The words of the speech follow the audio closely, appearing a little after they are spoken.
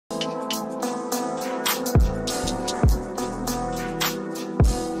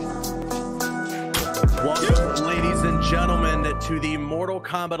to the Mortal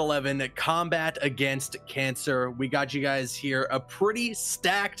Kombat 11 Combat Against Cancer. We got you guys here, a pretty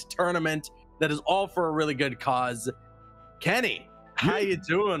stacked tournament that is all for a really good cause. Kenny, how you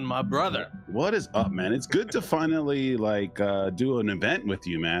doing, my brother? What is up, man? It's good to finally do an event with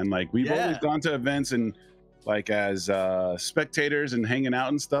you, man. Like we've always gone to events and like as spectators and hanging out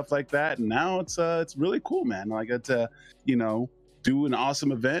and stuff like that, and now it's really cool, man. I got to do an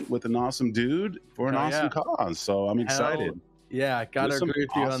awesome event with an awesome dude for an awesome cause, so I'm excited. Yeah, gotta agree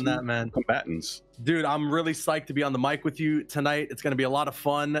with you on that, man. Combatants, dude, I'm really psyched to be on the mic with you tonight. It's gonna be a lot of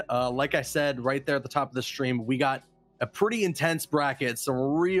fun. Like I said right there at the top of the stream, we got a pretty intense bracket, some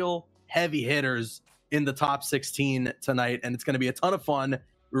real heavy hitters in the top 16 tonight, and it's gonna be a ton of fun.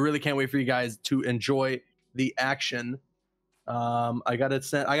 We really can't wait for you guys to enjoy the action. I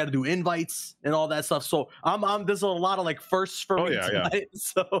gotta do invites and all that stuff, so there's a lot of like firsts for me tonight.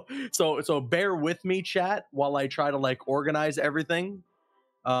 So bear with me, chat, while I try to like organize everything,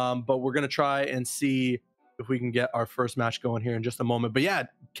 but we're gonna try and see if we can get our first match going here in just a moment. But yeah,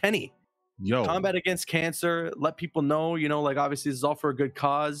 Kenny, Combat Against Cancer, let people know, like obviously this is all for a good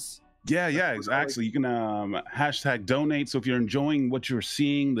cause. Yeah, exactly. You can hashtag donate. So if you're enjoying what you're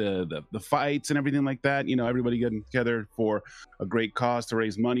seeing, the fights and everything like that, everybody getting together for a great cause to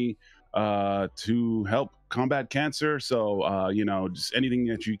raise money to help combat cancer. So just anything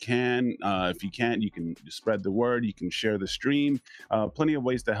that you can. If you can't, you can just spread the word. You can share the stream. Plenty of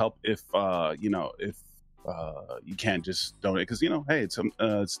ways to help if you can't just donate, because hey,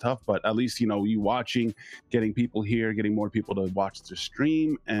 it's tough, but at least you watching, getting people here, getting more people to watch the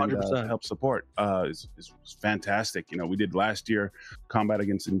stream and help support is fantastic. We did last year Combat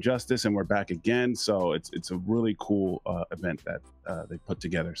Against Injustice, and we're back again, so it's a really cool event that they put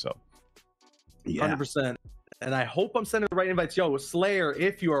together. So 100%. And I hope I'm sending the right invites. Yo, Slayer,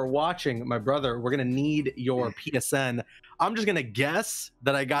 if you are watching, my brother, we're gonna need your PSN. I'm just gonna guess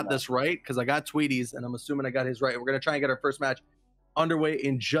that I got this right because I got Tweety's, and I'm assuming I got his right. We're gonna try and get our first match underway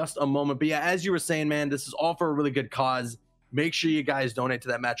in just a moment. But yeah, as you were saying, man, this is all for a really good cause. Make sure you guys donate to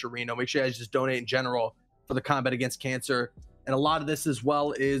that match arena. Make sure you guys just donate in general for the Combat Against Cancer. And a lot of this as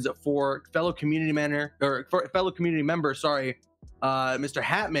well is for fellow community member, sorry, Mr.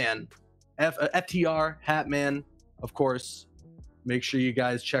 Hatman. FTR Hatman, of course. Make sure you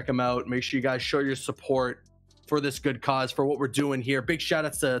guys check him out. Make sure you guys show your support for this good cause, for what we're doing here. Big shout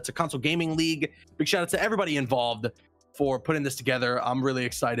outs to Console Gaming League. Big shout out to everybody involved for putting this together. I'm really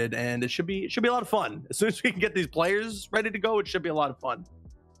excited, and it should be a lot of fun. As soon as we can get these players ready to go, it should be a lot of fun.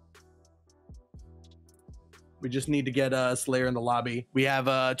 We just need to get Slayer in the lobby. We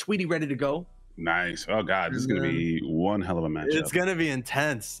have Tweety ready to go. Nice. Oh god, this is gonna be one hell of a match. It's gonna be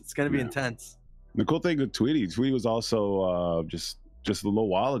intense. It's gonna be intense. The cool thing with Tweety was also just a little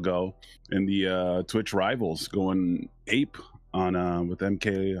while ago in the Twitch Rivals going ape on with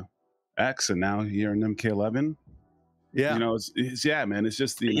MKX, and now here in MK11. Yeah, it's man. It's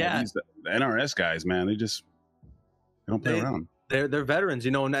just these the NRS guys, man. They don't play around. They're veterans,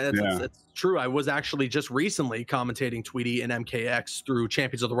 and that's true. I was actually just recently commentating Tweety and MKX through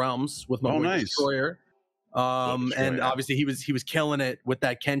Champions of the Realms with my boy Destroyer. And obviously he was killing it with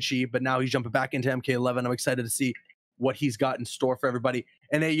that Kenshi, but now he's jumping back into MK11. I'm excited to see what he's got in store for everybody.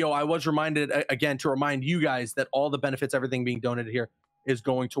 And hey, I was reminded again to remind you guys that all the benefits, everything being donated here, is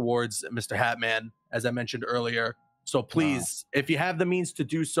going towards Mr. Hatman, as I mentioned earlier. So please, if you have the means to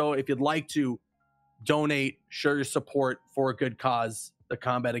do so, if you'd like to donate, show your support for a good cause, the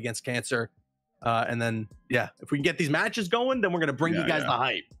Combat Against Cancer, and then if we can get these matches going, then we're gonna bring you guys the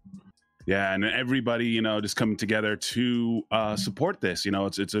hype. And everybody just coming together to support this.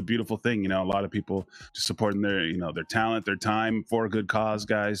 It's a beautiful thing. A lot of people just supporting their their talent, their time for a good cause,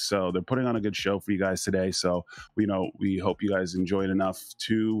 guys. So they're putting on a good show for you guys today. So we hope you guys enjoyed enough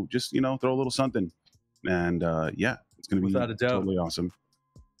to just throw a little something, and it's gonna be without a doubt totally awesome.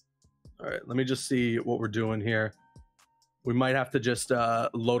 All right, let me just see what we're doing here. We might have to just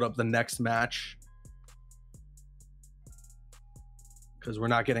load up the next match because we're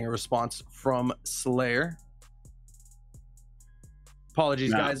not getting a response from Slayer.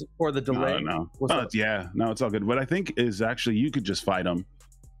 Apologies, guys, for the delay. No, it's all good. What I think is actually you could just fight him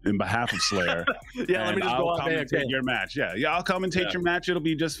in behalf of Slayer. Let me just go out there. Commentate your match. I'll commentate your match. It'll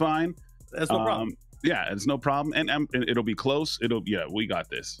be just fine. That's no problem. It's no problem, and it'll be close. We got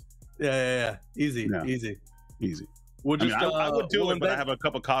this. Easy. We'll just, I would do it, but I have a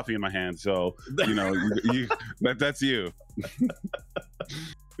cup of coffee in my hand, so that's you.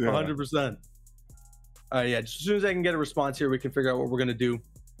 100%. Just as soon as I can get a response here, we can figure out what we're gonna do.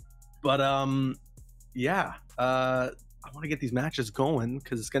 But I want to get these matches going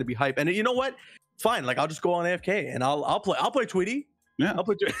because it's gonna be hype. And you know what? It's fine. Like I'll just go on AFK and I'll play Tweety. Yeah. I'll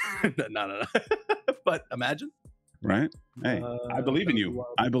play no. But imagine. Right. Hey, I believe in you.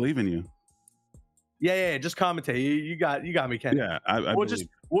 I believe in you. Yeah. Just commentate. You got me, Ken. Yeah.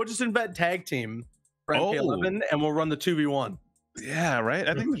 We'll just invent tag team for MK11 and we'll run the 2v1. Yeah. Right.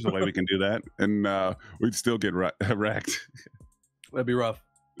 I think there's a way we can do that, and we'd still get wrecked. That'd be rough.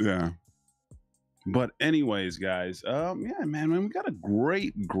 Yeah. But anyways, guys, yeah, man, we got a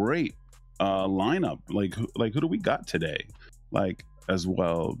great lineup. Like who do we got today? Like as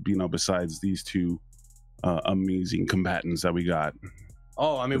well, besides these two amazing combatants that we got.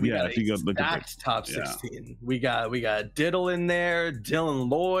 Oh, I mean, we got if you go look at stacked top 16. We got Diddle in there,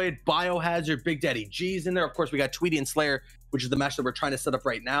 Dylan Lloyd, Biohazard, Big Daddy G's in there. Of course, we got Tweety and Slayer, which is the match that we're trying to set up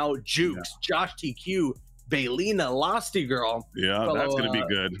right now. Jukes, Josh TQ, Baylina, Losty Girl. Yeah, that's gonna be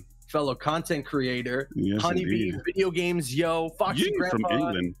good. Fellow content creator, yes, Honeybee, Video Games, Foxy Grandpa, from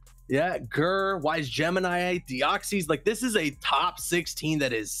England. Yeah, Gurr, Wise Gemini, Deoxys. Like this is a top 16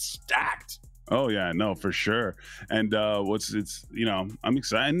 that is stacked. Oh yeah, no, for sure. And I'm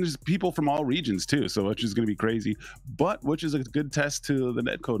excited. And there's people from all regions too, so which is going to be crazy. But which is a good test to the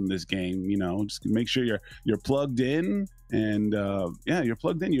netcode in this game. Just make sure you're plugged in, and you're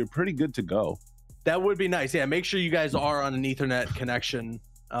plugged in. You're pretty good to go. That would be nice. Yeah, make sure you guys are on an Ethernet connection.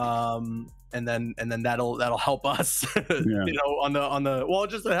 And then that'll help us. Yeah. Well,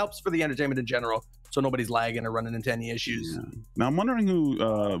 it helps for the entertainment in general. So nobody's lagging or running into any issues. Yeah. Now I'm wondering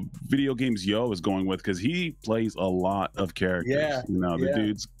who Video Games is going with, because he plays a lot of characters. Yeah. The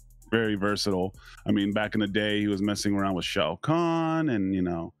dude's very versatile. I mean, back in the day, he was messing around with Shao Kahn,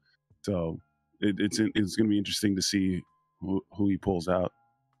 and so it's going to be interesting to see who he pulls out.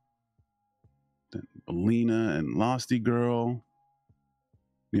 Then Baylina and Losty Girl.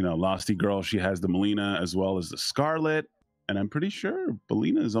 Losty Girl, she has the Melina as well as the Scarlet, and I'm pretty sure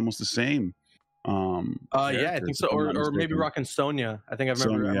Baylina is almost the same. I think so, or maybe rocking Sonya. I think I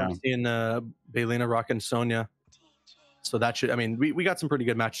remember seeing Baylina rocking Sonya. So that should, I mean, we got some pretty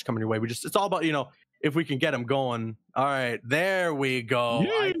good matches coming your way. It's all about if we can get them going. All right, there we go.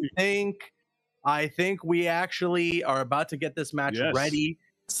 Yay. I think we actually are about to get this match ready.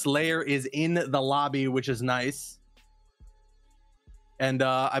 Slayer is in the lobby, which is nice. And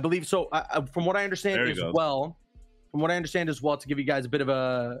I believe so. From what I understand as well, to give you guys a bit of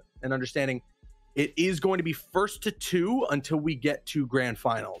an understanding, it is going to be 1st to 2 until we get to grand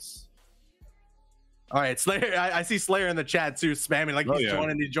finals. All right, Slayer. I see Slayer in the chat too, spamming like he's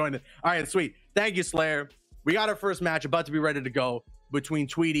joining. He's joining. All right, sweet. Thank you, Slayer. We got our first match about to be ready to go between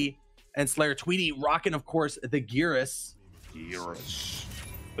Tweety and Slayer. Tweety rocking, of course, the Gearus.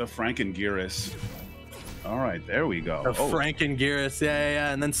 The Franken Gearus. All right, there we go. The Franken Gearus,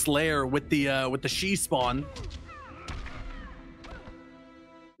 yeah, and then Slayer with the she spawn.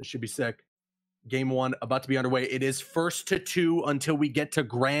 This should be sick. Game 1 about to be underway. It is 1st to 2 until we get to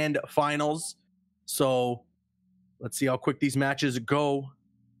grand finals. So let's see how quick these matches go.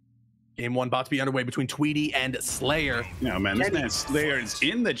 Game 1 about to be underway between Tweety and Slayer. Yeah, man, this man Slayer is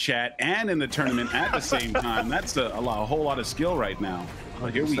in the chat and in the tournament at the same time. That's a whole lot of skill right now.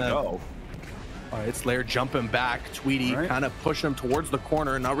 Here we go. All right, Slayer jumping back. Tweety kind of pushing him towards the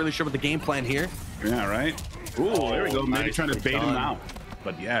corner. Not really sure what the game plan here. Yeah, right. Ooh, there we go. Maybe trying to bait him out.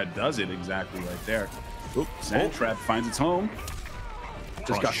 But yeah, it does it exactly right there. Oop, Sand Trap finds its home.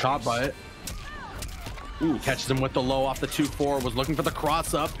 Just got caught by it. Ooh, catches him with the low off the 2-4. Was looking for the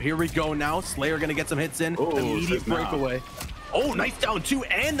cross up. Here we go now. Slayer going to get some hits in. Immediate breakaway. Oh, nice down 2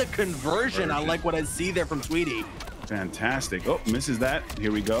 and the conversion. I like what I see there from Tweety. Fantastic. Oh, misses that.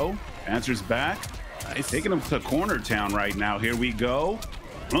 Here we go. Answers back. Nice. Taking him to Corner Town right now. Here we go.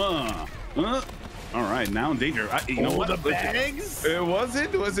 All right, now in danger. You know what? The bags? Was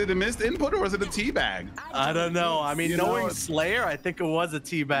it a missed input or was it a tea bag? I don't know. I mean, knowing Slayer, I think it was a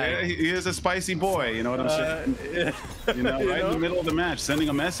tea bag. Yeah, he is a spicy boy. You know what I'm saying? Right in the middle of the match, sending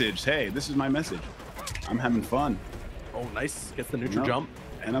a message. Hey, this is my message. I'm having fun. Oh, nice. Gets the neutral jump.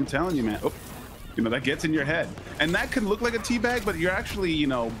 And I'm telling you, man. Oh, that gets in your head. And that can look like a tea bag, but you're actually,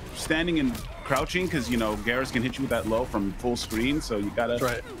 standing and crouching because, Garrus can hit you with that low from full screen. So you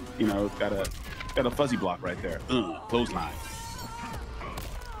gotta, got a fuzzy block right there. Clothesline.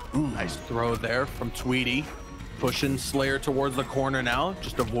 Nice throw there from Tweety. Pushing Slayer towards the corner now.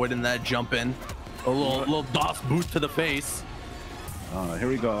 Just avoiding that jump in. A little DOS boot to the face. Here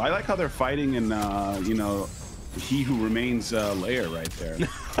we go. I like how they're fighting and, he who remains Lair right there.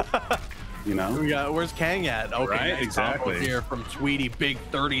 Where's Kang at? Okay, right, nice exactly. Here from Tweety, big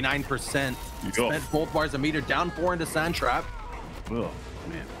 39%. Spent both bars a meter, down 4 into Sand Trap. Oh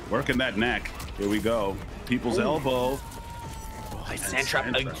man, working that neck. Here we go. People's elbow. Nice sand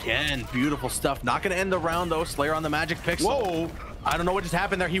trap again. Beautiful stuff. Not going to end the round, though. Slayer on the magic pixel. Whoa. I don't know what just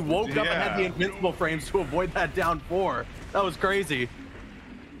happened there. He woke up and had the invincible frames to avoid that down 4. That was crazy.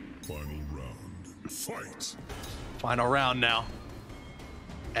 Final round. Fight. Final round now.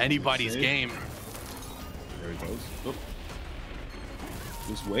 Anybody's game. There he goes. Oh.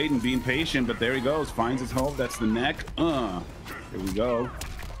 Just waiting, being patient, but there he goes. Finds his home. That's the neck. Here we go.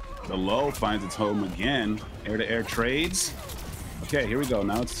 The low finds its home again. Air-to-air trades. Okay, here we go.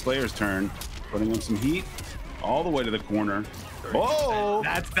 Now it's Slayer's turn. Putting on some heat. All the way to the corner. Oh!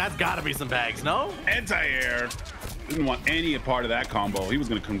 That's got to be some bags, no? Anti-air. Didn't want any part of that combo. He was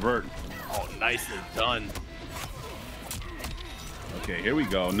going to convert. Oh, nicely done. Okay, here we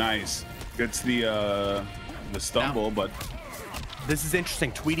go. Nice. Gets the stumble, but this is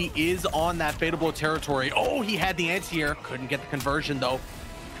interesting. Tweety is on that fatal blow territory. Oh, he had the anti-air. Couldn't get the conversion though.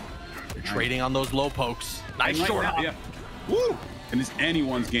 They're trading on those low pokes. Nice short up. Yeah. Woo! And it's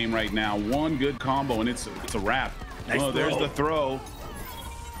anyone's game right now. One good combo and it's a wrap. Nice oh, there's the throw.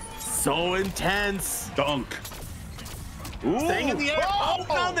 So intense. Dunk. Ooh. Staying in the air. Oh,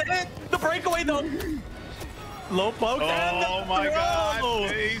 found the hit. The breakaway though. Low poke. Oh my God.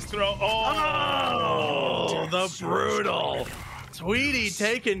 Face throw. Oh, the brutal. Tweety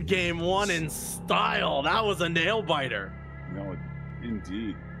taking game 1 in style. That was a nail biter. No,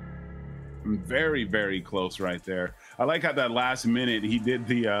 indeed. Very, very close right there. I like how that last minute he did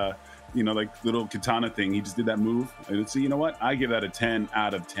the, like little katana thing. He just did that move. And so, you know what? I give that a 10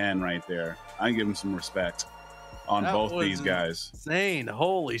 out of 10 right there. I give him some respect on both these guys. Insane.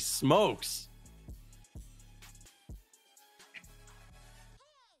 Holy smokes.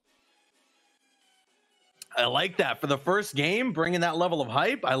 I like that for the first game, bringing that level of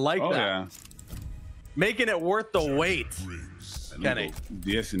hype. I like that. Yeah. Making it worth the wait. Kenny.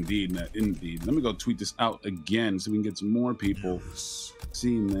 Yes, indeed. Indeed. Let me go tweet this out again so we can get some more people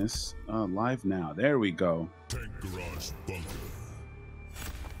seeing this live now. There we go. Tank Garage Bunker.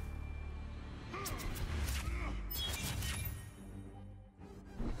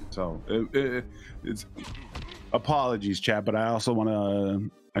 So it's apologies, chat, but I also want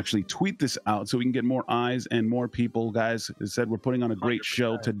to actually tweet this out so we can get more eyes and more people. Guys, as said, we're putting on a great 100%.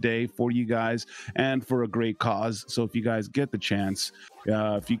 Show today for you guys and for a great cause. So if you guys get the chance,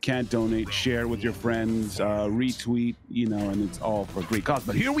 if you can't donate, share with your friends, retweet, and it's all for a great cause.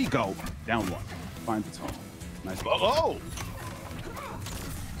 But here we go. Down 1. Finds its home. Nice.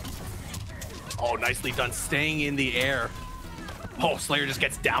 Oh, nicely done. Staying in the air. Oh, Slayer just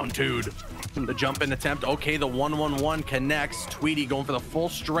gets down 2'd. The jump in attempt. Okay, the 1-1-1 connects. Tweety going for the full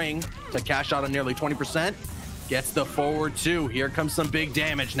string to cash out on nearly 20%. Gets the forward 2. Here comes some big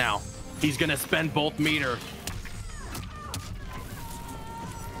damage now. He's going to spend both meter.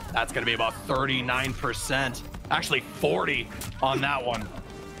 That's going to be about 39%. Actually, 40 on that one.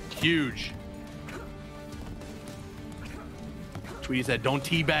 Huge. Tweety said, don't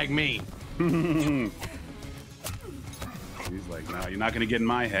teabag me. He's like, no, you're not going to get in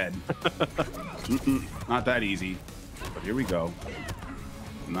my head. Not that easy. But here we go.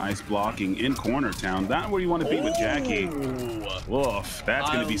 Nice blocking in corner town. Not where you want to be with Jackie. Woof. That's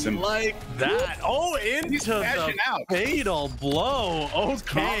going to be some. Like that. Oh, into the fatal blow. Okay.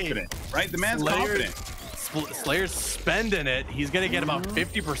 Confident, right? The man's confident. Slayer's spending it. He's going to get about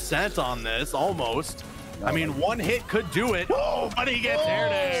 50% on this, almost. I mean, one hit could do it. Oh, but he gets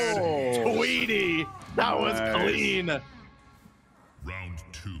air-dared. Tweety. That was clean. Round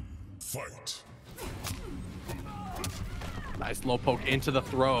 2, fight. Nice low poke into the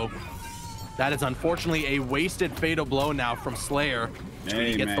throw. That is unfortunately a wasted fatal blow now from Slayer.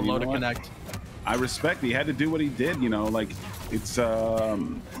 Hey, he gets the low to connect. I respect. He had to do what he did. Like it's you're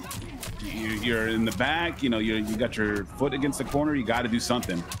in the back. You got your foot against the corner. You got to do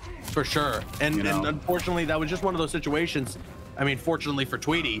something. For sure. And unfortunately, that was just one of those situations. I mean, fortunately for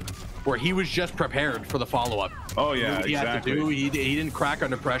Tweety, where he was just prepared for the follow-up. Oh yeah, he had to do. He didn't crack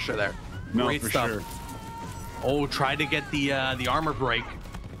under pressure there. No, great stuff. Sure. Oh, tried to get the armor break.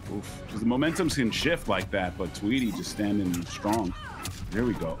 Oof. The momentums can shift like that, but Tweety just standing strong. There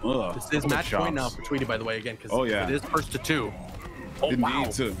we go. Ugh. This is match point now for Tweety, by the way, again, because it is first to 2. Oh, indeed, wow.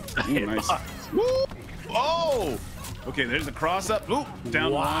 Too. Ooh, nice. Woo! Oh! Okay, there's the cross up. Ooh,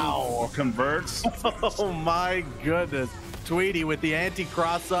 down 1. Converts. Oh my goodness. Tweety with the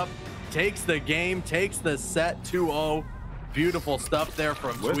anti-cross up, takes the game, takes the set 2-0. Beautiful stuff there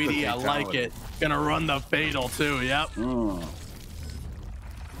from Tweety. I like it. Gonna run the fatal too. Yep.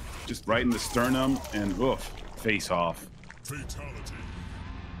 Just right in the sternum and face off. Fatality.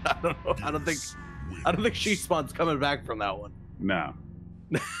 I don't know. I don't think She Spawn's coming back from that one. No.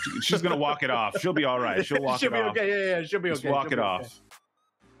 She's gonna walk it off. She'll be all right. She'll walk it off. Okay. Yeah. She'll be okay. Just walk it off. Okay.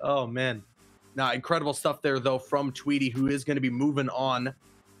 Oh man. Now, incredible stuff there though from Tweety, who is going to be moving on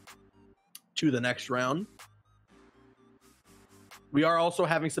to the next round. We are also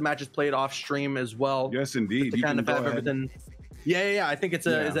having some matches played off stream as well. Yes, indeed. To kind of have everything. Yeah. I think it's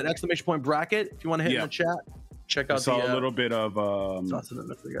is an exclamation point bracket. If you want to hit in the chat, check out. I saw a little bit of.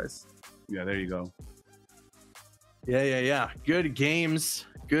 Guys. Yeah, there you go. Yeah. Good games.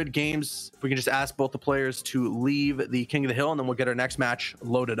 Good games. We can just ask both the players to leave the King of the Hill, and then we'll get our next match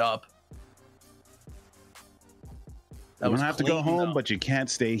loaded up. You don't have to go home, but you can't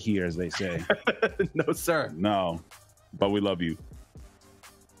stay here, as they say. No, sir. No, but we love you.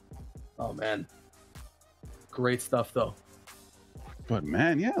 Oh man, great stuff though. But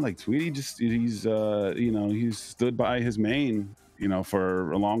man, yeah, like Tweety, he's stood by his main,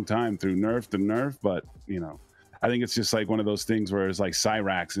 for a long time through nerf to nerf. But I think it's just like one of those things where it's like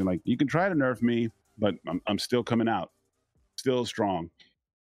Cyrax, and like you can try to nerf me, but I'm still coming out, still strong.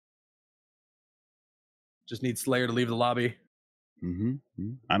 Just need Slayer to leave the lobby.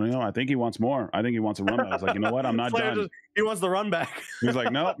 I don't know. I think he wants more. I think he wants a run back. It's like, you know what? I'm not done. He wants the run back. He's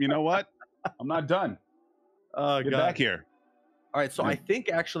like, nope. You know what? I'm not done. Get back here. All right. So I think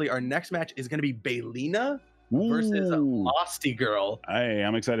actually our next match is going to be Baylina versus Losty Girl. Hey,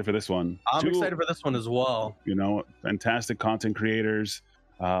 I'm excited for this one. I'm excited for this one as well. Fantastic content creators,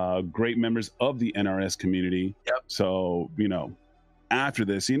 great members of the NRS community. Yep. So, after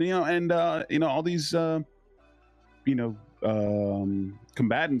this, and all these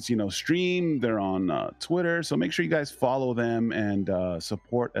combatants, stream. They're on Twitter, so make sure you guys follow them and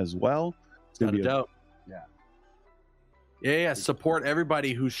support as well. It's gonna be dope. Yeah. Support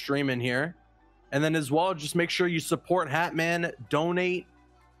everybody who's streaming here, and then as well, just make sure you support Hatman. Donate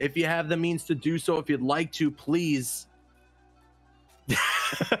if you have the means to do so. If you'd like to, please.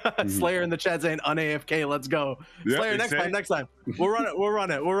 Slayer in the chat saying un-AFK. Let's go. Yep, Slayer, next time. We'll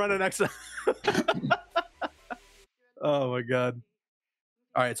run it next time. Oh my god.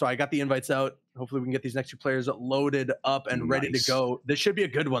 All right, so I got the invites out. Hopefully we can get these next two players loaded up and ready to go. This should be a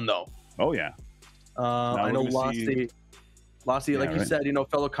good one though. Oh yeah. I know Losty, like you said,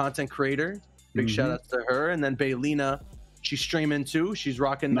 fellow content creator. Big shout out to her. And then Baylina, she's streaming too. She's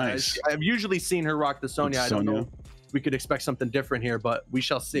rocking. Nice. I've usually seen her rock the Sonya. I don't know. We could expect something different here, but we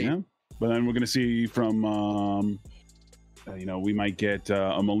shall see. Yeah. But then we're gonna see from we might get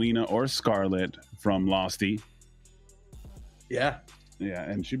a Melina or Scarlet from Losty. Yeah,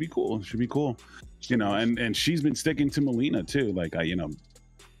 and should be cool. And she's been sticking to Melina too. Like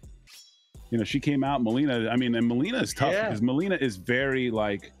she came out Melina. I mean, and Melina is tough because Melina is very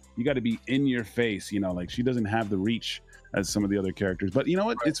like you got to be in your face. Like she doesn't have the reach as some of the other characters. But you know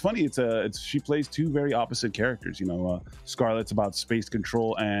what? Right. It's funny. She plays two very opposite characters. Scarlet's about space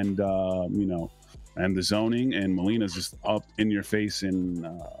control and and the zoning, and Melina's just up in your face. And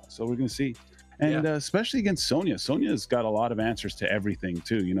so we're gonna see. And especially against Sonya. Sonya's got a lot of answers to everything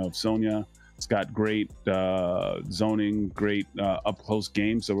too. Sonya's got great zoning, great up close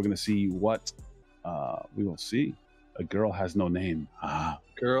game. So we're gonna see what we will see. A girl has no name.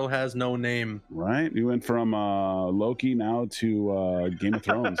 Girl has no name. Right. We went from Loki now to Game of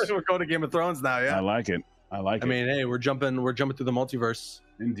Thrones. We're going to Game of Thrones now. Yeah. I like it. I mean, hey, we're jumping through the multiverse.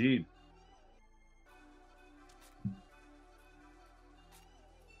 Indeed.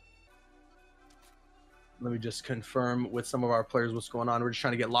 Let me just confirm with some of our players what's going on. We're just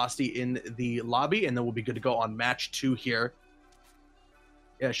trying to get Losty in the lobby, and then we'll be good to go on match 2 here.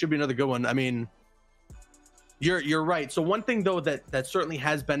 Yeah, it should be another good one. I mean, you're right. So one thing though that certainly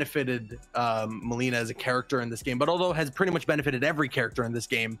has benefited Melina as a character in this game, but although has pretty much benefited every character in this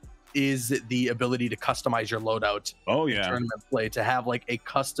game, is the ability to customize your loadout. Oh yeah, tournament play, to have like a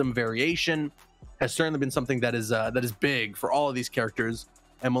custom variation has certainly been something that is big for all of these characters,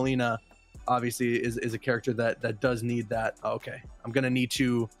 and Melina obviously is a character that does need that. Okay, I'm gonna need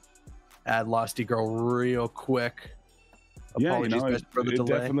to add Losty Girl real quick. Apologies for the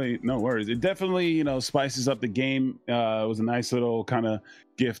delay. Definitely, no worries. It definitely spices up the game. It was a nice little kind of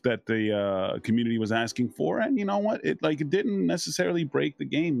gift that the community was asking for, and you know what, it didn't necessarily break the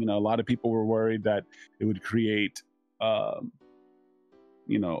game. A lot of people were worried that it would create over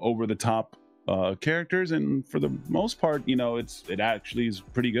the top characters, and for the most part it actually is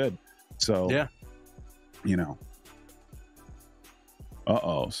pretty good. So yeah,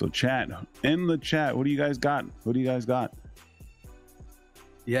 so chat, in the chat, what do you guys got?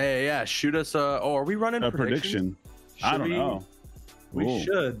 Yeah. Shoot us. Are we running a prediction? I don't know. We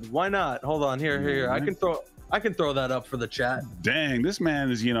should. Why not? Hold on. Here. I can throw. I can throw that up for the chat. Dang, this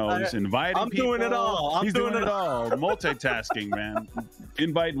man is, you know, just inviting I'm people. doing it all. He's doing it all. Multitasking, man.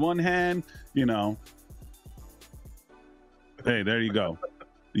 Invite one hand, you know. Hey, there you go.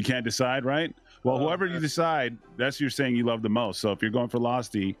 You can't decide, right? Well, whoever you decide, that's who you're saying you love the most. So if you're going for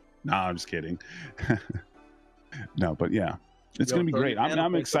Losty, nah, I'm just kidding. No, but yeah, it's going to be great.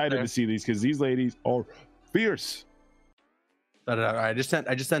 I'm excited to see these because these ladies are fierce. I just sent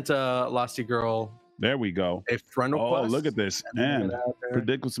Losty Girl. There we go. A friend request. Oh, look at this. Man,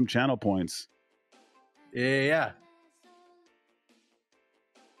 predict with some channel points. Yeah.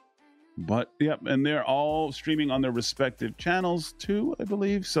 But yep, and they're all streaming on their respective channels too, I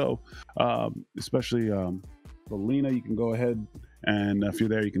believe. So especially Lena, you can go ahead and if you're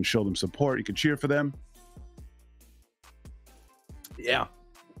there, you can show them support. You can cheer for them. Yeah,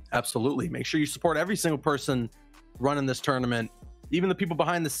 absolutely. Make sure you support every single person running this tournament, even the people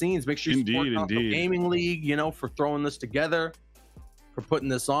behind the scenes. Make sure you support Console Gaming League, you know, for throwing this together, for putting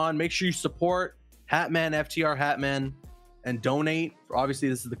this on. Make sure you support Hatman, FTR Hatman, and donate. Obviously,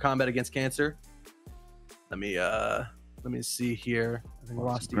 this is the Combat Against Cancer. Let me see here. I think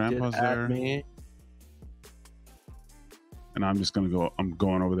Losty did add me. And I'm just gonna go. I'm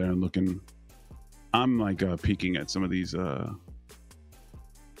going over there and looking. I'm like peeking at some of these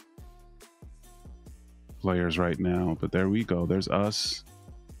players right now. But there we go. There's us.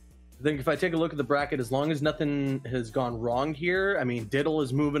 I think if I take a look at the bracket, as long as nothing has gone wrong here, I mean, Diddle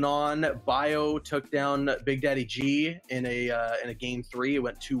is moving on. Bio took down Big Daddy G in a game 3. It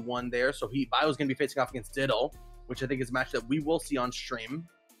went 2-1 there. So Bio's going to be facing off against Diddle, which I think is a match that we will see on stream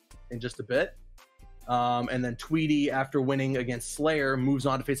in just a bit. And then Tweety, after winning against Slayer, moves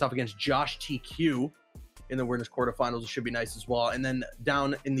on to face off against Josh TQ in the winners quarterfinals. It should be nice as well. And then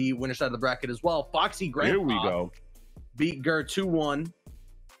down in the winner side of the bracket as well, Foxy Grandpa. Here we go. Beat Gur 2-1.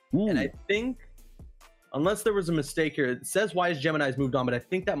 Ooh. And I think, unless there was a mistake here, it says Wise Gemini's moved on, but I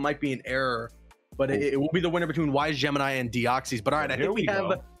think that might be an error. But it will be the winner between Wise Gemini and Deoxys. But all right, I think we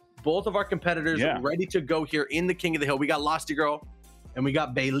have both of our competitors ready to go here in the King of the Hill. We got Losty Girl and we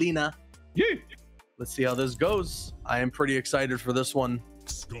got Baylina. Yeah. Let's see how this goes. I am pretty excited for this one.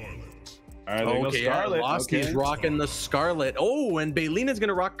 Scarlet. All right, okay, Scarlet. Yeah, Losty's rocking the Scarlet. Oh, and Baylina's going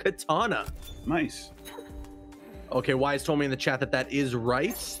to rock Katana. Nice. Okay, Wise told me in the chat that is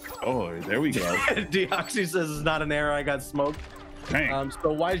right. Oh, there we go. Deoxy says it's not an error. I got smoked.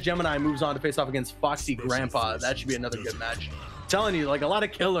 So Wise Gemini moves on to face off against Foxy Grandpa. That should be another good match. I'm telling you, like a lot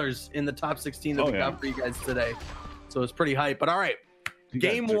of killers in the top 16 that we got for you guys today. So it's pretty hype. But all right,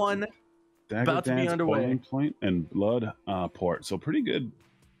 game 1 about to be underway. Boiling Point and Blood Port. So pretty good.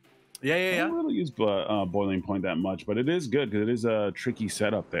 Yeah. I don't really use Boiling Point that much, but it is good because it is a tricky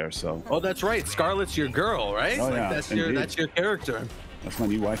setup there. So. Oh, that's right. Scarlet's your girl, right? Oh, yeah, that's your character. That's my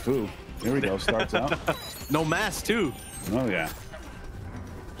new waifu. Here we go. Starts out. No mask too. Oh yeah.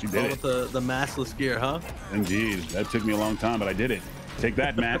 She did it. With the maskless gear, huh? Indeed. That took me a long time, but I did it. Take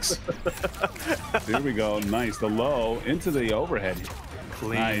that, Max. Here we go. Nice. The low into the overhead.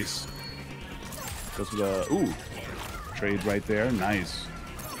 Clean. Nice. Goes for the trade right there. Nice.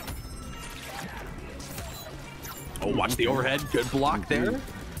 Oh, watch the overhead. Good block there.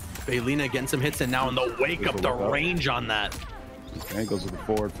 Baylina getting some hits, and now in the wake up, the range on that. Okay, goes with the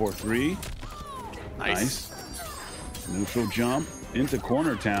forward 4-3. Nice. Neutral jump into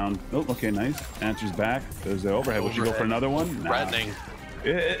corner town. Oh, okay, nice. Answers back. There's the overhead. Would you go for another one? Nah. Threatening.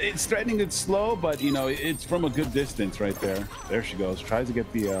 It's threatening. It's slow, but you know it's from a good distance right there. There she goes. Tries to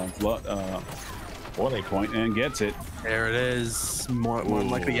get the boiling point and gets it. There it is. More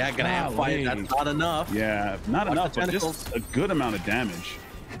likely, gonna have fight. That's not enough. Yeah, not enough, but just a good amount of damage.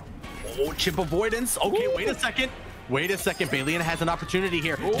 Oh, chip avoidance. Okay, wait a second. Baylina has an opportunity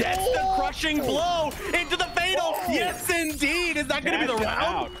here. Gets the crushing blow into the fatal. Yes, indeed. Is that going to be the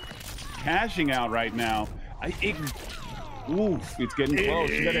round? Cashing out right now. It's getting close. You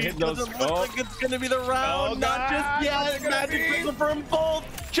got to hit those. Doesn't look like it's going to be the round. Not just yet. Magic missile for them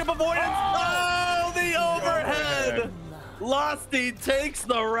both. Chip avoidance. Oh, the overhead. Losty takes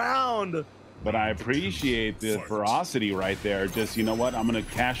the round. But I appreciate the ferocity right there. Just, you know what? I'm going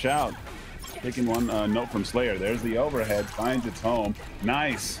to cash out. Taking one note from Slayer. There's the overhead. Finds its home.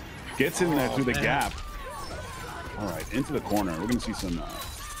 Nice. Gets in there through the gap. All right, into the corner. We're going to see some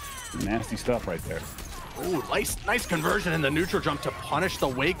nasty stuff right there. Oh, nice conversion in the neutral jump to punish the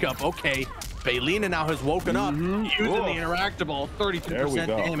wake up. Okay, Baylina now has woken up using the interactable. 32%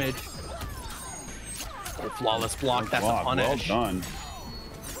 damage. Oh, flawless block. That's a punish. Well done.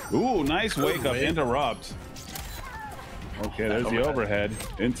 Ooh, nice wake up. Interrupt. Okay, there's the overhead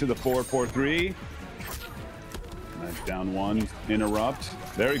into the 4-4-3. Nice, down one, interrupt.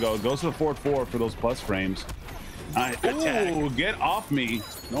 There we go. Goes to the 4-4 for those plus frames. Ooh, get off me.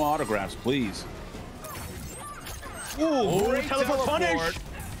 No autographs, please. Ooh, great teleport punish.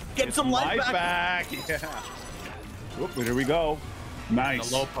 Get some life back. Yeah. Whoop, here we go. Nice.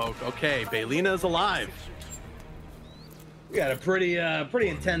 The low poke. Okay, Baylina is alive. We got a pretty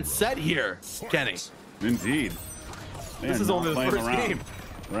intense set here, Kenny. Indeed. This is only the first game.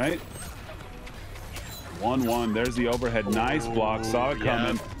 Right? 1-1. There's the overhead. Nice block. Saw it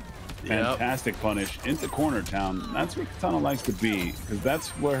coming. Fantastic punish into corner town. That's where Katana likes to be, because that's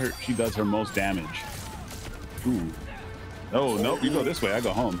where she does her most damage. Ooh. Oh, nope. You go this way. I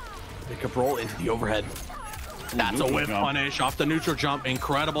go home. Pick up roll into the overhead. That's a whip punish off the neutral jump.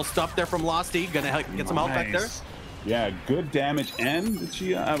 Incredible stuff there from Losty. Gonna get some health back there. Yeah, good damage. And did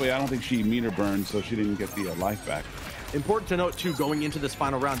she? I don't think she meter burned, so she didn't get the life back. Important to note too, going into this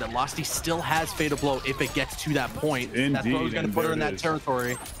final round, that Losty still has Fatal Blow if it gets to that point. Indeed, that throw's gonna put her in that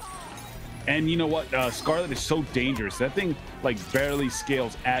territory. And you know what? Scarlet is so dangerous. That thing like barely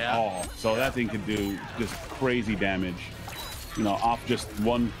scales at all. So that thing can do just crazy damage. You know, off just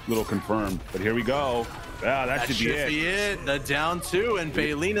one little confirm. But here we go. Yeah, that should be it. The down 2, and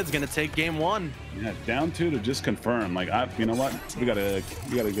Baylina's gonna take game 1. Yeah, down 2 to just confirm. Like, you know what? We gotta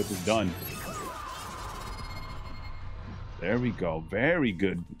get this done. There we go. Very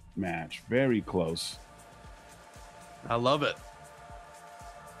good match. Very close. I love it.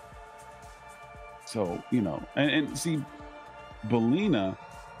 So, you know, and see, Baylina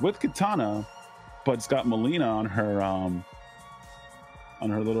with Katana, but it's got Melina on her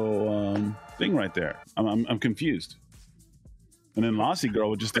little thing right there. I'm confused. And then Lassie Girl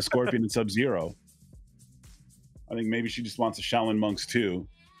with just a Scorpion and Sub-Zero. I think maybe she just wants a Shaolin Monks 2.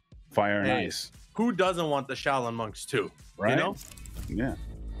 Fire and Ice. Who doesn't want the Shaolin Monks 2? Right? You know? Yeah.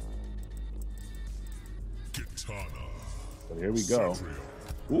 Katana. So here we go.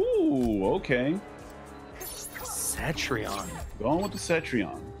 Ooh, okay. Cetrion. Going with the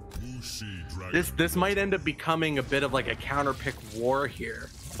Cetrion. This might end up becoming a bit of like a counter pick war here.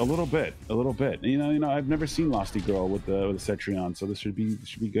 A little bit. You know. I've never seen Losty Girl with the Cetrion, so this should be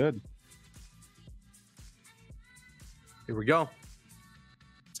good. Here we go.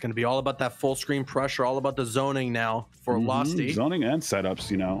 It's going to be all about that full screen pressure, all about the zoning now for Losty. Zoning and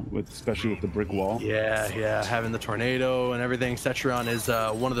setups, you know, especially with the brick wall. Yeah, having the tornado and everything. Cetrion is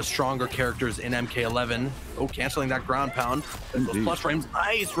one of the stronger characters in MK11. Oh, canceling that ground pound. Those plus frames,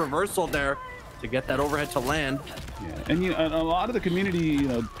 nice reversal there to get that overhead to land. Yeah, and and a lot of the community,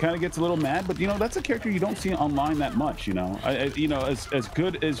 kind of gets a little mad, but that's a character you don't see online that much. As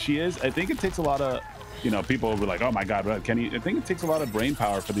good as she is, I think it takes a lot of. People will be like, oh my God, Kenny, I think it takes a lot of brain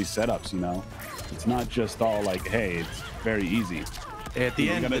power for these setups, It's not just all like, hey, it's very easy. At the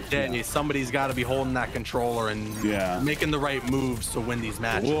end of the day, somebody's got to be holding that controller and making the right moves to win these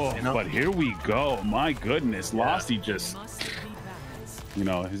matches. Whoa, but here we go. My goodness. Losty just,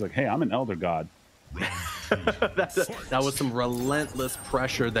 he's like, hey, I'm an Elder God. that was some relentless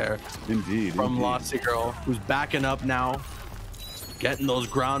pressure there. Indeed. From Losty Girl, who's backing up now, getting those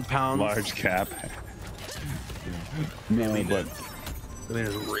ground pounds. Large cap. No, but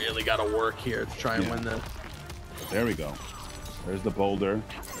Baylina's really got to work here to try and win this. There we go. There's the boulder.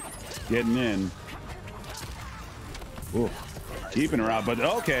 Getting in. Ooh, keeping her out, but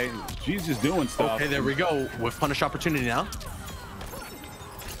okay. She's just doing stuff. Okay, there we go. With punish opportunity now.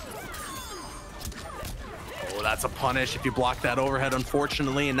 Oh, that's a punish if you block that overhead,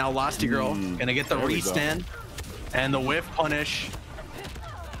 unfortunately. And now Losty Girl gonna get the restand and the whiff punish.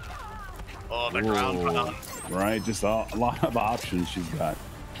 Oh, the ground pound. Right, just a lot of options she's got.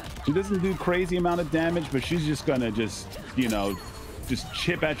 She doesn't do crazy amount of damage, but she's just gonna just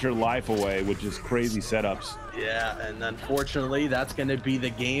chip at your life away with just crazy setups. Yeah, and unfortunately, that's gonna be the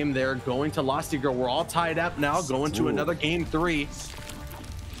game. They're going to Losty Girl. We're all tied up now, going to another game 3.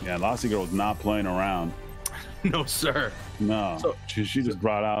 Yeah, Losty Girl's not playing around. No, sir. No, so, she just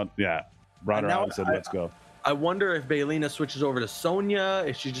brought her out and said, let's go. I wonder if Baylina switches over to Sonya,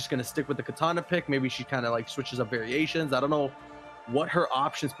 if she's just going to stick with the Katana pick. Maybe she kind of like switches up variations. I don't know what her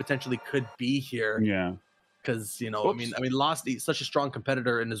options potentially could be here. Yeah. Because, I mean, Losty, such a strong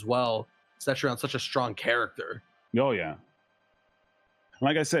competitor, and as well, Cetrion's such a strong character. Oh, yeah.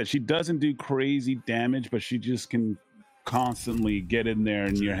 Like I said, she doesn't do crazy damage, but she just can constantly get in there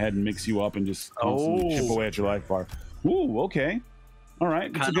in your head and mix you up and just constantly chip away at your life bar. Ooh, okay. All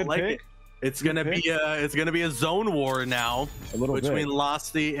right. It's a good pick. It's gonna be a zone war now between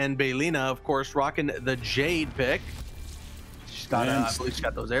Losty and Baylina. Of course, rocking the Jade pick. She's got, I believe she's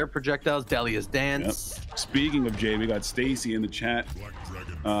got those air projectiles. Delia's dance. Yep. Speaking of Jade, we got Stacy in the chat. Black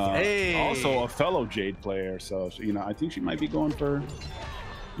Dragon Also a fellow Jade player. So you know, I think she might be rooting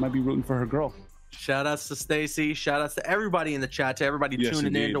for her girl. Shout outs to Stacy. Shout outs to everybody in the chat, to everybody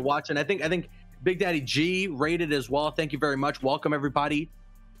tuning in to watching. I think Big Daddy G rated as well. Thank you very much. Welcome everybody.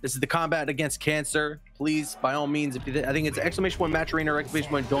 This is the Combat Against Cancer. Please, by all means, if you I think it's !1 match arena or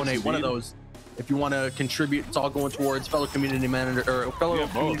 !1 donate. Yes, one of those. If you want to contribute, it's all going towards fellow community manager or fellow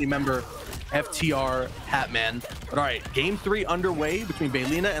community member FTR Hatman. But all right, game 3 underway between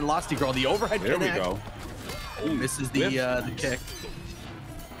Baylina and Losty Girl. The overhead there connect. We go. Oh, misses the kick.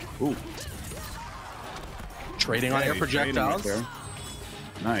 Ooh. Trading on air projectiles. Right,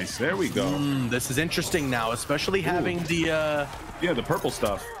 nice. There we go. This is interesting now, especially having the the purple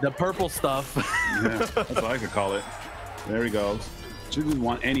stuff. The purple stuff. Yeah, that's what I could call it. There he goes. She didn't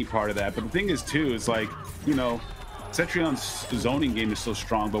want any part of that. But the thing is, too, it's like, you know, Cetrion's zoning game is so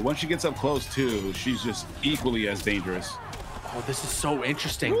strong, but once she gets up close, too, she's just equally as dangerous. Oh, this is so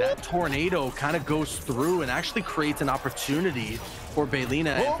interesting. That tornado kind of goes through and actually creates an opportunity for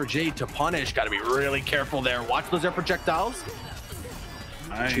Baylina and for Jade to punish. Got to be really careful there. Watch those air projectiles.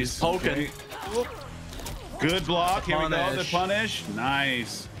 Nice. She's poking. Okay. Good block. Here we go. The punish.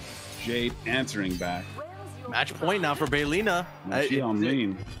 Nice. Jade answering back. Match point now for Baylina.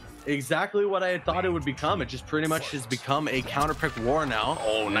 Exactly what I had thought it would become. It just pretty much has become a counter pick war now.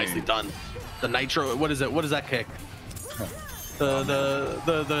 Oh, nicely done. The nitro. What is it? What is that kick?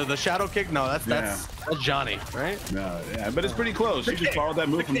 The shadow kick? No, that's Johnny, right? No, yeah, but it's pretty close. She just followed that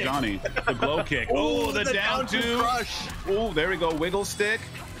move from Johnny. The glow kick. Oh, the down two. Crush. Oh, there we go. Wiggle stick.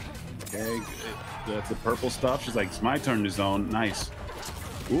 Okay, that's the purple stuff. She's like, it's my turn to zone. Nice.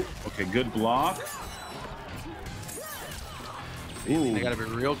 Ooh, okay, good block. They gotta be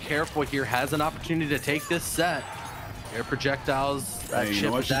real careful here. Has an opportunity to take this set. Air projectiles. Hey, you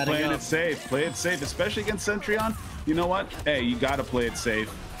know what? She's playing it safe. Play it safe, especially against Cetrion. You know what? Hey, you gotta play it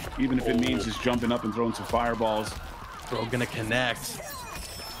safe, even if it means just jumping up and throwing some fireballs. Throw gonna connect.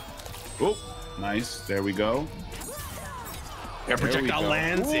 Oh, nice. There we go. Air projectile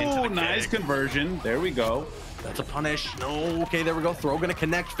lands into the nice conversion. There we go. That's a punish. No, okay, there we go. Throw gonna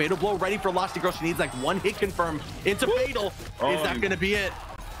connect. Fatal blow ready for Losty Girl. She needs like one hit confirm into Fatal. Is that gonna be it?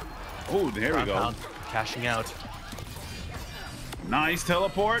 Oh, there we go. Cashing out. Nice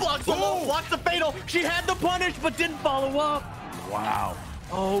teleport. Blocks the Fatal. She had the punish, but didn't follow up. Wow.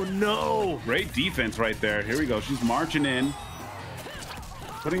 Oh no. Great defense right there. Here we go. She's marching in.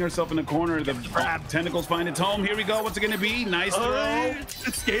 Putting herself in the corner. The tentacles find its home. Here we go. What's it going to be? Nice throw.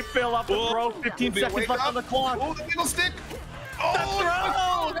 Escape fail off the throw. 15 seconds left on the clock. Oh, the wiggle stick.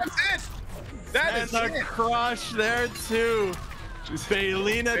 Oh, that's it. That is a crush there, too.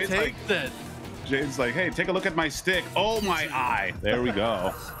 Baylina takes it. Jade's like, hey, take a look at my stick. Oh, my eye. There we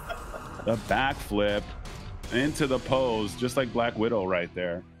go. The backflip into the pose, just like Black Widow right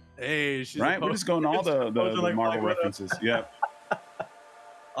there. Hey, she's right. We're just going all the like Marvel references. Yep.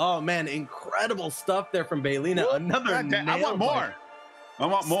 Oh man, incredible stuff there from Baylina. Another. I want more. I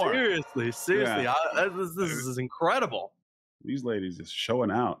want more. Seriously. Yeah. This is incredible. These ladies just showing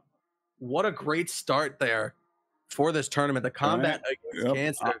out. What a great start there for this tournament. The Combat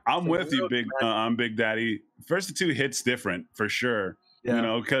Against Cancer. I'm with you, Big Daddy. First two hits different for sure. Yeah. You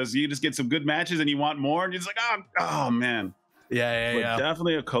know, because you just get some good matches and you want more, and you're just like, oh man. Yeah.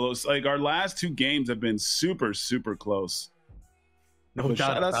 Definitely a close. Like our last two games have been super, super close. No doubt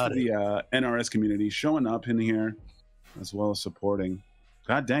shout outs about to the NRS community showing up in here as well as supporting.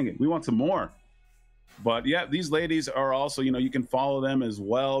 God dang it. We want some more. But yeah, these ladies are also, you know, you can follow them as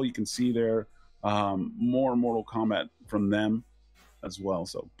well. You can see their more Mortal Kombat from them as well.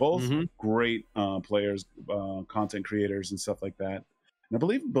 So both great players, content creators and stuff like that. And I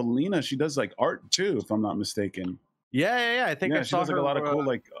believe Baylina, she does like art too, if I'm not mistaken. Yeah. I think I she does like a lot of cool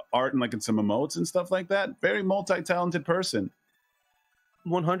like art and like in some emotes and stuff like that. Very multi-talented person.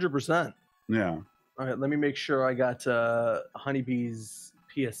 100%. Yeah. All right, let me make sure I got Honeybee's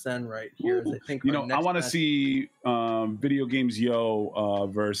PSN right here. I think you know, I want to see Video Games Yo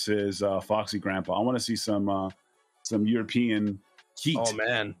versus Foxy Grandpa. I want to see some European heat. Oh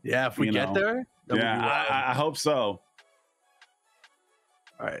man, yeah. If we get there, I hope so.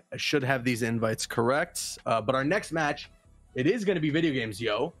 All right, I should have these invites correct. But our next match, it is going to be Video Games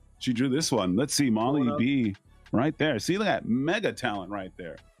Yo. She drew this one. Let's see, Molly B. Right there. See, look at that mega talent right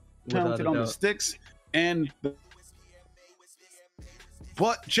there. Talented on the sticks and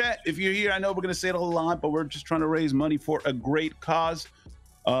but chat, if you're here, I know we're gonna say it a lot, but we're just trying to raise money for a great cause.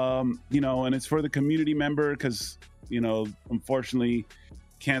 You know, and it's for the community member because, you know, unfortunately,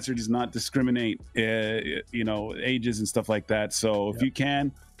 cancer does not discriminate, you know, ages and stuff like that. So if you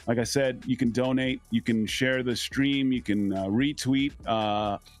can, like I said, you can donate, you can share the stream, you can retweet,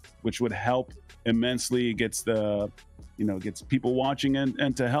 which would help immensely. It gets gets people watching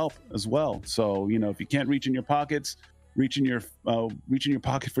and to help as well. So, if you can't reach in your pockets, reach in your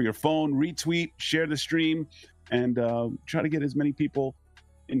pocket for your phone, retweet, share the stream, and try to get as many people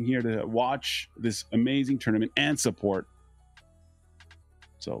in here to watch this amazing tournament and support.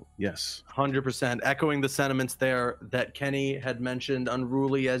 So yes, 100% echoing the sentiments there that Kenny had mentioned.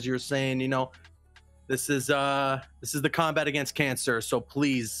 Unruly, as you're saying, this is the combat against cancer. So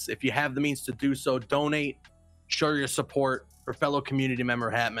please, if you have the means to do so, donate, show your support for fellow community member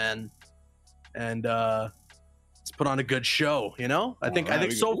Hatman, and let's put on a good show. I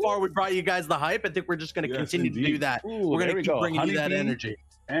think so far we brought you guys the hype. I think we're just going to continue to do that. We're going to keep bringing you that energy.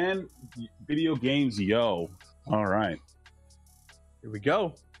 And video games, yo. All right. Here we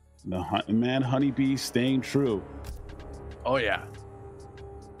go. The Honeybee staying true. Oh yeah.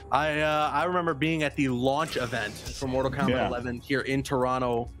 I remember being at the launch event for Mortal Kombat 11 here in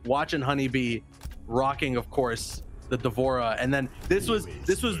Toronto, watching Honeybee rocking, of course, the D'Vorah, and then this was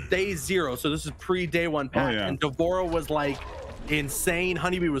day 0, so this is pre day 1 patch, and D'Vorah was like insane.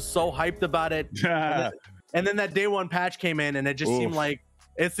 Honeybee was so hyped about it. And then that day 1 patch came in, and it just seemed like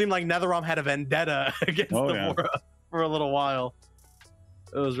NetherRealm had a vendetta against D'Vorah for a little while.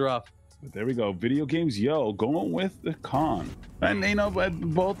 It was rough. But there we go. Video games, yo, going with the con. And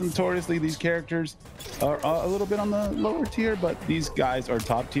both notoriously these characters are a little bit on the lower tier, but these guys are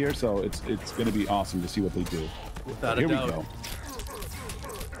top tier, so it's going to be awesome to see what they do. Without a doubt. We go.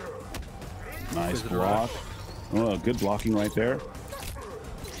 Nice block. Oh, good blocking right there.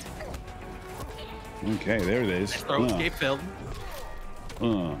 Okay, there it is. Throw escape failed.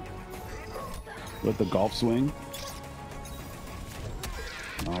 With the golf swing.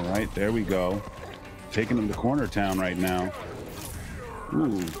 All right, there we go. Taking him to corner town right now.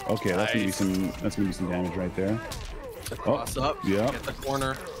 Ooh, okay, that's gonna be some damage right there. The cross up. Yeah. Get the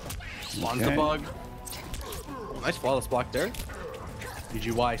corner. Spawns the bug. Nice flawless block there.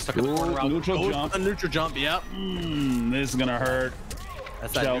 BGY stuck in the corner route. Neutral jump. A neutral jump. Yep. This is gonna hurt.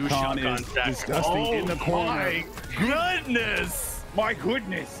 That's that new Shao Kahn is disgusting in the corner. My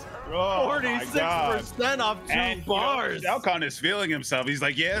goodness. Oh, 46% off 2 bars. Shao Kahn is feeling himself. He's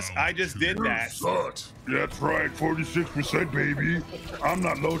like, yes, I just did that. That's right, 46%, baby. I'm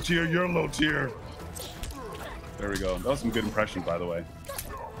not low tier, you're low tier. There we go. That was some good impressions, by the way.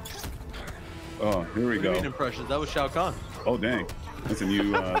 Oh, here we go. Impressions. That was Shao Kahn. Oh, dang. That's a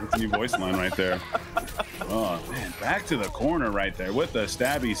new voice line right there. Oh, man. Back to the corner right there with the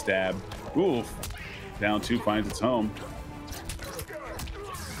stabby stab. Oof. Down 2 finds its home.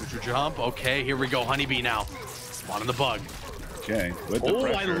 Jump. Okay, here we go. Honeybee now. Spawning the bug. Okay. With the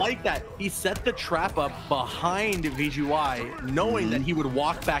pressure. I like that. He set the trap up behind VGY, knowing that he would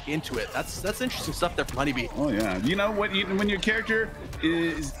walk back into it. That's interesting stuff there from Honeybee. Oh yeah. You know what? When your character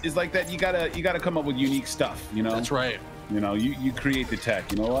is like that, you gotta come up with unique stuff. That's right. You create the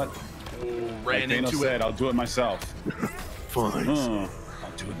tech. You know what? Ran like into said, it. I'll do it myself. Fine. I'll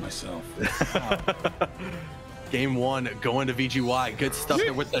do it myself. Game 1 going to VGY. Good stuff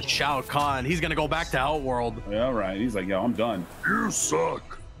there with the Shao Kahn. He's gonna go back to Outworld. Yeah, right. He's like, yo, I'm done. You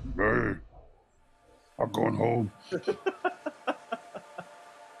suck. Hey, I'm going home.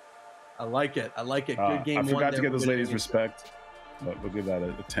 I like it. Good game 1. I forgot to get those ladies respect, but we'll give that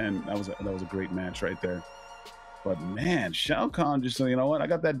a 10. That was a great match right there. But man, Shao Kahn just, you know what? I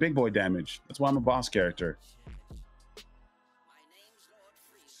got that big boy damage. That's why I'm a boss character.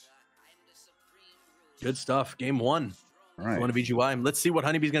 Good stuff. Game 1. All right. Going to VGY. Let's see what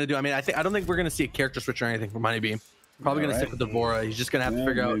Honeybee's going to do. I mean, I don't think we're going to see a character switch or anything from Honeybee. Probably going to stick with D'Vorah. He's just going to have to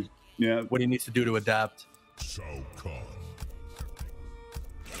figure out what he needs to do to adapt. Shao Kahn.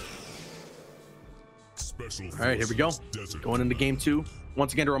 All right, here we go. Going into game 2.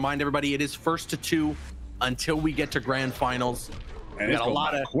 Once again, to remind everybody, it is 1st to 2 until we get to grand finals. And we got a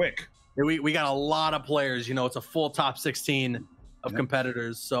lot of quick. We got a lot of players. It's a full top 16 of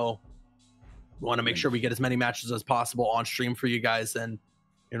competitors. So we want to make sure we get as many matches as possible on stream for you guys, and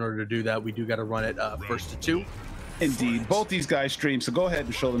in order to do that, we do got to run it 1st to 2. Indeed, both these guys stream, so go ahead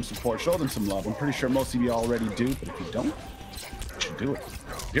and show them support, show them some love. I'm pretty sure most of you already do, but if you don't, you should do it.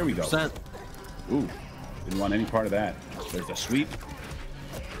 Here we go. Ooh, didn't want any part of that. There's a sweep.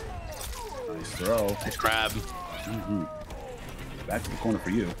 Nice throw. Nice grab. Back to the corner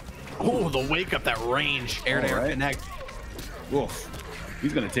for you. Oh, the wake up, that range, air-to-air connect. Oof.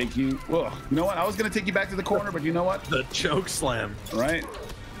 He's gonna take you. Whoa. You know what? I was gonna take you back to the corner, but you know what? The choke slam. Right?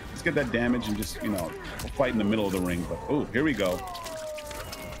 Let's get that damage and just, we'll fight in the middle of the ring. But oh, here we go.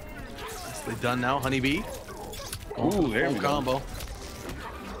 Nicely done now, Honeybee. Ooh, there we go. Combo.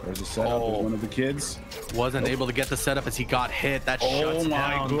 There's a setup with one of the kids. Wasn't able to get the setup as he got hit. That Oh shuts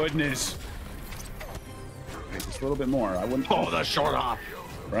my down. goodness. Okay, just a little bit more. I wouldn't. Oh, the short hop.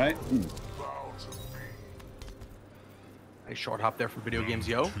 Right? Nice short hop there from Video Games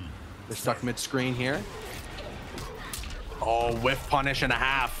Yo. They're stuck mid-screen here. Oh, whiff punish and a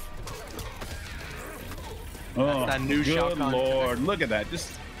half. Oh, that new good shotgun. lord. Look at that.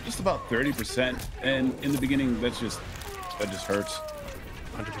 Just about 30%. And in the beginning, that just hurts.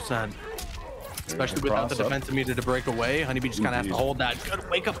 100%. Especially without the defensive meter to break away. Honeybee just kind of have to hold that. Good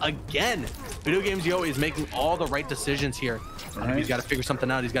wake up again. Video Games Yo is making all the right decisions here. Honeybee's got to figure something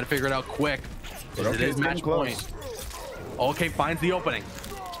out. He's got to figure it out quick. It is match point. Okay, finds the opening.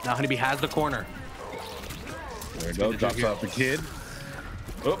 Now Honeybee has the corner. There we go. Drops off the kid.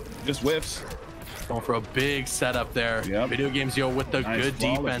 Oh, just whiffs. Going for a big setup there. Yep. Video Games Yo with the good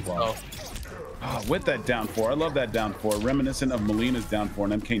defense though. Oh, with that down 4. I love that down 4. Reminiscent of Molina's down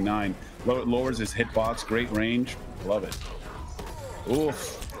 4 and MK9. Lowers his hitbox. Great range. Love it.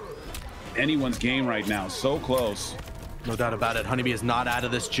 Oof. Anyone's game right now. So close. No doubt about it. Honeybee is not out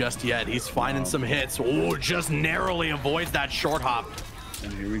of this just yet. He's finding some hits. Oh, just narrowly avoids that short hop.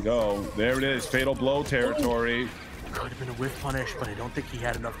 And here we go. There it is. Fatal blow territory. Could have been a whiff punish, but I don't think he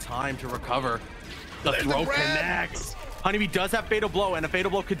had enough time to recover. The throw connects. Honeybee does have fatal blow, and a fatal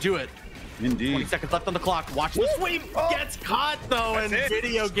blow could do it. Indeed. 20 seconds left on the clock. Watch the sweep. Gets caught though, and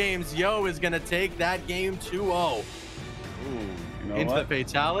Video Games Yo is gonna take that game 2-0. Into the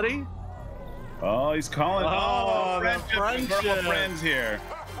fatality. Oh, he's calling. Oh, the friendship. Friends here.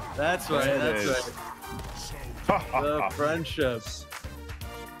 That's right. That's right. The friendship.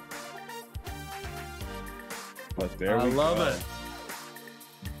 But there we go. I love it.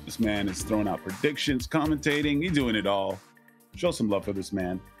 This man is throwing out predictions, commentating. He's doing it all. Show some love for this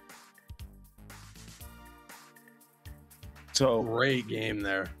man. So great game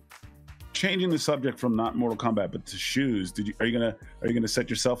there. Changing the subject from not Mortal Kombat but to shoes. Are you gonna set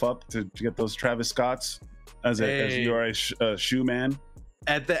yourself up to get those Travis Scotts as you are a shoe man?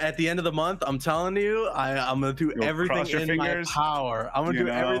 At the end of the month, I'm telling you, I'm gonna do everything in my power. I'm gonna do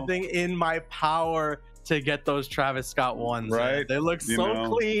everything in my power to get those Travis Scott ones. Right? Man. They look so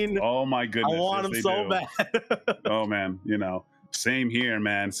clean. Oh my goodness. I want them so bad. Oh man, same here,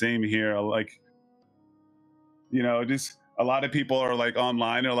 man. Same here. Like, just a lot of people are like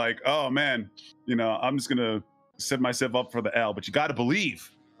online. They're like, oh man, I'm just gonna set myself up for the L. But you got to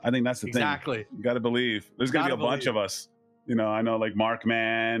believe. I think that's the thing. Exactly. You got to believe. There's gonna be a bunch of us. I know like Mark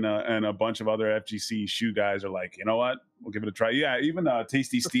Man and a bunch of other FGC shoe guys are like, you know what? We'll give it a try. Yeah, even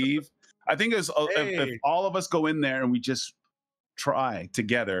Tasty Steve. I think if all of us go in there and we just try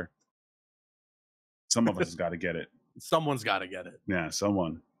together, some of us has got to get it. Someone's got to get it. Yeah,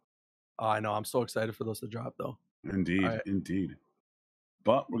 someone. Oh, I know. I'm so excited for those to drop, though. Indeed, indeed.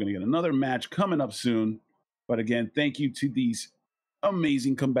 But we're going to get another match coming up soon. But again, thank you to these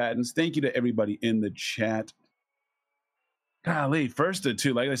amazing combatants. Thank you to everybody in the chat. Golly, first to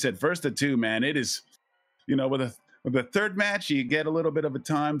two. Like I said, first to two, man. It is, with the third match, you get a little bit of a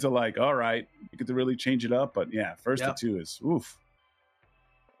time to like, all right, you get to really change it up. But yeah, first to two is oof.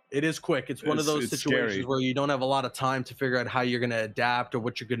 It is quick. It's one of those situations scary. Where you don't have a lot of time to figure out how you're going to adapt or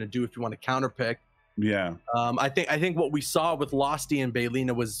what you're going to do if you want to counter pick. Yeah. I think what we saw with Losty and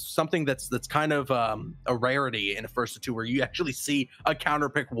Baylina was something that's kind of a rarity in a first to two, where you actually see a counter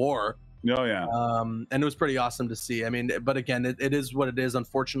pick war. Oh yeah. And it was pretty awesome to see. I mean, but again, it is what it is.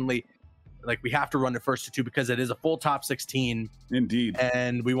 Unfortunately, like we have to run it first to two because it is a full top 16. Indeed.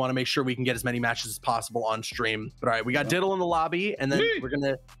 And we want to make sure we can get as many matches as possible on stream. But all right, we got Diddle in the lobby, and then we're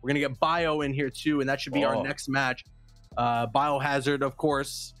gonna get Bio in here too, and that should be our next match. Biohazard, of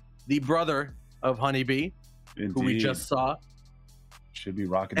course, the brother of Honeybee, who we just saw. Should be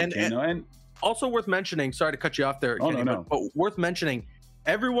rocking the Kano. And also worth mentioning, sorry to cut you off there, Kenny, but worth mentioning,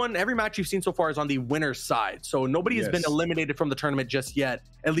 every match you've seen so far is on the winner's side. So nobody has been eliminated from the tournament just yet,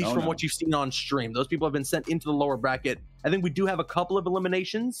 at least from what you've seen on stream. Those people have been sent into the lower bracket. I think we do have a couple of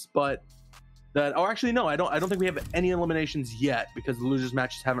eliminations, but actually no, I don't think we have any eliminations yet because the losers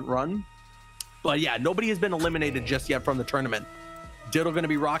matches haven't run. But yeah, nobody has been eliminated just yet from the tournament. Diddle going to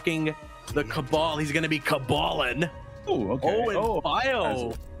be rocking the Cabal. He's going to be caballing. Oh, okay. And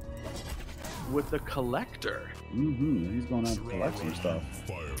Bio with the Collector. He's going out to collect some stuff.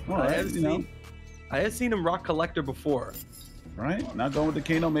 All right, I have seen him rock Collector before. Right, not going with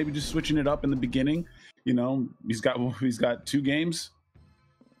the Kano, maybe just switching it up in the beginning. He's got 2 games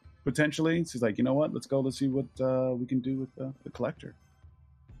potentially. So he's like, you know what? Let's go. Let's see what we can do with the Collector.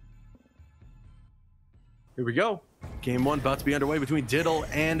 Here we go. Game 1 about to be underway between Diddle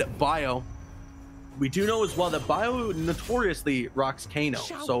and Bio. we do know as well that Bio notoriously rocks Kano,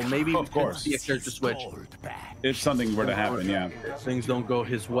 so maybe we could see a character switch if something were to happen. Yeah, if things don't go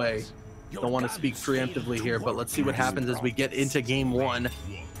his way. Don't want to speak preemptively here, but let's see what happens as we get into game one.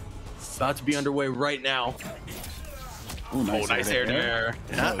 About to be underway right now. Ooh, nice air there.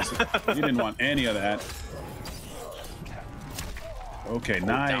 Yeah. You didn't want any of that. Okay,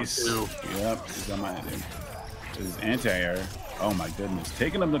 nice. Yep, he's on my his anti-air. Oh my goodness,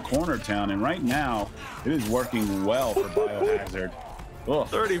 taking him to corner town, and right now it is working well for Biohazard.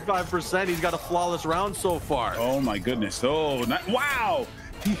 35%. He's got a flawless round so far. Oh my goodness. Oh, wow.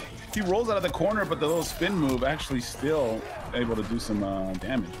 He rolls out of the corner, but the little spin move actually still able to do some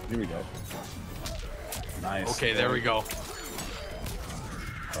damage. Here we go. Nice. Okay, there we go.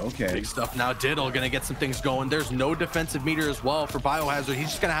 Okay. Big stuff now. Diddle gonna get some things going. There's no defensive meter as well for Biohazard. He's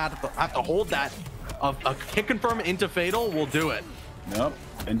just gonna have to hold that. A hit confirm into fatal will do it. Yep.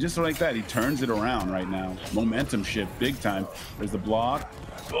 And just like that, he turns it around right now. Momentum shift big time. There's the block.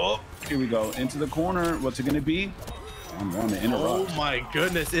 Oh, here we go. Into the corner. What's it gonna be? I'm on the interrupt. Oh my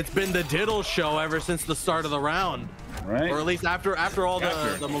goodness. It's been the Diddle show ever since the start of the round. Right. Or at least after all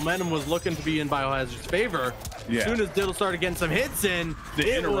the momentum was looking to be in Biohazard's favor. Yeah. As soon as Diddle started getting some hits in,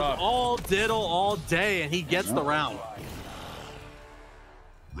 it was all Diddle all day, and he gets the round.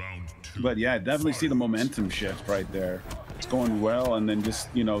 But yeah, definitely see the momentum shift right there. It's going well, and then just,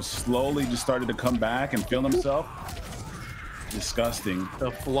 you know, slowly just started to come back and feel himself. Disgusting.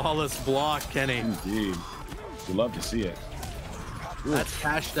 The flawless block, Kenny. Indeed. You love to see it. That's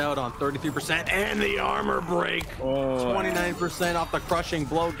cashed out on 33%, and the armor break. 29% off the crushing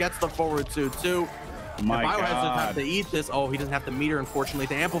blow, gets the forward 2-2. My Biohazard God. have to eat this. Oh, he doesn't have the meter, unfortunately,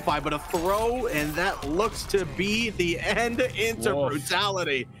 to amplify, but a throw, and that looks to be the end into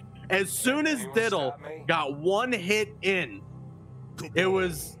brutality. As soon as Diddle got one hit in, he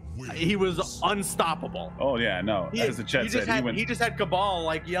was unstoppable. Oh yeah, no. As the chat said, he just had Cabal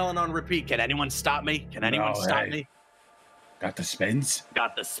like yelling on repeat. Can anyone stop me? Can anyone stop me? Got the spins.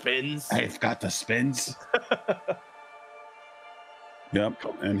 Got the spins. I've got the spins. Yep.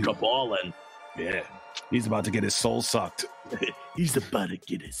 And Cabalin. Yeah. He's about to get his soul sucked. He's about to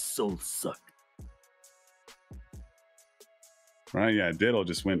get his soul sucked. Right, yeah, Diddle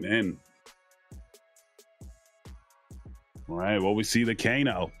just went in. All right, well, we see the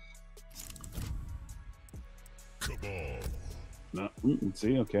Kano. No, let's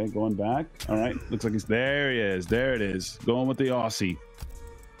see, okay, going back. All right, looks like there he is. There it is. Going with the Aussie.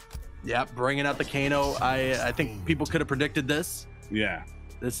 Yep, bringing out the Kano. I think people could have predicted this. Yeah.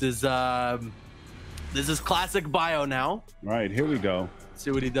 This is classic Bio now. All right, here we go. Let's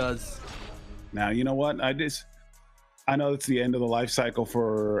see what he does. Now, you know what? I know it's the end of the life cycle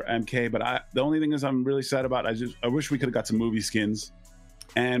for MK, but the only thing is I'm really sad about, I wish we could have got some movie skins,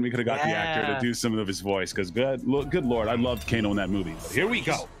 and we could have got the actor to do some of his voice, because good Lord, I loved Kano in that movie. But here we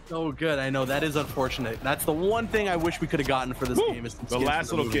go. So good. I know that is unfortunate. That's the one thing I wish we could have gotten for this game. Is the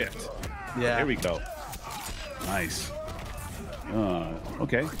last little gift. Yeah. Here we go. Nice.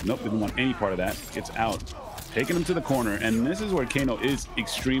 Okay. Nope, didn't want any part of that. Gets out. Taking him to the corner, and this is where Kano is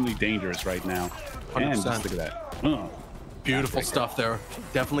extremely dangerous right now. 100%. And just look at that. Beautiful stuff there.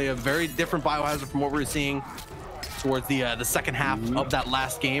 Definitely a very different Biohazard from what we were seeing towards the second half of that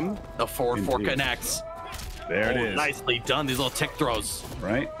last game. The forward 4 connects. There it is. Nicely done. These little tick throws.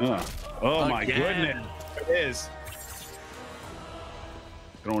 Right? Oh my goodness. There it is.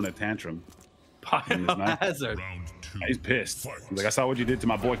 Throwing a tantrum. Biohazard. He's pissed. He's like, I saw what you did to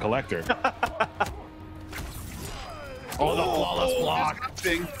my boy Collector. The flawless block.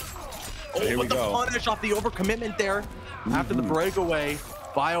 Here we the go. punish off the overcommitment there. After the breakaway,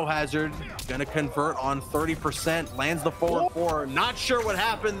 Biohazard gonna convert on 30%, lands the forward 4. Not sure what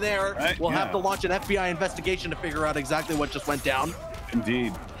happened there. Right? We'll have to launch an FBI investigation to figure out exactly what just went down.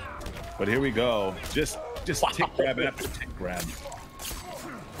 Indeed. But here we go. Just tick grab after tick grab.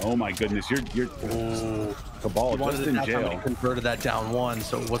 Oh my goodness, you're Cabal just in jail. Converted that down 1,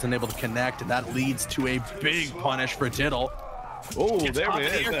 so it wasn't able to connect, and that leads to a big punish for Diddle. Oh, there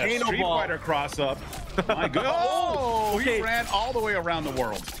it is. That Street Fighter cross up. My God. Oh, he ran all the way around the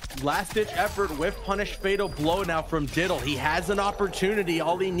world. Last-ditch effort with punish fatal blow now from Diddle. He has an opportunity.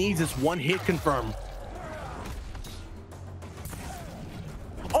 All he needs is one hit confirm.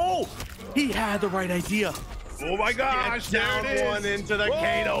 Oh, he had the right idea. Oh my gosh, down there it is. One into the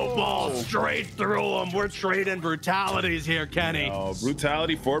Kano ball, straight through him. We're trading brutalities here, Kenny.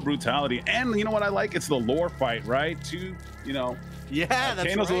 Brutality for brutality. And you know what I like? It's the lore fight, right? Yeah, that's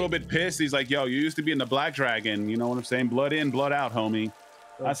Kano's a little bit pissed. He's like, yo, you used to be in the Black Dragon. You know what I'm saying? Blood in, blood out, homie.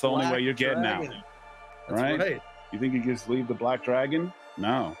 That's the only way you're getting out. Right? You think he gets leave the Black Dragon?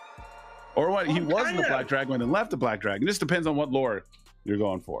 No. Or what? He was in the Black Dragon and then left the Black Dragon. It just depends on what lore you're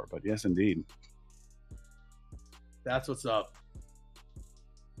going for. But yes, indeed. That's what's up.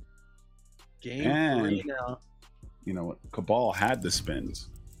 Game 3 now. You know what? Cabal had the spins.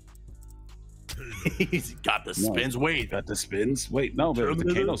 He's got the spins. Wait. Got the spins? Wait, no, but it's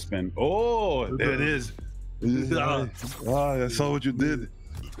the Kano spin. Oh, there it is. I saw what you did.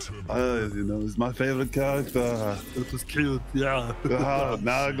 You know, it's my favorite character. It was cute, yeah.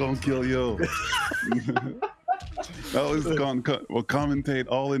 Now I'm gonna kill you. That was we'll commentate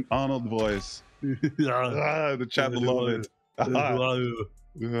all in Arnold voice. The chat will love it.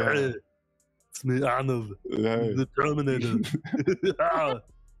 Hey, it's me, Arnold. The Terminator.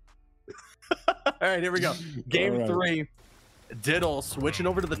 All right, here we go. Game 3. Diddle switching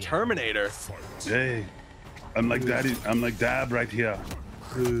over to the Terminator. Hey, I'm like Daddy. I'm like Dab right here.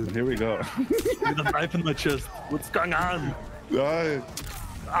 Here we go. With a knife in my chest. What's going on?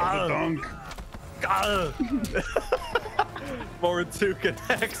 Dunk. Forward 2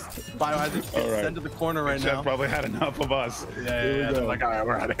 connects. Biohazard sent to the corner right now. Probably had enough of us. Yeah. They're like, all right,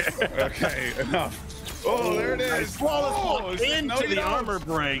 we're out of here. Okay, enough. Oh, there it is. Flawless into the armor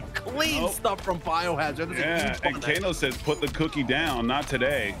break. Clean stuff from Biohazard. Yeah, and Kano says, put the cookie down, not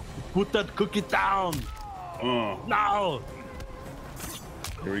today. Put that cookie down. No.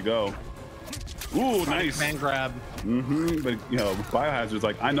 Here we go. Ooh, nice. Man grab. But, you know, Biohazard's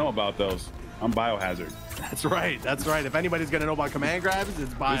like, I know about those. I'm Biohazard. That's right. That's right. If anybody's going to know about command grabs,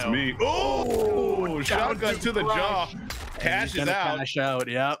 it's Bio. It's me. Oh, shotgun to the jaw. Cash is out. Cash out,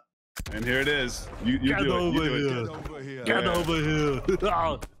 yep. And here it is. You do it. You do it. Get over here.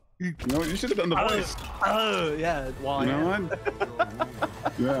 You know, you should have done the voice. Yeah. Well, you know what?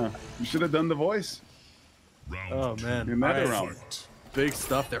 Yeah, you should have done the voice. Oh man. Another round. Big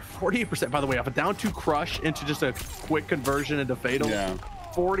stuff there. 48%. By the way, off a down 2 crush into just a quick conversion into fatal. Yeah.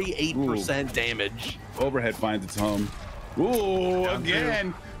 48% damage. Overhead finds its home. Ooh, down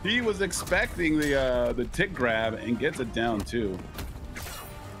again. 2. He was expecting the tick grab and gets it down 2.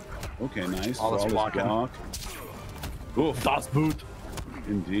 Okay, nice. All this block. Ooh, Das Boot.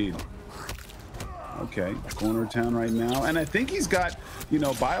 Indeed. Okay, corner town right now. And I think he's got, you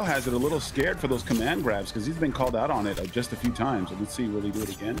know, Biohazard a little scared for those command grabs because he's been called out on it just a few times. So let's see, will he do it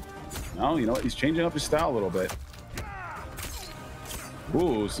again? No, you know what? He's changing up his style a little bit.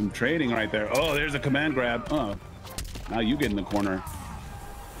 Ooh, some trading right there. Oh, there's a command grab. Now you get in the corner.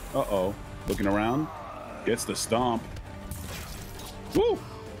 Uh-oh. Looking around. Gets the stomp. Woo!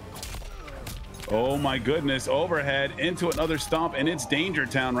 Oh my goodness. Overhead into another stomp, and it's Danger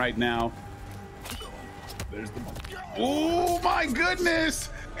Town right now. There's the... Oh my goodness!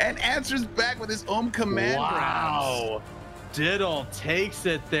 And answers back with his own command grabs. Diddle takes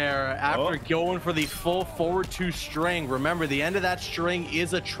it there after going for the full forward 2 string. Remember, the end of that string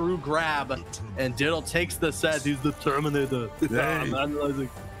is a true grab, and Diddle takes the set. He's the Terminator. Hey.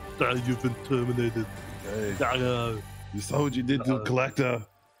 You've been terminated. Hey. You saw what you did to Collector.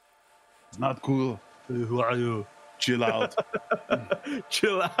 It's not cool. Hey, who are you? Chill out.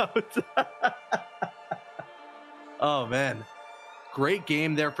 Chill out. Oh, man. Great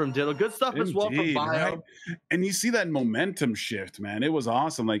game there from Diddle. Good stuff as well from Bio. Right? And you see that momentum shift, man. It was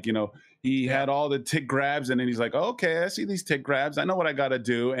awesome. Like, you know, he had all the tick grabs, and then he's like, okay, I see these tick grabs. I know what I got to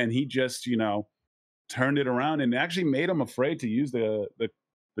do. And he just, you know, turned it around and actually made him afraid to use the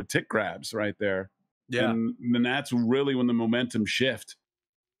tick grabs right there. Yeah. And then that's really when the momentum shifted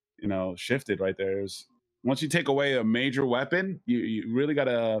right there. Once you take away a major weapon, you really got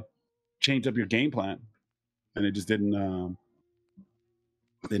to change up your game plan. And it just didn't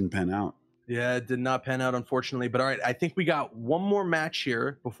pan out. Yeah, it did not pan out, unfortunately. But all right, I think we got one more match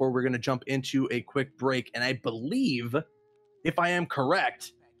here before we're going to jump into a quick break. And I believe, if I am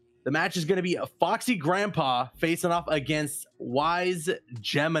correct, the match is going to be a Foxy Grandpa facing off against Wise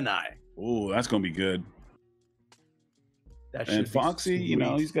Gemini. Oh, that's going to be good. That and Foxy, you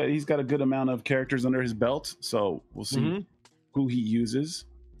know, he's got a good amount of characters under his belt, so we'll see who he uses.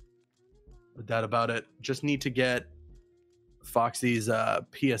 No doubt about it. Just need to get Foxy's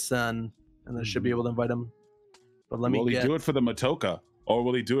PSN, and then should be able to invite him. But will he do it for the Matoka, or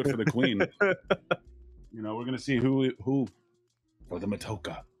will he do it for the Queen? You know, we're gonna see who for the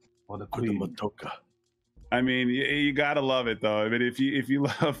Matoka or the Queen. For the Matoka. I mean, you gotta love it though. I mean, if you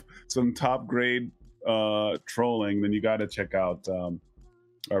love some top grade trolling, then you gotta check out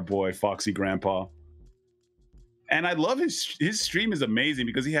our boy Foxy Grandpa. And I love his stream is amazing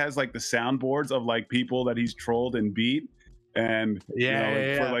because he has like the soundboards of like people that he's trolled and beat, and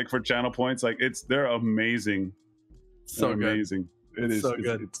for channel points, like they're amazing. So they're good. Amazing. It is so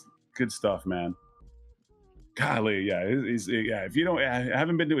good. It's good stuff, man. golly, yeah, yeah. If you don't, I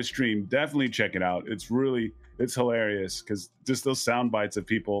haven't been to a stream, definitely check it out. It's hilarious because just those sound bites of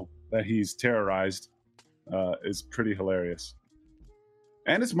people that he's terrorized is pretty hilarious.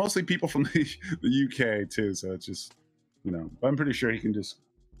 And it's mostly people from the UK too, so it's just, you know, I'm pretty sure he can just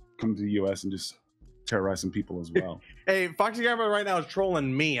come to the US and just terrorize some people as well. Hey, Foxy Grandpa right now is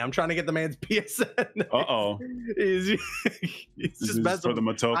trolling me. I'm trying to get the man's PSN. Uh-oh. he's just messing for the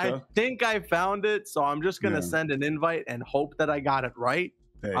Matoka. I think I found it, so I'm just gonna send an invite and hope that I got it right.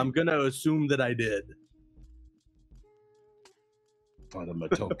 Hey. I'm gonna assume that I did. For the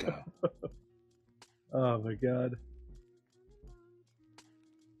Matoka. Oh my god.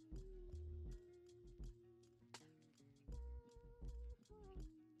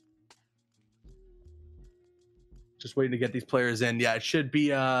 Just waiting to get these players in. Yeah, it should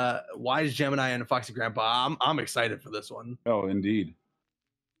be Wise Gemini and Foxy Grandpa. I'm excited for this one. Oh, indeed.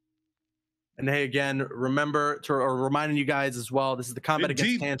 And hey, again, reminding you guys as well, this is the Combat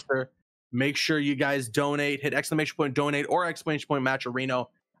Against Cancer. Make sure you guys donate. Hit !donate or !match a Reno.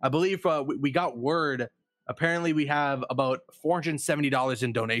 I believe we got word. Apparently, we have about $470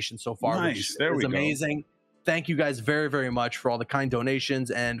 in donations so far. Nice. Which is amazing. Thank you guys very, very much for all the kind donations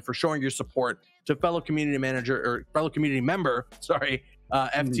and for showing your support to fellow community member, FTR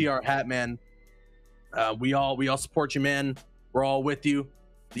Hatman. We all support you, man. We're all with you.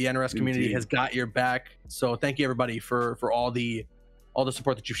 The NRS community has got your back. So thank you everybody for all the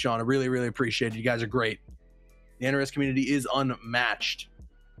support that you've shown. I really, really appreciate it. You guys are great. The NRS community is unmatched.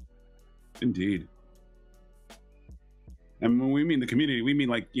 Indeed. And when we mean the community, we mean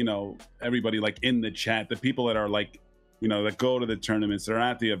like, you know, everybody like in the chat, the people that are like, you know, that go to the tournaments, they're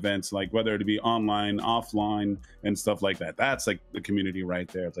at the events, like whether it be online, offline, and stuff like that. That's like the community right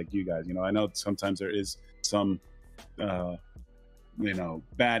there. It's like you guys, you know, I know sometimes there is some, you know,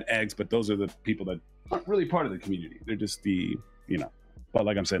 bad eggs, but those are the people that aren't really part of the community. They're just the, you know, but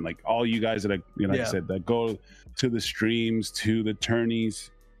like I'm saying, like all you guys that, you know, like I said, that go to the streams, to the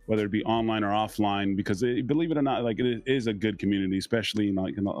tourneys, whether it be online or offline, because believe it or not, like it is a good community, especially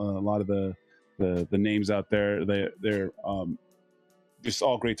like a lot of the names out there. They're just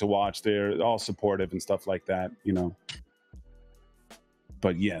all great to watch. They're all supportive and stuff like that, you know.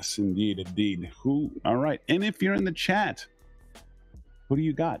 But yes, indeed. All right. And if you're in the chat, who do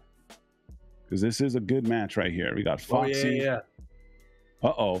you got? Because this is a good match right here. We got Foxy.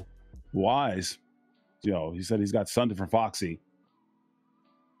 Uh-oh. Wise. Yo, he said he's got something for Foxy.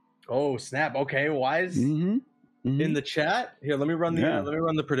 Oh snap! Okay, Wise in the chat. Here, let me run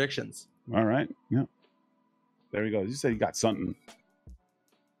the predictions. All right, yeah. There he goes. You said you got something.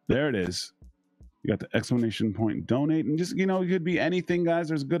 There it is. You got the exclamation point donate, and just, you know, it could be anything, guys.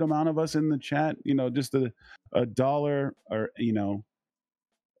 There's a good amount of us in the chat. You know, just a $1, or you know,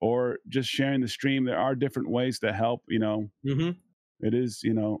 or just sharing the stream. There are different ways to help. You know, it is,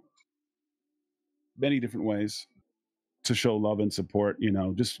 you know, many different ways to show love and support. You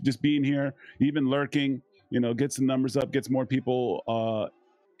know, just being here, even lurking, you know, gets the numbers up, gets more people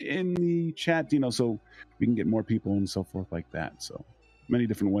in the chat, you know, so we can get more people and so forth like that. So many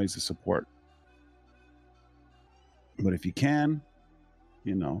different ways to support. But if you can,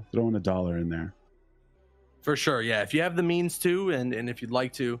 you know, throw in $1 in there. For sure, yeah. If you have the means to, and if you'd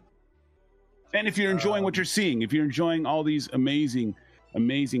like to. And if you're enjoying what you're seeing, if you're enjoying all these amazing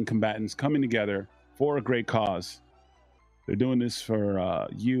combatants coming together for a great cause, they're doing this for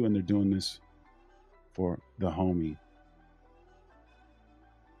you, and they're doing this for the homie.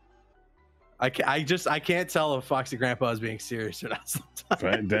 I can't tell if Foxy Grandpa is being serious or not sometimes.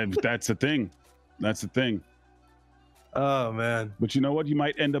 Right? That's the thing. That's the thing. Oh man. But you know what? You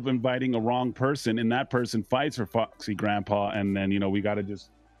might end up inviting a wrong person, and that person fights for Foxy Grandpa, and then, you know, we got to just,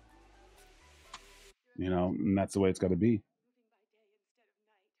 you know, and that's the way it's got to be.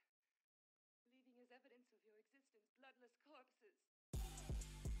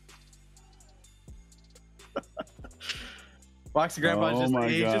 Foxy Grandpa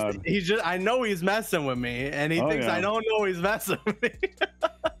he's just I know he's messing with me, and he thinks I don't know he's messing with me.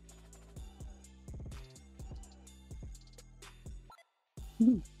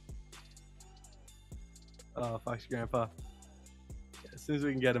 Oh, Foxy Grandpa. As soon as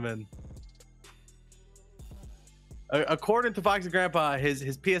we can get him in. According to Foxy Grandpa, his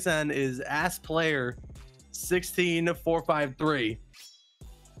PSN is AssPlayer 16453.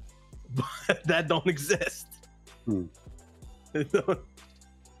 But that don't exist.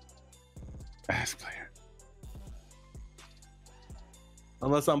 Ass player.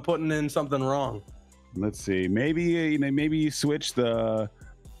 Unless I'm putting in something wrong. Let's see. Maybe, you know, maybe you switch the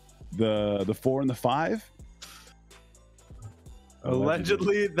 4 and the 5.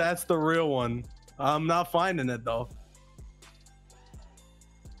 Allegedly, that's the real one. I'm not finding it though.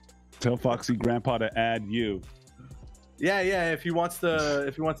 Tell Foxy Grandpa to add you. Yeah, if he wants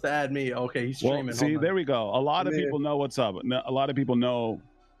to add me. Okay, he's streaming. Well, see, there we go. A lot of people know what's up. A lot of people know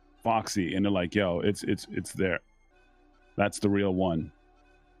Foxy, and they're like, "Yo, it's there. That's the real one."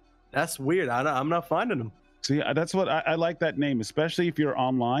 That's weird. I'm not finding him. See, that's what I like that name, especially if you're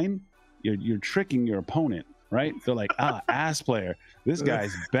online. You're tricking your opponent, right? They're like, ass player. This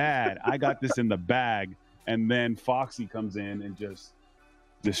guy's bad. I got this in the bag, and then Foxy comes in and just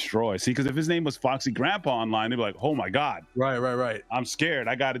destroy. See, because if his name was Foxy Grandpa online, they'd be like, oh my god, right, I'm scared,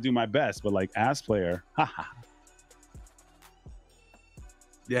 I got to do my best. But like ass player,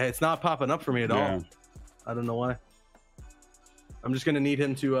 yeah, it's not popping up for me at all. I don't know why. I'm just gonna need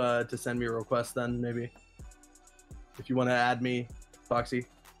him to send me a request then, maybe, if you want to add me, Foxy.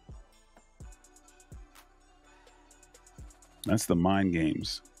 That's the mind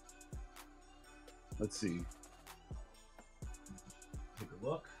games. Let's see.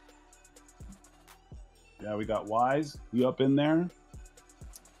 Look. Yeah, we got Wise. You up in there?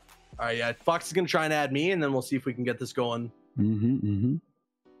 All right, yeah. Fox is gonna try and add me, and then we'll see if we can get this going.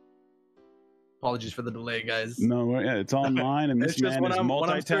 Apologies for the delay, guys. No, yeah, it's online, and this man is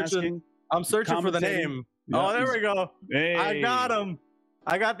multitasking. I'm searching for the name. Yeah, oh, there we go. Hey. I got him.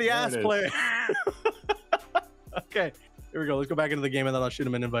 I got the ass player. Okay, here we go. Let's go back into the game, and then I'll shoot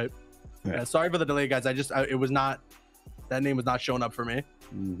him an invite. Yeah, sorry for the delay, guys. It was not. That name was not showing up for me.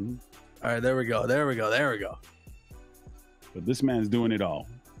 All right, there we go. But this man's doing it all.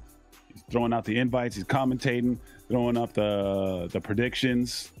 He's throwing out the invites. He's commentating, throwing up the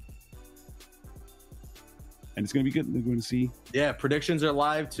predictions. And it's going to be good. We're going to see. Yeah, predictions are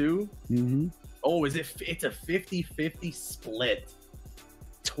live too. Oh, it's a 50-50 split.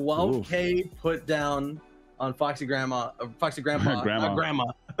 12K put down on Foxy Grandpa, and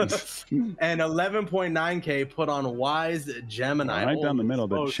 11.9K put on Wise Gemini. Right down the middle.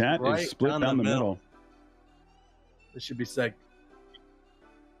 The chat is split down the middle. This should be sick.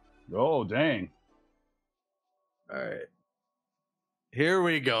 Oh, dang. All right. Here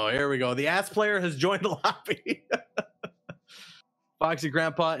we go. The ass player has joined the lobby. Foxy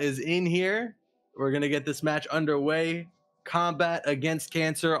Grandpa is in here. We're going to get this match underway. Combat against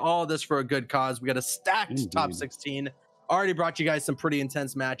cancer, all this for a good cause. We got a stacked top 16. Already brought you guys some pretty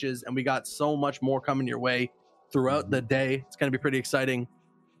intense matches, and we got so much more coming your way throughout the day. It's going to be pretty exciting.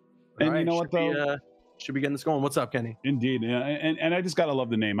 And you know what, though? Should be getting this going. What's up, Kenny? Indeed. Yeah. And I just got to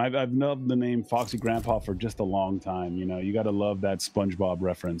love the name. I've loved the name Foxy Grandpa for just a long time. You know, you got to love that SpongeBob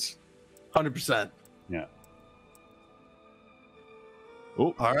reference. 100%. Yeah.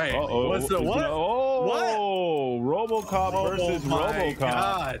 Oh, all right. What's the what? RoboCop versus RoboCop.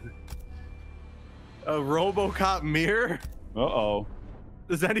 God. A RoboCop mirror?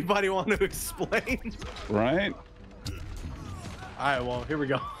 Does anybody want to explain? Right. All right. Well, here we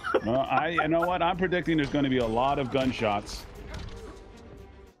go. You know what? I'm predicting there's going to be a lot of gunshots.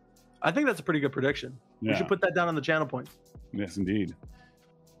 I think that's a pretty good prediction. Yeah. We should put that down on the channel points. Yes, indeed.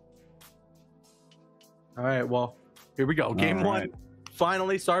 All right. Well, here we go. Game one.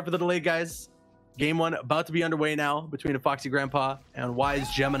 Finally, sorry for the delay, guys. Game one about to be underway now between a Foxy Grandpa and Wise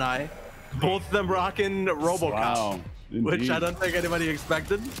Gemini. Both of them rocking RoboCop, wow, which I don't think anybody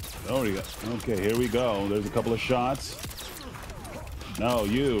expected. Oh, we go. Okay, here we go. There's a couple of shots. No,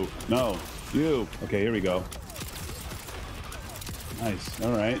 you. No, you. Okay, here we go. Nice.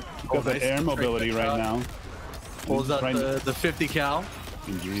 All right. Got the air mobility right now. Pulls out the 50 cal.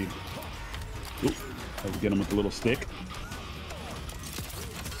 Indeed. Let's get him with the little stick.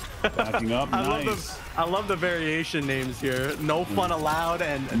 Backing up, nice. I love the variation names here. No fun allowed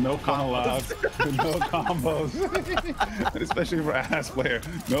and no fun allowed. No combos. Especially for ass player.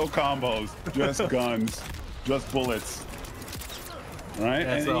 No combos. Just guns. Just bullets. Right?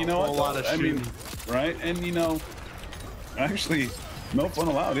 That's and you know what? I mean, right? And you know, actually, no fun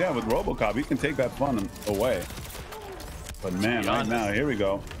allowed. Yeah, with RoboCop, he can take that fun away. But man, right now, here we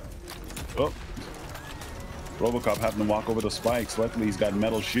go. Oh. RoboCop having to walk over the spikes. Luckily, he's got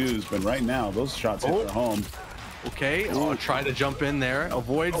metal shoes, but right now, those shots hit their home. Okay, try to jump in there.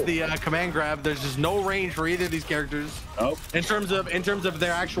 Avoids the command grab. There's just no range for either of these characters. In terms of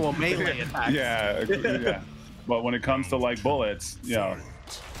their actual melee attacks. Yeah. But when it comes to like bullets, they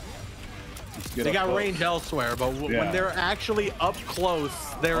got range elsewhere. But when they're actually up close,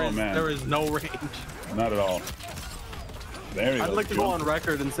 there is no range. Not at all. There you go. I'd like to go on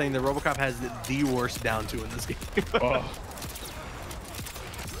record and saying that RoboCop has the worst down two in this game.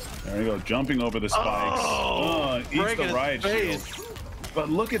 There you go, jumping over the spikes. Eats the riot shield. But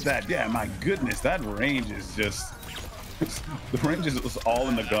look at that. Yeah, my goodness, that range is just... the range is all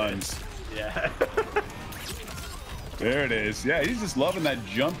in the guns. Yeah. There it is. Yeah, he's just loving that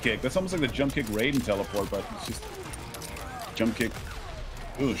jump kick. That's almost like the jump kick Raiden teleport, but it's just jump kick.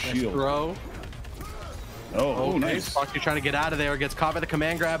 Ooh, shield. Throw. Oh, nice. Foxy trying to get out of there. Gets caught by the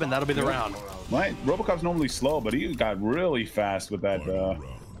command grab, and that'll be the round. Right. Robocop's normally slow, but he got really fast with that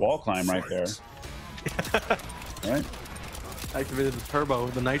wall climb right there. Right? Activated the turbo,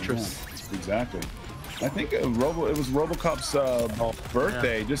 the nitrous. Yeah, exactly. I think it was Robocop's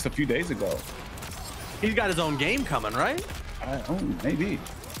birthday just a few days ago. He's got his own game coming, right? Oh, maybe.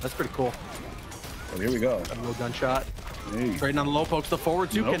 That's pretty cool. Oh, here we go. A little gunshot. Hey. Trading on the low pokes, the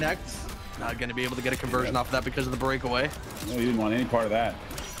forward two connects. Not going to be able to get a conversion off of that because of the breakaway. No, you didn't want any part of that.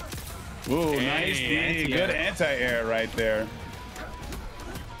 Ooh, nice. Good anti-air right there.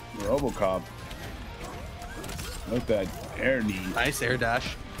 Robocop. Look at that air knee. Nice air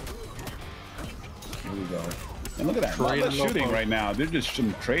dash. Here we go. And look at that. They're shooting right now. They're just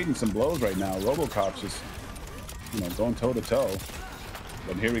trading some blows right now. Robocop's just, going toe to toe.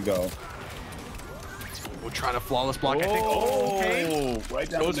 But here we go. We're trying to flawless block. I think. Oh, okay. Right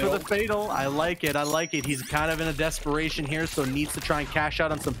down Goes for the fatal. I like it. I like it. He's kind of in a desperation here, so needs to try and cash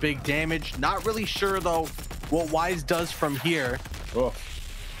out on some big damage. Not really sure though what Wise does from here. Oh,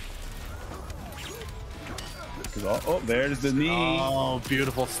 there's the knee. Oh,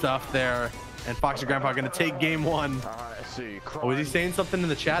 beautiful stuff there. And Foxy Grandpa going to take game one. Oh, is he saying something in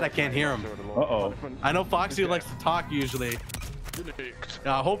the chat? I can't hear him. Uh-oh. I know Foxy likes to talk usually.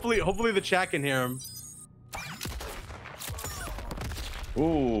 Hopefully the chat can hear him.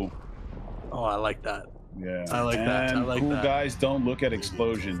 Ooh. Oh, I like that. Yeah. I like that. I like cool that. Guys don't look at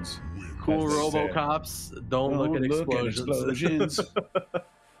explosions. Cool Robocops don't look at explosions.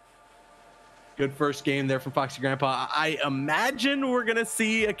 Good first game there from Foxy Grandpa. I imagine we're gonna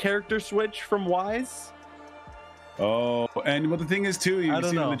see a character switch from Wise. Oh, and the thing is too, you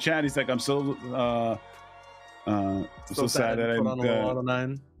see him in the chat. He's like, "I'm so sad that I put on a low auto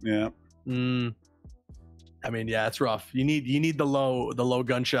 9." Yeah. I mean, yeah, it's rough. You need the low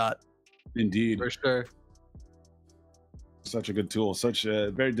gunshot. Indeed, for sure. Such a good tool. Such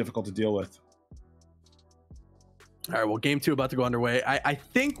very difficult to deal with. All right, well, game 2 about to go underway. I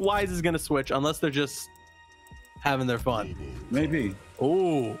think Wise is going to switch unless they're just having their fun. Maybe.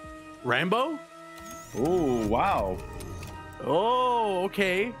 Oh, Rambo? Oh, wow. Oh,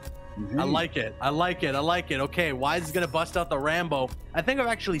 okay. I like it. I like it. I like it. Okay, Wise is going to bust out the Rambo. I think I've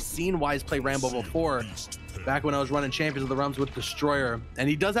actually seen Wise play Rambo before, back when I was running Champions of the Realms with Destroyer. And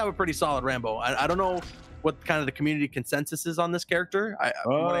he does have a pretty solid Rambo. I don't know what kind of the community consensus is on this character.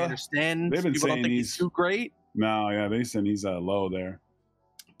 From what I understand, people don't think he's too great. No, yeah, they said he's low there.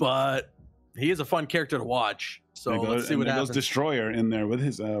 But he is a fun character to watch. So let's see what happens. There's Destroyer in there with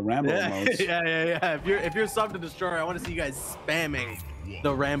his Rambo emotes. Yeah. If you're subbed to Destroyer, I want to see you guys spamming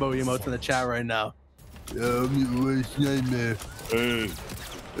the Rambo emotes in the chat right now. Yeah, I'm your worst nightmare. Hey,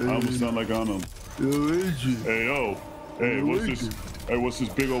 I almost sound like Arnold. Hey, yo. Hey, what's this? Hey, what's this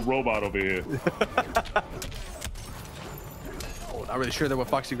big old robot over here? Not really sure that what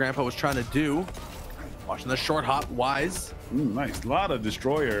Foxy Grandpa was trying to do. Watching the short hop, Wise. Nice. A lot of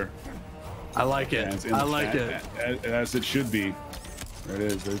Destroyer. I like it. I like it. As it should be. There it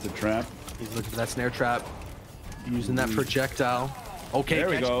is. There's the trap. He's looking for that snare trap. Using that projectile. Okay,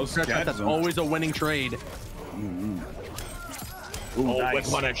 there he goes. That's always a winning trade. Ooh, nice.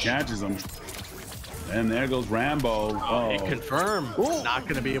 Catches him. And there goes Rambo. Oh, he confirmed. Not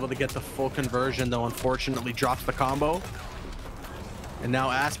going to be able to get the full conversion, though, unfortunately. Drops the combo. And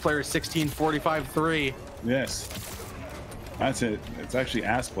now Ass Player 1645-3. Yes. That's it. It's actually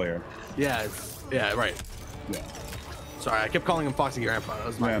Ass Player. Yeah, right. Yeah. Sorry, I kept calling him Foxy Grandpa. That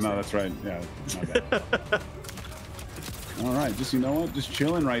was my mistake. No, that's right. Yeah, my bad. All right, just, you know what? Just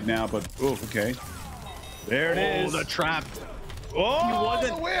chilling right now, but, okay. There it is. Oh, the trap.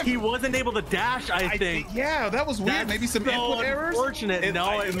 Oh, he wasn't able to dash, I think. Yeah, that was weird. Maybe some input errors? Unfortunate.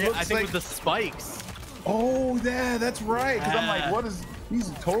 I think it was the spikes. Oh, yeah, that's right. Because I'm like, what is... He's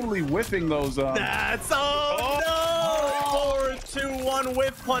totally whiffing those. That's no! 4-2-1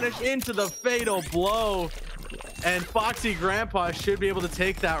 whiff punish into the fatal blow. And Foxy Grandpa should be able to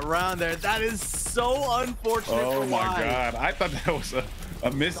take that round there. That is so unfortunate. Oh my God. I thought that was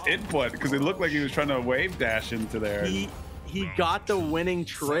a missed input because it looked like he was trying to wave dash into there. He got the winning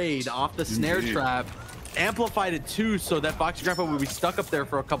trade off the snare trap, amplified it too, so that Foxy Grandpa would be stuck up there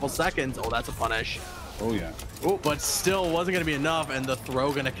for a couple seconds. Oh, that's a punish. Oh yeah. Oh, but still wasn't going to be enough, and the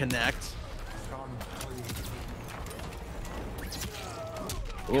throw going to connect.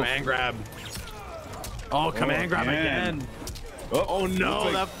 Command grab. Oh, command grab again. Oh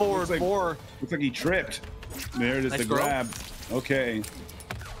no, that forward four. Looks like he tripped. There it is, the grab. Okay.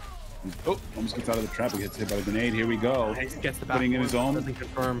 Oh, almost gets out of the trap. He gets hit by the grenade. Here we go. He gets the back. Putting in his own. Doesn't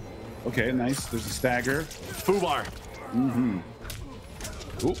confirm. Okay, nice. There's a stagger. Fubar.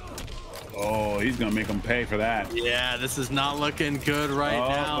 Ooh. Oh, he's gonna make him pay for that. Yeah, this is not looking good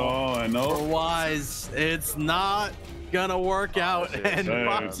now. Oh, I know. For Wise, it's not gonna work out. And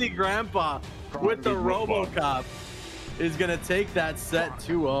Foxy Grandpa with the RoboCop is gonna take that set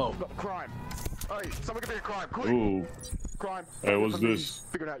 2-0. Crime. Hey, someone give me a crime. Quick. Ooh. Crime. Hey, what's this?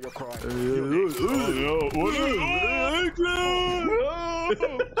 Figuring out your crime.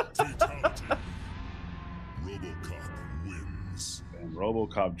 And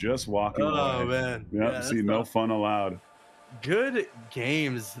RoboCop just walking away. Oh man. Yep, Yeah, see, no fun allowed. Good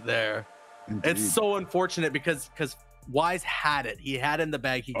games there. Indeed. It's so unfortunate because Wise had it. He had it in the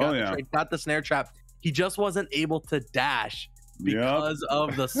bag. He got, got the snare trap. He just wasn't able to dash because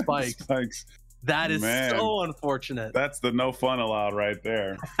of the spikes. That is so unfortunate. That's the no fun allowed right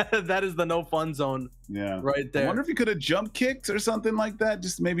there. That is the no fun zone. Yeah. Right there. I wonder if he could have jump kicked or something like that.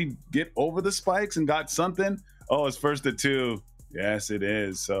 Just maybe get over the spikes and got something. Oh, it's first to 2. Yes, it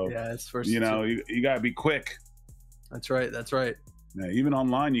is. So yeah, it's first. You know, you gotta be quick. That's right. That's right. Yeah, even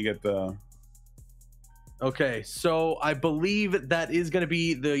online you get the. Okay, so I believe that is going to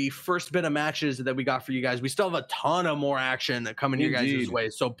be the first bit of matches that we got for you guys. We still have a ton of more action coming your guys' way,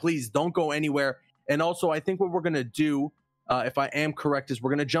 so please don't go anywhere. And also, I think what we're going to do, if I am correct, is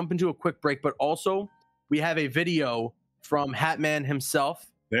we're going to jump into a quick break, but also we have a video from Hatman himself.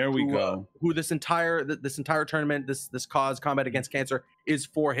 There we go. Who this entire tournament, this cause, Combat Against Cancer, is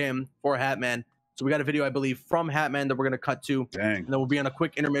for him, for Hatman. So we got a video, I believe, from Hatman that we're going to cut to. Dang. And then we'll be on a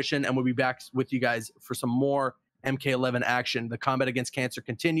quick intermission, and we'll be back with you guys for some more MK11 action. The Combat Against Cancer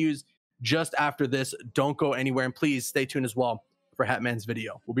continues just after this. Don't go anywhere, and please stay tuned as well for Hatman's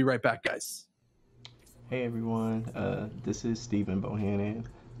video. We'll be right back, guys. Hey, everyone. This is Stephen Bohannon.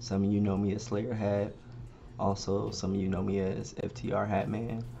 Some of you know me as Slayer Hat. Also, some of you know me as FTR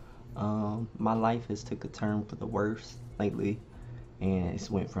Hatman. My life has took a turn for the worse lately, and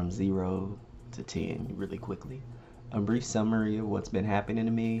it's went from 0 to 10 really quickly. A brief summary of what's been happening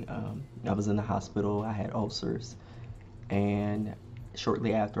to me. I was in the hospital. I had ulcers, and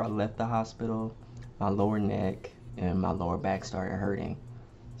shortly after I left the hospital, my lower neck and my lower back started hurting.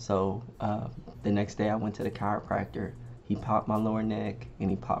 So the next day I went to the chiropractor. He popped my lower neck and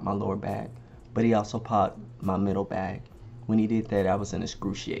he popped my lower back, but he also popped my middle back. When he did that, I was in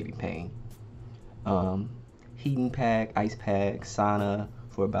excruciating pain. Heating pack, ice pack, sauna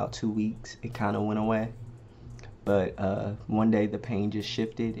for about 2 weeks. It kind of went away. But one day the pain just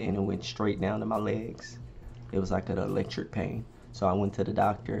shifted and it went straight down to my legs. It was like an electric pain. So I went to the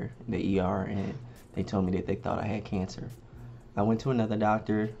doctor, the ER, and they told me that they thought I had cancer. I went to another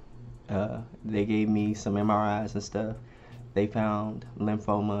doctor. They gave me some MRIs and stuff. They found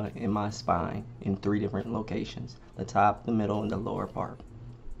lymphoma in my spine in 3 different locations: the top, the middle, and the lower part.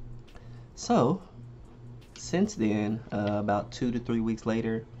 So since then, about 2 to 3 weeks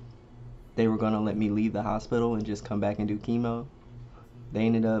later, they were going to let me leave the hospital and just come back and do chemo. They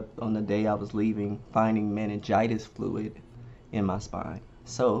ended up, on the day I was leaving, finding meningitis fluid in my spine.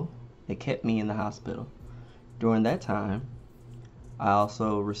 So they kept me in the hospital. During that time, I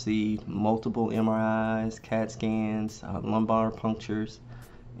also received multiple MRIs, CAT scans, lumbar punctures,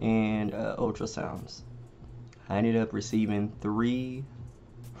 and ultrasounds. I ended up receiving 3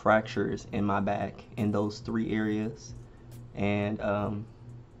 fractures in my back in those 3 areas, and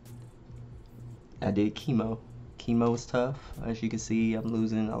I did chemo. Chemo is tough. As you can see, I'm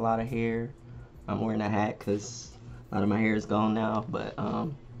losing a lot of hair. I'm wearing a hat because a lot of my hair is gone now, but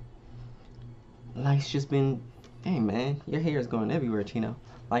life's just been, hey man, your hair is going everywhere, Chino.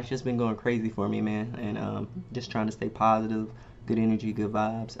 Life's just been going crazy for me, man, and just trying to stay positive, good energy, good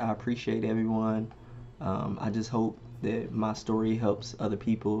vibes. I appreciate everyone. I just hope that my story helps other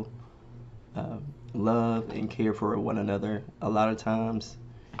people love and care for one another. A lot of times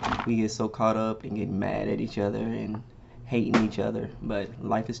we get so caught up and getting mad at each other and hating each other, but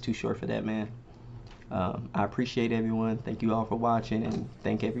life is too short for that, man. I appreciate everyone. Thank you all for watching, and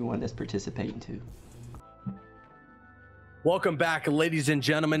thank everyone that's participating too. Welcome back, ladies and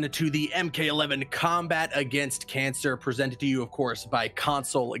gentlemen, to the MK11 Combat Against Cancer, presented to you, of course, by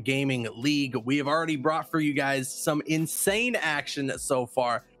Console Gaming League. We have already brought for you guys some insane action so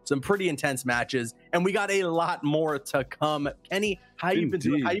far, some pretty intense matches, and we got a lot more to come. Kenny, how you been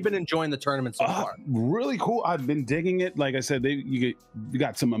doing? How you been enjoying the tournament so far? Really cool. I've been digging it. Like I said, you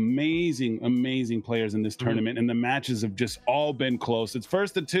got some amazing players in this tournament, and the matches have just all been close. It's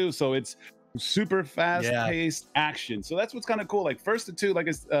first to 2, so it's super fast-paced action. So that's what's kind of cool. Like first to two,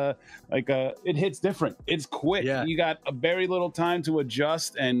 it hits different. It's quick. Yeah. You got a very little time to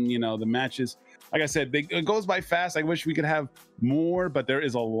adjust, and the matches. Like I said, it goes by fast. I wish we could have more, but there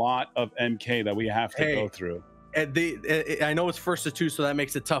is a lot of MK that we have to go through. I know it's first to two, so that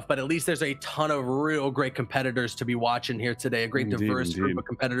makes it tough, but at least there's a ton of real great competitors to be watching here today. A great diverse group of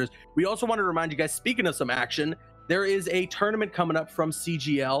competitors. We also want to remind you guys, speaking of some action, there is a tournament coming up from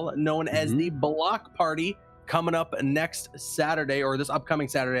CGL known as the Block Party, coming up next Saturday, or this upcoming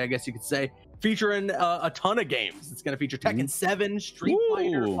Saturday, I guess you could say, featuring a ton of games. It's going to feature Tekken 7, Street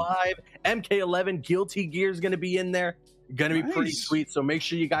Fighter 5, MK11, Guilty Gear is going to be in there. Going to be pretty sweet, so make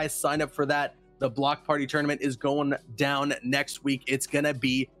sure you guys sign up for that. The Block Party tournament is going down next week. It's going to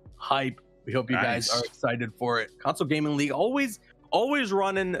be hype. We hope you guys are excited for it. Console Gaming League, always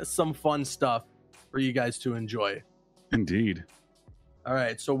running some fun stuff for you guys to enjoy. Indeed. All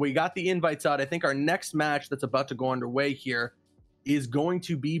right, so we got the invites out. I think our next match that's about to go underway here is going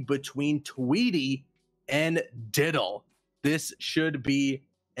to be between Tweety and Diddle. This should be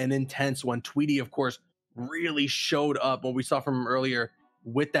an intense one. Tweety, of course, really showed up, what we saw from him earlier,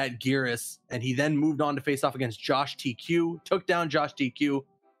 with that Gearus, and he then moved on to face off against Josh TQ, took down Josh TQ.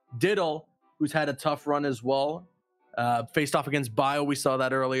 Diddle, who's had a tough run as well, faced off against Bio, we saw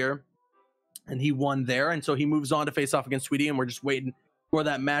that earlier, and he won there, and so he moves on to face off against Tweety, and we're just waiting for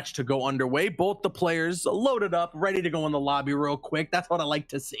that match to go underway. Both the players loaded up, ready to go in the lobby real quick. That's what I like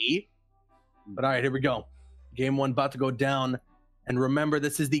to see. But all right, here we go. Game one about to go down. And remember,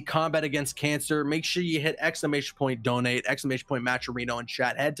 this is the Combat Against Cancer. Make sure you hit _donate, !matcherino in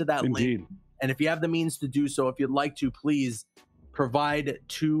chat. Head to that link. And if you have the means to do so, if you'd like to, please provide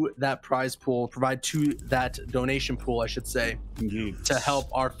to that prize pool, provide to that donation pool, I should say, to help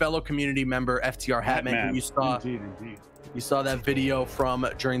our fellow community member, FTR Hatman, who you saw. You saw that video from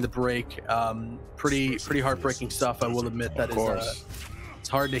during the break. Pretty heartbreaking stuff, I will admit. That is it's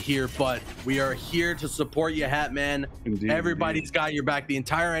hard to hear, but we are here to support you, Hatman. Everybody's got your back. The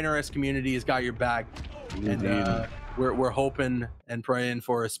entire NRS community has got your back. And we're hoping and praying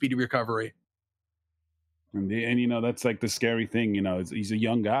for a speedy recovery. And that's like the scary thing, he's a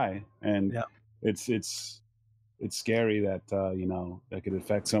young guy, and it's scary that that could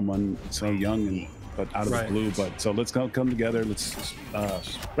affect someone so young but out of the blue. But so let's come together. Let's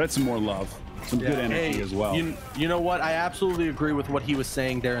spread some more love, some good energy as well. You know what? I absolutely agree with what he was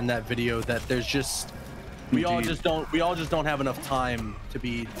saying there in that video. That there's just we all just don't have enough time to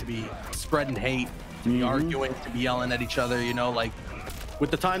be spreading hate, to be arguing, to be yelling at each other. Like with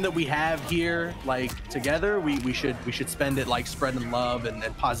the time that we have here, like together, we should spend it like spreading love and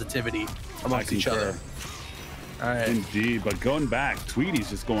positivity amongst each other. All right. Indeed, but going back, Tweety's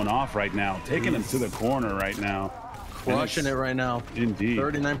just going off right now, taking him to the corner right now. Crushing it right now. Indeed.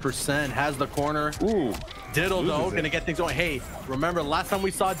 39% has the corner. Ooh. Diddle, though, going to get things going. Hey, remember, last time we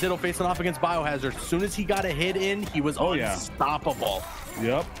saw Diddle facing off against Biohazard, as soon as he got a hit in, he was unstoppable.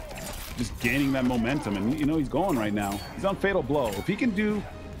 Yep. Just gaining that momentum, and he's going right now. He's on Fatal Blow. If he can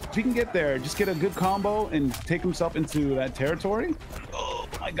get there, just get a good combo and take himself into that territory. Oh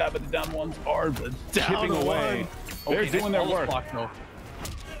my God, but the down ones are chipping away. They're doing their work.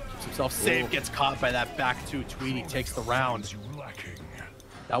 Keeps himself safe, gets caught by that back two. Tweety takes the round.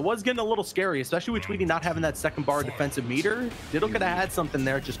 That was getting a little scary, especially with Tweety not having that second bar defensive meter. Diddle could have had something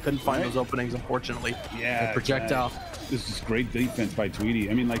there, just couldn't find those openings, unfortunately. Yeah. Projectile. This is great defense by Tweety.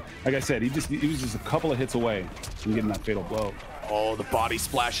 I mean, like I said, he was just a couple of hits away from getting that Fatal Blow. Oh, the body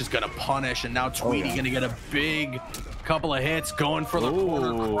splash is going to punish, and now Tweety going to get a big couple of hits, going for the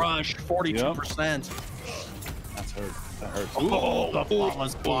corner crush, 42%. That's hurt. That hurts. Oh, the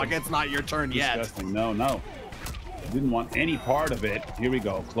flawless block. It's not your turn yet. Disgusting. No. Didn't want any part of it. Here we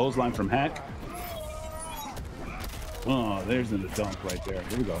go. Clothesline from Heck. Oh, there's the dunk right there.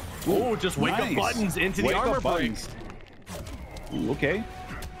 Here we go. Oh, just wake up buttons into the armor break. Ooh, okay.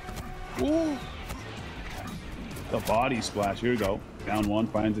 Ooh. The body splash. Here we go. Down one,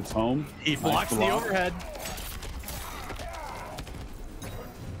 finds its home. He blocks the overhead.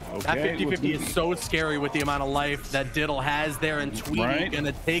 Okay, that 50-50 is so scary with the amount of life that Diddle has there, and Tweety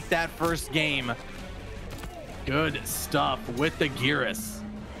gonna take that first game. Good stuff with the Gearus.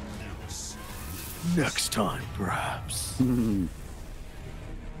 Next time, perhaps. And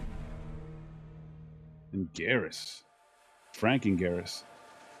Gearus. Frank and Gearus.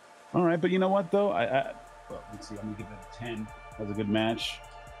 All right, but you know what, though? Well, let's see. I'm going to give that a 10. That was a good match.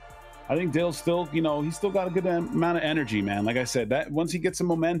 I think Dale's still, he's still got a good amount of energy, man. Like I said, that once he gets some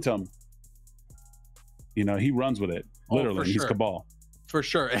momentum, he runs with it. Literally, he's Cabal. For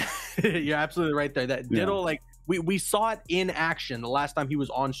sure. You're absolutely right there. That Diddle, like, we saw it in action the last time he was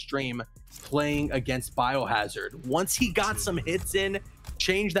on stream playing against Biohazard. Once he got some hits in,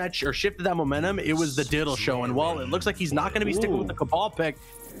 changed that or shifted that momentum, it was the diddle show. And while it looks like he's not going to be sticking with the Cabal pick,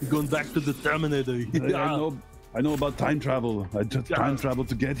 going back to the Terminator. I know about time travel. I just time travel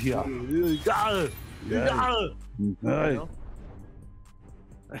to get here. All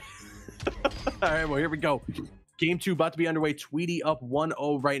right, well, here we go. Game 2 about to be underway. Tweety up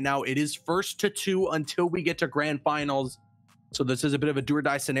 1-0 right now. It is first to 2 until we get to grand finals. So this is a bit of a do or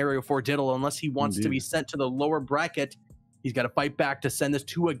die scenario for Diddle. Unless he wants to be sent to the lower bracket, he's got to fight back to send this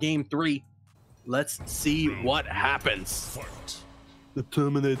to a game 3. Let's see what happens. The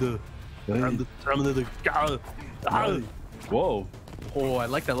Terminator. And the Terminator. Whoa. Oh, I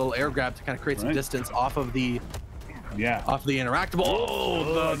like that little air grab to kind of create some distance off of the off the interactable.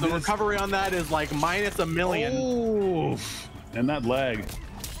 Oh, the recovery on that is like minus a million. Oh, and that leg.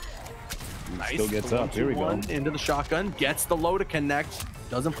 Nice. Still gets up. Here we go. Into the shotgun. Gets the low to connect.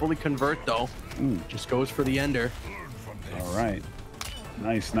 Doesn't fully convert though. Just goes for the ender. All right.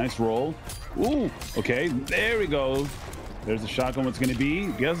 Nice roll. Ooh. Okay. There we go. There's the shotgun. What's going to be?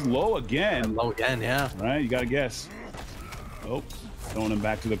 Guess low again. And low again. Yeah. All right. You got to guess. Oh, throwing him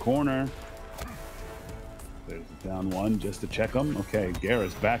back to the corner. There's the down one just to check him. Okay,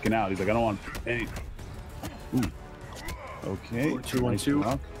 Garrett's backing out. He's like, I don't want any. Okay.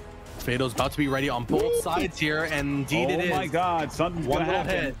 2-1-2. Fado's about to be ready on both sides here, and indeed it is. Oh my God, something's gonna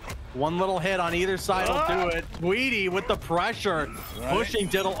happen. One little hit on either side will do it. Tweety with the pressure, pushing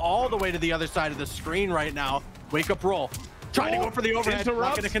Diddle all the way to the other side of the screen right now. Wake up roll. Trying to go for the overhead, not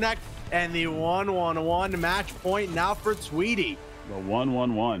going to connect. And the 1-1-1 match point now for Tweety. The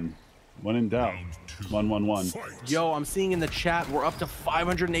 1-1-1. When in doubt. 1-1-1. Yo, I'm seeing in the chat we're up to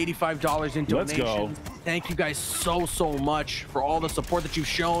 $585 in donations. Let's go. Thank you guys so much for all the support that you've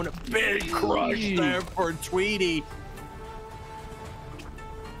shown. Big crush there for Tweety.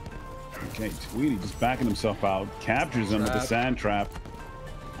 Okay, Tweety just backing himself out. Captures him with the sand trap.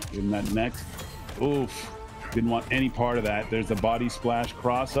 Give him that next. Oof. Didn't want any part of that. There's the body splash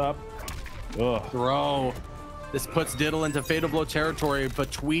cross up. Ugh. Throw. This puts Diddle into Fatal Blow territory, but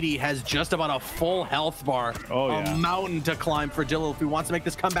Tweety has just about a full health bar. A mountain to climb for Diddle if he wants to make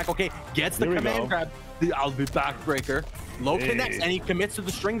this comeback. Okay, gets the command grab. The I'll be backbreaker. Low connects, and he commits to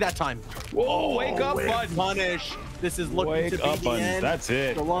the string that time. Whoa, wake up, bud. Punish. This is looking to be the end. That's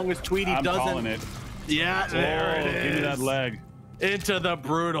it. So long as Tweety doesn't. Calling it. Yeah, there it is. Give me that leg. Into the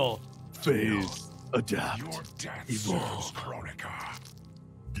brutal. Phase. Adapt. Your death serves Chronica.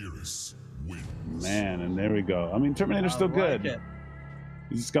 Geras wins. Man, and there we go. I mean, Terminator's still good.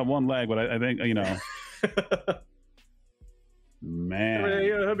 He's just got one leg, but I think, you know. Man.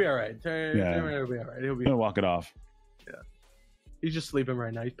 He'll be all right. Terminator will be all right. He'll be gonna walk it off. Yeah. He's just sleeping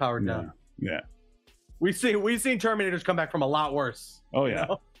right now. He's powered down. Yeah. We've seen Terminators come back from a lot worse. Oh yeah.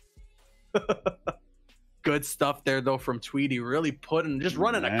 You know? Good stuff there though from Tweety. Really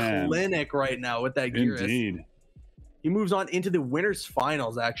running a clinic right now with that Geras. Indeed. He moves on into the winners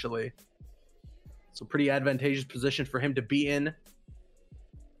finals actually. So pretty advantageous position for him to be in.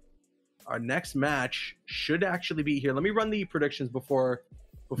 Our next match should actually be here. Let me run the predictions before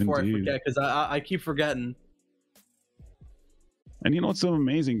I forget, because I keep forgetting. And you know what's so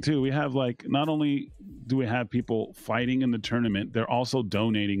amazing too? We have like, not only do we have people fighting in the tournament, they're also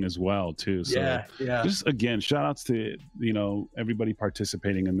donating as well too. So yeah. Just again, shout outs to, you know, everybody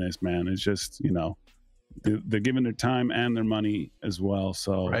participating in this, man. It's just, you know, they're giving their time and their money as well.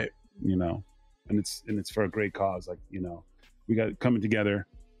 So, you know, and it's for a great cause. Like, you know, we got coming together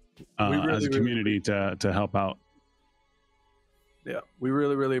as a community to help out. Yeah, we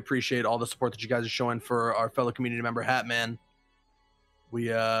really appreciate all the support that you guys are showing for our fellow community member Hatman.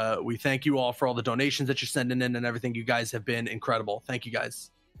 We thank you all for all the donations that you're sending in and everything. You guys have been incredible. Thank you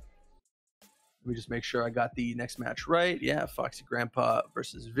guys. Let me just make sure I got the next match right. Yeah, Foxy Grandpa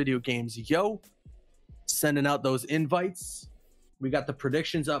versus Video Games. Yo, sending out those invites. We got the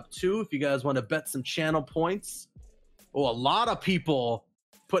predictions up too. If you guys want to bet some channel points. Oh, a lot of people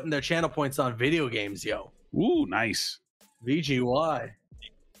putting their channel points on Video Games. Yo. Ooh, nice. VGY.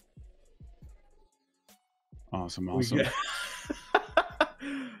 Awesome.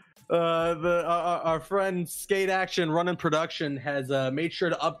 Our friend Skate Action Running Production has made sure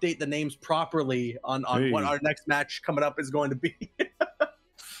to update the names properly on what our next match coming up is going to be.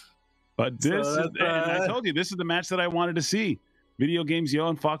 But this and I told you, this is the match that I wanted to see. Video Games Yo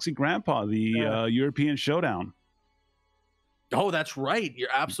and Foxy Grandpa, the European Showdown. Oh, that's right. You're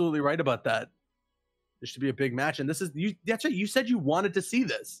absolutely right about that. This should be a big match, and this is that's right. You said you wanted to see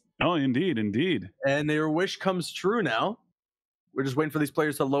this. Oh, indeed. And your wish comes true now. We're just waiting for these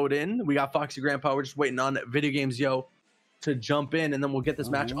players to load in. We got Foxy Grandpa. We're just waiting on Video Games Yo to jump in, and then we'll get this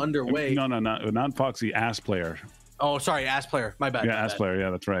match underway. No, not Foxy. Ass player. Oh, sorry, Ass player. My bad. Yeah, my Ass bad. player. Yeah,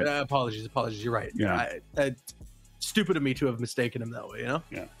 that's right. Apologies. You're right. Yeah. Stupid of me to have mistaken him that way, you know?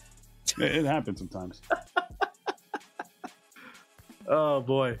 Yeah. It happens sometimes. Oh,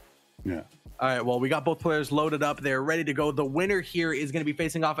 boy. Yeah. All right, well, we got both players loaded up. They're ready to go. The winner here is going to be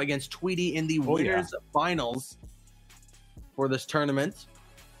facing off against Tweety in the winners finals for this tournament.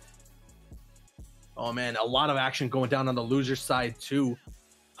 Oh, man, a lot of action going down on the loser side, too.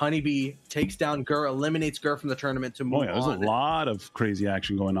 Honeybee takes down Gur, eliminates Gur from the tournament to move on. There's a lot of crazy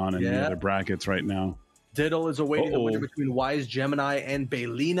action going on in the other brackets right now. Diddle is awaiting the winner between Wise Gemini and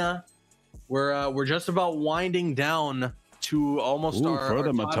Baylina. We're just about winding down to almost our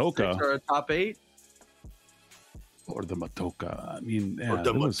Matoka. Our top 8. Or the Matoka. I mean, Or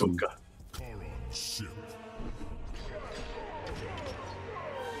the Matoka.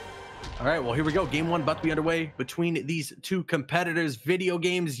 All right, well, here we go. Game 1 about to be underway between these two competitors. Video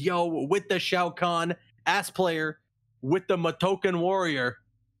Games Yo with the Shao Kahn, Ass Player with the Matokan Warrior.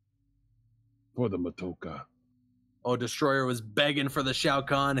 For the Matoka. Oh, Destroyer was begging for the Shao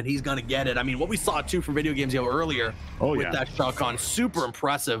Kahn, and he's going to get it. I mean, what we saw, too, from Video Games Yo earlier with that Shao Kahn, super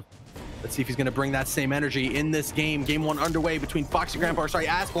impressive. Let's see if he's going to bring that same energy in this game. Game 1 underway between Foxy Grandpa,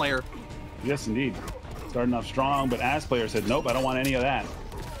 Ass Player. Yes, indeed. Starting off strong, but Ass Player said, nope, I don't want any of that.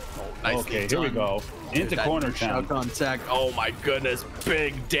 Okay, here we go. Into corner town. Shao Kahn tech. Oh, my goodness.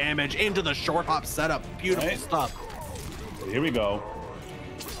 Big damage into the short hop setup. Beautiful stuff. Here we go.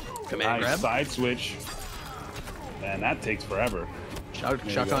 Command grab. Side switch. Man, that takes forever. Shao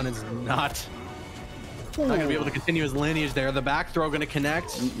Kahn is not going to be able to continue his lineage there. The back throw going to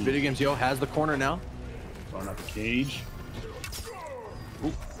connect. Video Games Yo has the corner now. Throwing out the cage.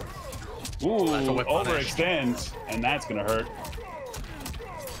 Ooh, overextends, and that's going to hurt.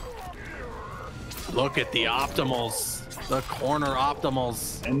 Look at the optimals. The corner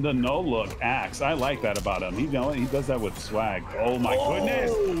optimals. And the no-look axe. I like that about him. He does that with swag. Oh, my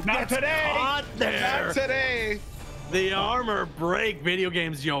goodness. Not today. Not there. Not today. The armor break. Video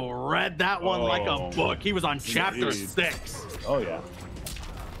Games Yo read that one like a book. He was on chapter 6. Oh, yeah.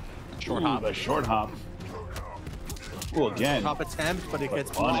 Short hop. The short hop. Ooh, again. Top attempt, but it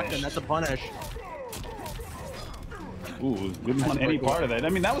gets blocked, and that's a punish. Ooh, didn't want any part of that. I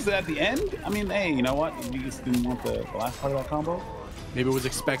mean, that was at the end. I mean, hey, you know what? You just didn't want the last part of that combo. Maybe it was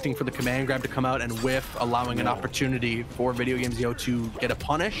expecting for the command grab to come out and whiff, allowing an opportunity for Video Games Yo to get a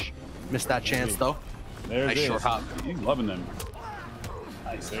punish. Missed that chance, though. There's nice short hop. He's loving them.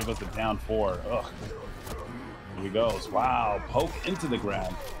 Nice. There goes the down 4. Ugh. Here he goes. Wow. Poke into the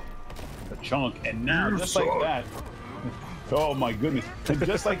grab. The chunk. And now, just like that. Oh, my goodness. And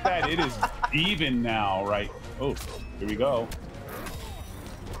just like that, it is even now, right? Oh, here we go.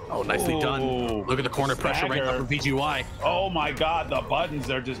 Oh, nicely done. Look at the corner pressure right now from VGY. Oh, my God. The buttons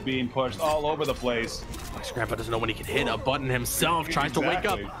are just being pushed all over the place. Fox Grandpa doesn't know when he can hit a button himself. Tries to wake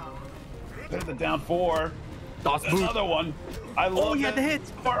up. There's the down 4. That's another one. I love he had the hit.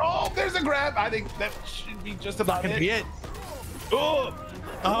 Oh, there's a grab. I think that should be just about it.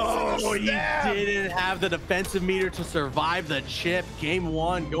 Oh, he didn't have the defensive meter to survive the chip. Game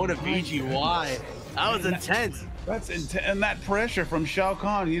 1 going to VGY. That was intense. That's intense. And that pressure from Shao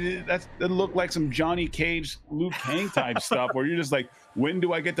Kahn, it looked like some Johnny Cage, Liu Kang type stuff where you're just like, when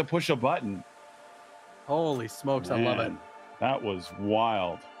do I get to push a button? Holy smokes, man, I love it. That was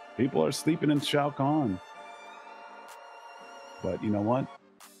wild. People are sleeping in Shao Kahn. But you know what?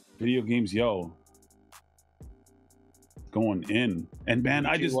 Video Games Yo going in. And man,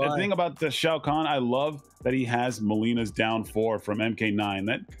 the thing about the Shao Kahn, I love that he has Melina's down 4 from MK9.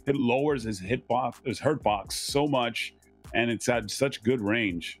 That it lowers his hurtbox so much, and it's at such good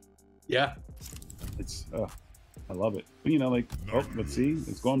range. Yeah. It's I love it. But, you know, like, let's see.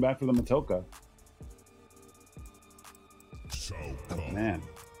 It's going back for the Matoka. Oh, man.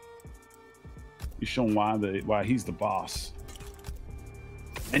 He's showing why he's the boss.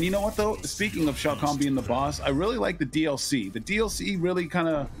 And you know what, though? Speaking of Shao Kahn being the boss, I really like the DLC. The DLC really kind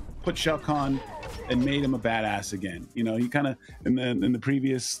of put Shao Kahn and made him a badass again. You know, he kind of, in the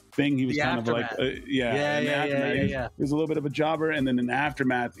previous thing, he was kind of like, yeah. He was a little bit of a jobber. And then in the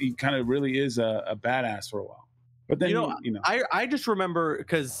Aftermath, he kind of really is a badass for a while. But then, I just remember,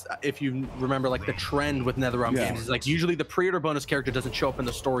 because if you remember, like, the trend with NetherRealm games is like usually the pre-order bonus character doesn't show up in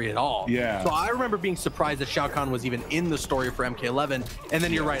the story at all. Yeah. So I remember being surprised that Shao Kahn was even in the story for MK11. And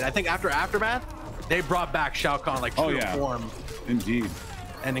then you're right. I think after Aftermath, they brought back Shao Kahn like true form. Indeed.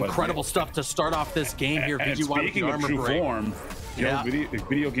 And incredible stuff to start off this game here. And speaking of true form,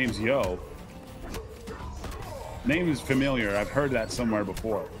 Video Games Yo. Name is familiar. I've heard that somewhere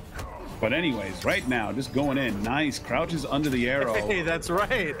before. But anyways, right now, just going in. Nice. Crouches under the arrow. Hey, that's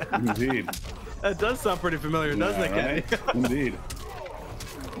right. Indeed. That does sound pretty familiar, doesn't it, Kenny? Right? Indeed.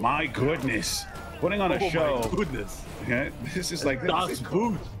 My goodness. Putting on a show. My goodness. Okay? This is like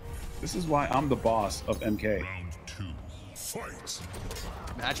this is why I'm the boss of MK. Round 2. Fight.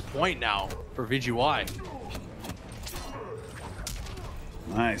 Match point now for VGY.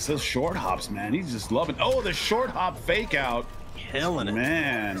 Nice. Those short hops, man. He's just loving. Oh, the short hop fake out. Killing it.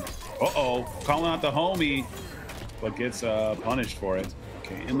 Man. Uh-oh. Calling out the homie, but gets punished for it.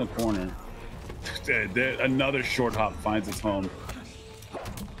 Okay, in the corner. Another short hop finds its home.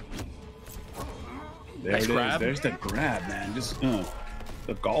 There Nice it is. grab. There's the grab, man. Just the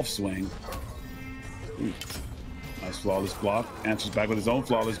golf swing. Ooh. Nice flawless block. Answers back with his own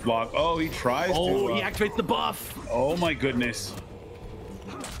flawless block. Oh, he tries to. Oh, he activates the buff. Oh my goodness.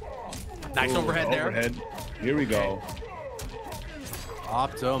 Nice overhead there. Overhead. Here we go.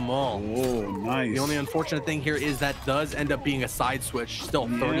 Optimal. Oh, nice. The only unfortunate thing here is that does end up being a side switch. Still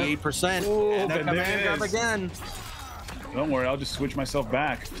 38%. Oh, and that but command there grab it is. again. Don't worry, I'll just switch myself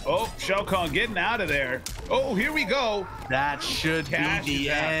back. Oh, Shao Kahn getting out of there. Oh, here we go. That should Cash be is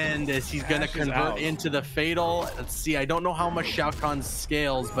the out. end as he's going to Cash is convert out. into the fatal. Let's see. I don't know how much Shao Kahn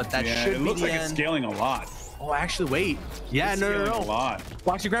scales, but that Yeah, should it be looks the like end. it's scaling a lot. Oh, actually, wait. Yeah, It's no. scaling a lot.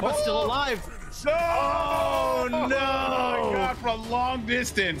 Foxy Grandpa's still alive. Oh, no. Oh, my God, from long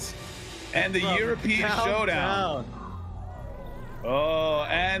distance. And the European showdown. Oh,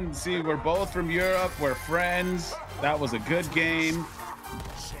 and see, we're both from Europe. We're friends. That was a good game.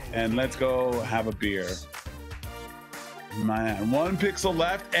 And let's go have a beer. Man, 1 pixel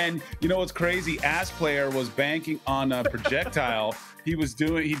left. And you know what's crazy? Ass Player was banking on a projectile. he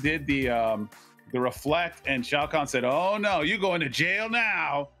did the reflect, and Shao Kahn said, "Oh no, you going to jail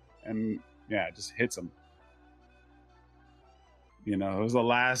now." And yeah, it just hits him. You know, it was a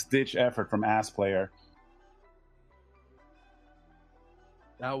last-ditch effort from Ass Player.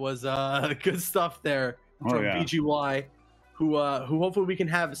 That was good stuff there from yeah. VGY, who hopefully we can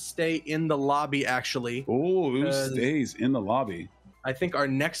have stay in the lobby actually. Oh, who stays in the lobby? I think our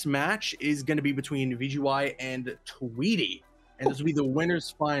next match is going to be between VGY and Tweety, and this will be the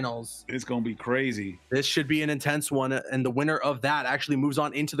winners finals. It's going to be crazy. This should be an intense one, and the winner of that actually moves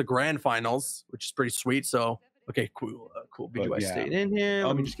on into the grand finals, which is pretty sweet. So, okay, cool. VGY yeah. stayed in here.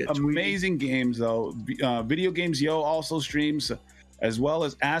 Let me just get amazing games though. Video Games Yo also streams, as well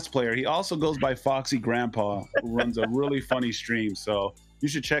as Ass Player. He also goes by Foxy Grandpa, who runs a really funny stream. So you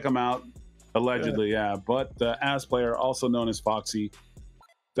should check him out. Allegedly, yeah. But Ass Player, also known as Foxy,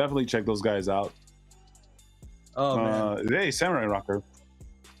 definitely check those guys out. Oh man! Hey, Samurai Rocker.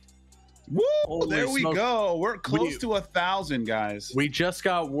 Woo! Holy There we smokes. go. We're close to 1,000, guys. We just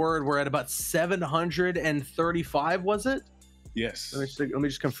got word we're at about 735. Was it? Yes. Let me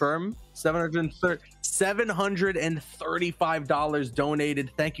just confirm. $735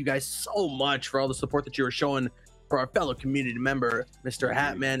 donated. Thank you guys so much for all the support that you are showing for our fellow community member, Mr.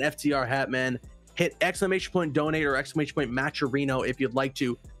 Hatman, FTR Hatman. Hit !donate or !matcherino if you'd like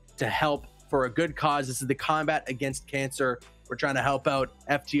to help for a good cause. This is the Combat Against Cancer. We're trying to help out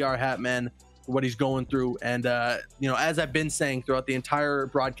FTR Hatman for what he's going through. And, as I've been saying throughout the entire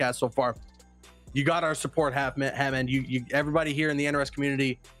broadcast so far, you got our support, Hatman. You, everybody here in the NRS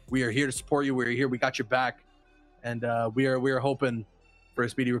community, we are here to support you. We're here. We got your back, and we are hoping for a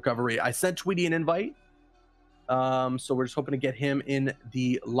speedy recovery. I sent Tweety an invite, so we're just hoping to get him in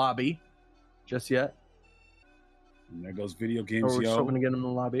the lobby. Just yet. And there goes Video Or Games we're just Yo. hoping to get him in the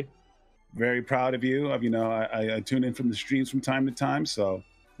lobby. Very proud of you. I tune in from the streams from time to time. So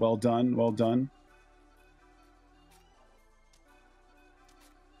well done, well done.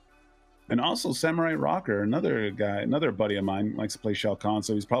 And also Samurai Rocker, another guy, another buddy of mine, likes to play Shao Kahn,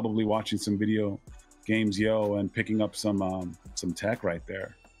 so he's probably watching some Video Games Yo and picking up some tech right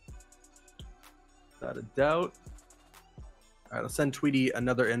there. Without a doubt. All right, I'll send Tweety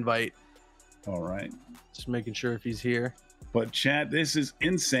another invite. All right. Just making sure if he's here. But chat, this is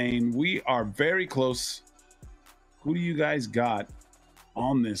insane. We are very close. Who do you guys got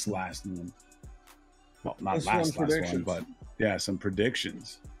on this last one? Well, not This last one, but yeah, some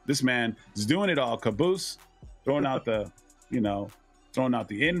predictions. This man is doing it all. Caboose, throwing out the, throwing out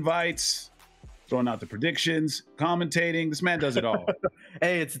the invites, throwing out the predictions, commentating. This man does it all.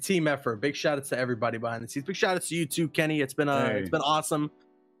 Hey, it's a team effort. Big shout outs to everybody behind the scenes. Big shout outs to you too, Kenny. It's been awesome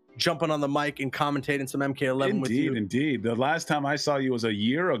jumping on the mic and commentating some MK11 with you. Indeed. The last time I saw you was a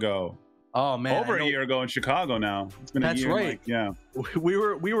year ago. Oh man, over a year ago in Chicago. Now it's been a year. Right. Yeah, we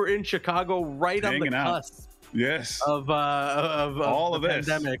were in Chicago right on the cusp. Yes. Of all the of this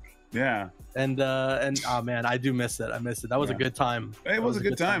pandemic. Yeah. And oh man, I do miss it. I miss it. That was a good time. It was a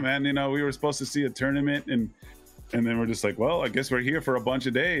good time, man. You know, we were supposed to see a tournament, and then we're just like, well, I guess we're here for a bunch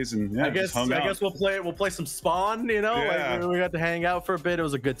of days, and yeah, I guess we'll play some Spawn. You know, like we got to hang out for a bit. It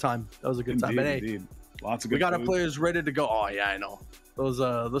was a good time. That was a good time. But hey, lots of good. We got our players ready to go. Oh yeah, I know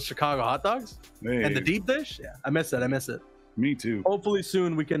those Chicago hot dogs and the deep dish. Yeah, I miss it. I miss it. Me too. Hopefully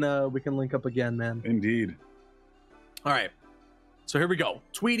soon we can link up again, man. Indeed. All right, so here we go.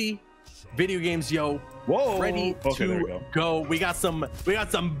 Tweety, video games, yo. Whoa. Ready to go. We got some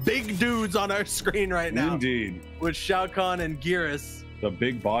big dudes on our screen right now. Indeed. With Shao Kahn and Geras. The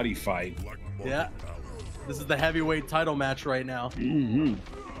big body fight. Yeah. This is the heavyweight title match right now. Mm-hmm.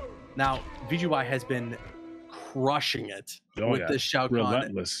 Now, VGY has been crushing it with this Shao Kahn.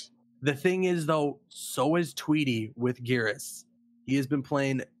 Relentless. The thing is, though, so is Tweety with Geras. He has been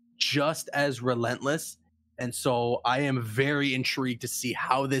playing just as relentless. And so I am very intrigued to see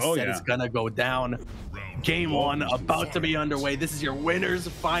how this set is going to go down. Game one about to be underway. This is your winners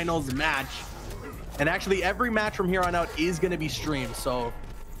finals match. And actually, every match from here on out is going to be streamed. So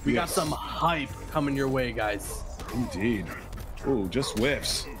we got some hype coming your way, guys. Indeed. Ooh, just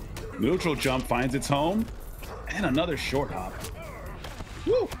whiffs. Neutral jump finds its home. And another short hop.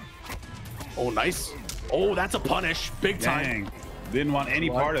 Woo! Oh, nice. Oh, that's a punish. Big time. Dang. Didn't want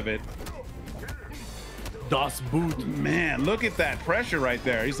any part of it. Das Boot. Man, look at that pressure right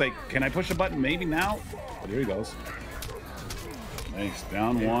there. He's like, can I push a button? Maybe now. Oh, there he goes. Nice.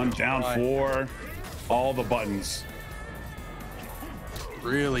 Down one, down four. All the buttons.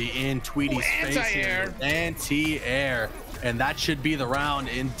 Really in Tweety's face here. Anti-air. And that should be the round.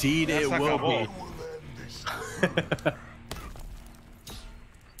 Indeed, it will be.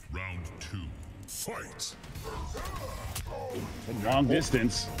 Round 2, fight. Long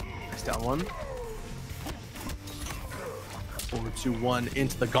distance. Nice down one. 4-2-1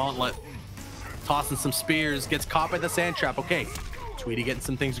 into the gauntlet. Tossing some spears. Gets caught by the sand trap. Okay. Tweety getting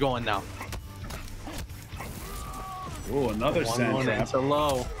some things going now. Oh, another sand trap. Into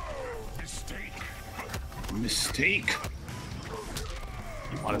low. Mistake.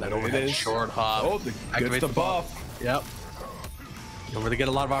 Wanted that overhead short hop. Oh, gets the buff. Yep. Don't really get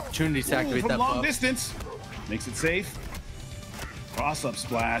a lot of opportunities to activate that long buff. Distance. Makes it safe. Cross up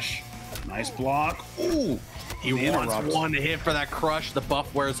splash. Nice block. Ooh. He wants one hit for that crush. The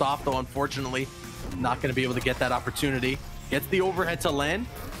buff wears off, though, unfortunately. Not going to be able to get that opportunity. Gets the overhead to land.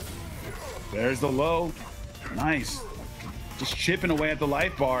 There's the low. Nice. Just chipping away at the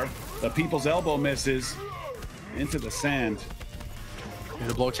life bar. The people's elbow misses. Into the sand.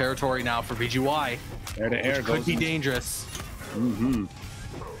 Into blow territory now for VGY. Air to air goes. Could be dangerous. Mm-hmm.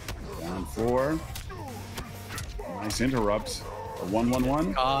 Down four. Nice interrupts.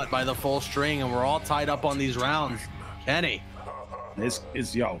 1-1-1. Caught by the full string, and we're all tied up on these rounds. Kenny. This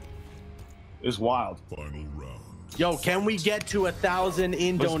is it's wild. Final round. Yo, can we get to 1,000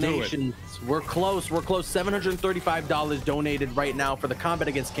 in donations? We're close. We're close. $735 donated right now for the Combat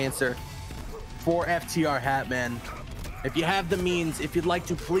Against Cancer for FTR hat, man. If you have the means, if you'd like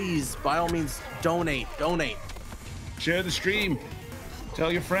to, please, by all means, donate. Share the stream.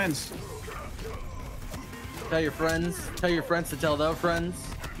 Tell your friends. Tell your friends to tell their friends.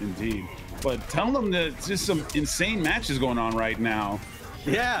 Indeed. But tell them that it's just some insane matches going on right now.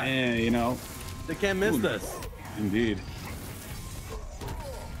 Yeah. And, you know. They can't miss this. Indeed.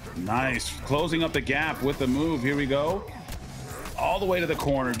 Nice. Closing up the gap with the move. Here we go. All the way to the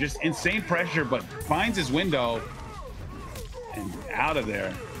corner. Just insane pressure, but finds his window. And out of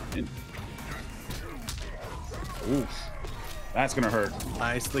there. And, oof. That's gonna hurt.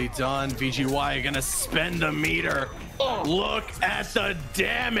 Nicely done. VGY gonna spend a meter. Oh. Look at the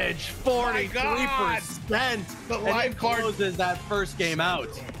damage. 43%. The life bar closes that first game out.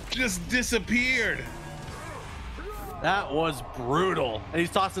 Just disappeared. That was brutal. And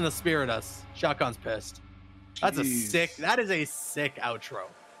he's tossing the spear at us. Shao Kahn's pissed. That is a sick outro,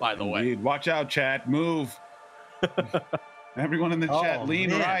 by the way. Watch out, chat. Move. Everyone in the chat,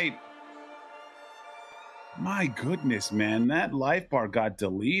 lean right. My goodness, man, that life bar got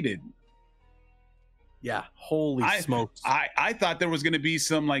deleted. Yeah, holy smokes. I thought there was going to be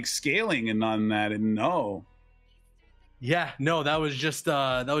some like scaling and on that, and no. Yeah, no, that was just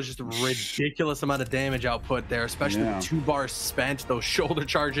a ridiculous amount of damage output there, especially with 2 bars spent, those shoulder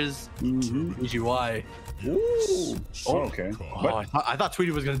charges. VGY. Ooh. Oh, okay. Oh, I thought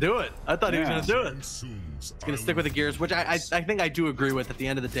Tweety was going to do it. I thought he was going to do it. He's going to stick with the Gears, which I think I do agree with. At the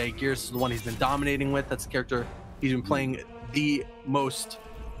end of the day, Gears is the one he's been dominating with. That's the character he's been playing the most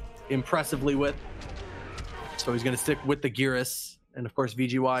impressively with. So he's going to stick with the Geras. And, of course,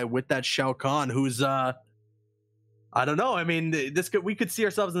 VGY with that Shao Kahn, who's I don't know. I mean, we could see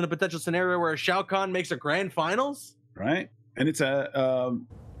ourselves in a potential scenario where Shao Kahn makes a grand finals, right? And it's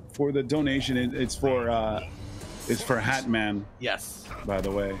for the donation. It's for Hatman. Yes. By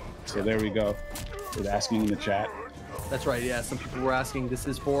the way, so there we go. With asking in the chat. That's right. Yeah, some people were asking. This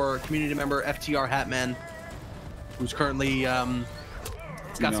is for community member FTR Hatman, who's currently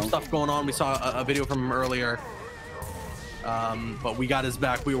it's got some stuff going on. We saw a video from him earlier. But we got his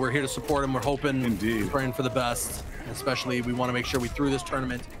back. We were here to support him. We're hoping, indeed, praying for the best. Especially, we want to make sure we threw this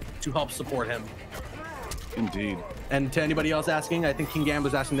tournament to help support him. Indeed. And to anybody else asking, I think King Gam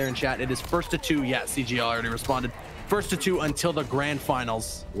was asking there in chat. It is 1st to 2. Yeah, CGL already responded. 1st to 2 until the grand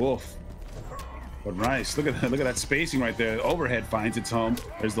finals. Wolf. But nice. Look at that spacing right there. The overhead finds its home.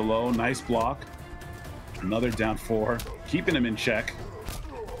 There's the low. Nice block. Another down 4. Keeping him in check.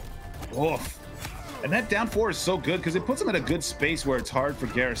 Wolf. And that down 4 is so good because it puts him in a good space where it's hard for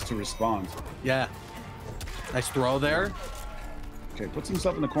Garrus to respond. Yeah. Nice throw there. Okay, puts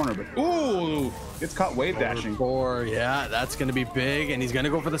himself in the corner, but ooh, gets caught wave dashing. 4, yeah, that's going to be big, and he's going to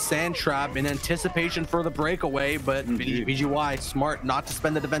go for the sand trap in anticipation for the breakaway, but VGY, smart not to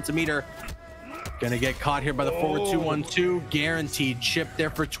spend the defensive meter. Going to get caught here by the forward 2-1-2. Guaranteed chip there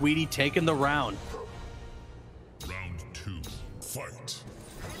for Tweety, taking the round. Round 2, fight.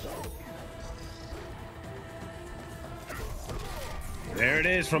 There it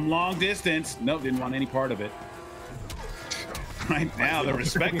is from long distance. Nope, didn't want any part of it. Right now, the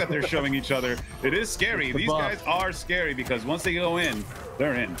respect that they're showing each other, it is scary. These guys are scary because once they go in,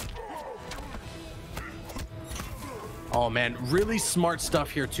 they're in. Oh man, really smart stuff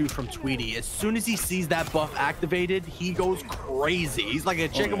here too from Tweety. As soon as he sees that buff activated, he goes crazy. He's like a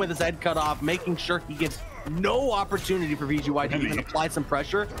chicken with his head cut off, making sure he gives no opportunity for VGY to even apply some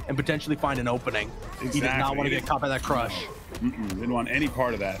pressure and potentially find an opening. Exactly. He does not want to get caught by that crush. Didn't want any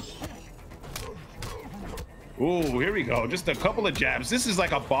part of that. Ooh, here we go. Just a couple of jabs. This is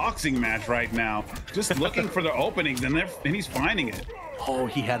like a boxing match right now. Just looking for the openings, and he's finding it. Oh,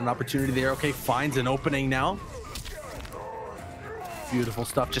 he had an opportunity there. Okay, finds an opening now. Beautiful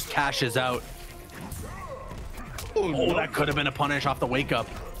stuff. Just cashes out. Ooh, oh, that could have been a punish off the wake up.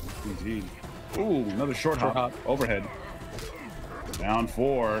 Indeed. Ooh, another short hop. Overhead. Down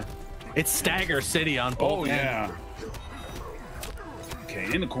 4. It's Stagger City on both ends. Yeah.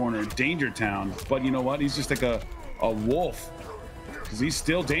 Okay, in the corner, Danger Town. But you know what? He's just like a wolf. Because he's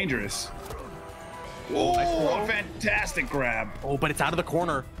still dangerous. Oh, a fantastic grab. Oh, but it's out of the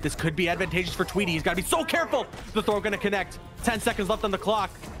corner. This could be advantageous for Tweety. He's got to be so careful. The throw going to connect. 10 seconds left on the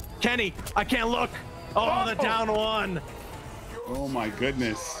clock. Kenny, I can't look. Oh, the down 1. Oh, my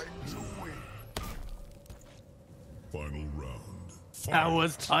goodness. Final round. Fight. That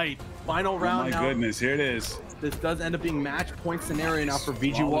was tight. Final round. Oh, my goodness. Here it is. This does end up being match point scenario now for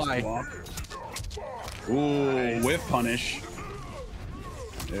VGY. Ooh, nice. Whiff punish.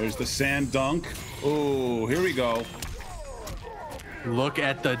 There's the sand dunk. Ooh, here we go. Look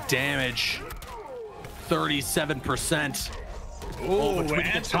at the damage. 37%. Ooh,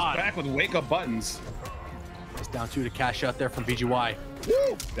 answers back with wake up buttons. It's down 2 to cash out there from VGY.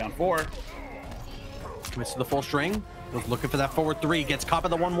 Woo! Down 4. Commits to the full string. Was looking for that forward 3. Gets caught by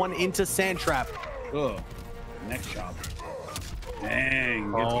the 1-1 into sand trap. Ugh. Neck chop.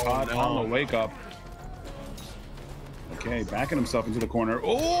 Dang. Gets caught on the wake up. Okay, backing himself into the corner.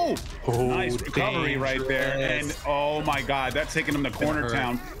 Oh, nice recovery right there. And oh my God, that's taking him to corner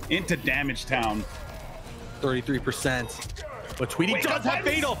town into damage town. 33%. But Tweety does have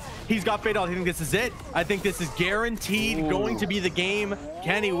fatal. He's got fatal. I think this is it. I think this is guaranteed going to be the game.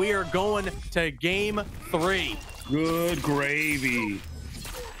 Kenny, we are going to game 3. Good gravy.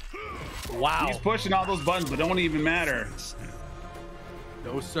 Wow. He's pushing all those buttons, but don't even matter.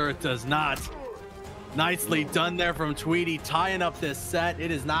 No, sir, it does not. Nicely done there from Tweety, tying up this set.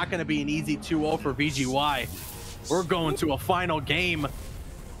 It is not going to be an easy 2-0 for VGY. We're going to a final game.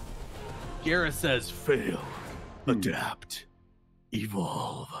 Garrus says, fail, adapt,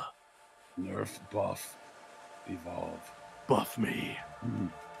 evolve. Nerf, buff, evolve. Buff me.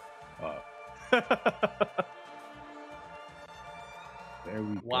 There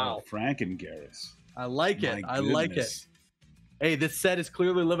we go. Frank and Garrus. I like it. I like it. Hey, this set is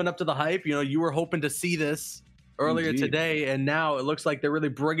clearly living up to the hype. You know, you were hoping to see this earlier today, and now it looks like they're really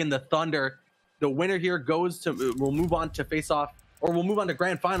bringing the thunder. The winner here goes to, we'll move on to face off, or we'll move on to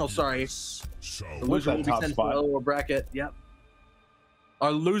grand final, sorry. The loser will be sent to the lower bracket. Yep.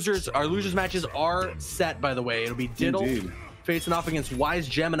 Our losers matches are set, by the way. It'll be Diddle facing off against Wise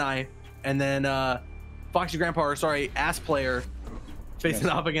Gemini, and then Foxy Grandpa, or sorry, Ass Player facing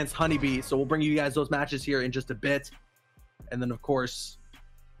off against Honeybee. So we'll bring you guys those matches here in just a bit. And then, of course,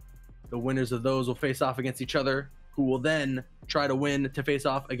 the winners of those will face off against each other who will then try to win to face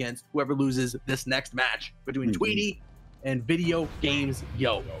off against whoever loses this next match between Tweety and Video Games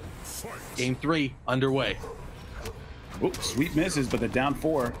Yo. Game 3 underway. Oh, sweet misses, but the down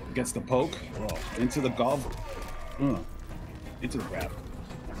 4 gets the poke. Oh, into the golf. Into the grab.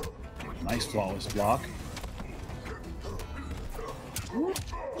 Nice flawless block.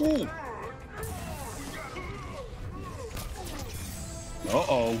 Ooh.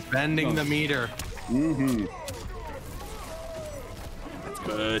 Uh-oh. Bending the meter. Mm-hmm. That's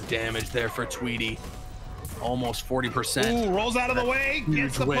good damage there for Tweety. Almost 40%. Ooh, rolls out of the way.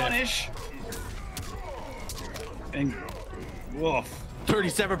 Gets the punish. And woof.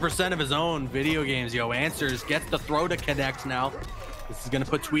 37% of his own. Video Games Yo answers. Gets the throw to connect now. This is going to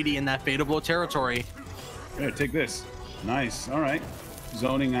put Tweety in that fatal blow territory. Here, take this. Nice. All right.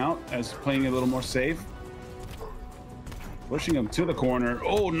 Zoning out as playing a little more safe. Pushing him to the corner.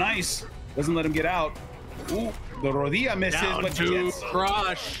 Oh, nice. Doesn't let him get out. Ooh, the rodilla misses. Down but to gets...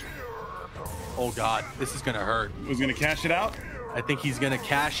 crush. Oh, God. This is going to hurt. Was going to cash it out? I think he's going to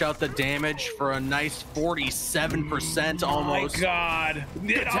cash out the damage for a nice 47% almost. My God.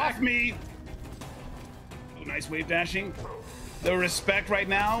 Get off me. Oh, nice wave dashing. The respect right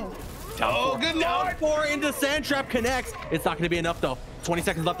now. Oh, good Lord. Down 4 into Sand Trap connects. It's not going to be enough, though. 20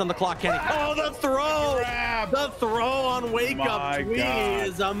 seconds left on the clock, Kenny. Oh, the throw. Grab. The throw on Wake Up. My Tweety God.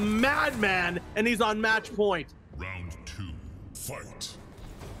 is a madman, and he's on match point. Round 2, fight.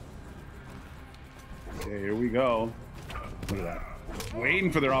 Okay, here we go. Look at that.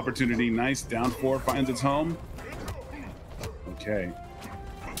 Waiting for their opportunity. Nice. Down 4 finds its home. Okay.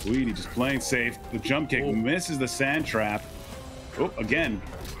 Tweety just playing safe. The jump kick misses the sand trap. Oh, again.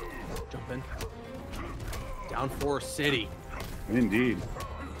 Jumping. Down 4 City. Indeed.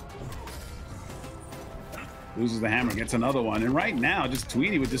 Loses the hammer, gets another one. And right now, just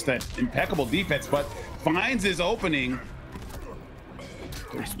Tweety with just that impeccable defense, but finds his opening.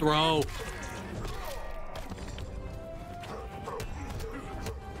 Nice throw.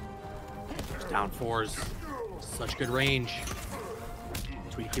 Down 4's such good range.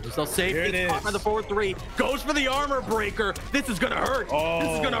 Tweety keeps himself safe. Here it Gets caught by the forward 3. Goes for the armor breaker. This is gonna hurt. Oh.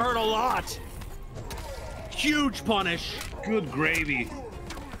 This is gonna hurt a lot. Huge punish. Good gravy.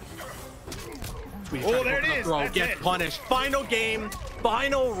 Tweety Oh, trying to there go it for the is. throw. That's Gets it. punished. Final game.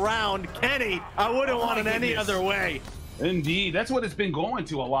 Final round. Kenny, I wouldn't want it any goodness. other way. Indeed. That's what it's been going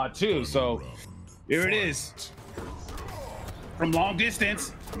to a lot, too. So here it is. From long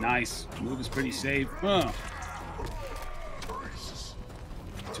distance. Nice. Move is pretty safe.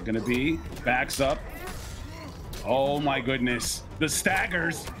 What's it going to be? Backs up. Oh, my goodness. The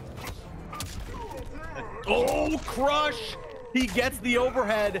staggers. Oh, crush! He gets the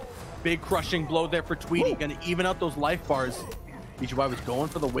overhead. Big crushing blow there for Tweety. Gonna even out those life bars. BGY was going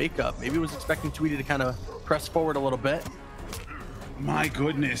for the wake up. Maybe was expecting Tweety to kind of press forward a little bit. My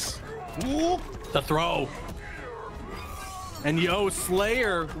goodness. Ooh. The throw. And Yo,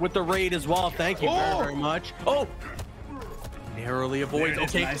 Slayer with the raid as well. Thank you very, very much. Oh! Narrowly avoids. There it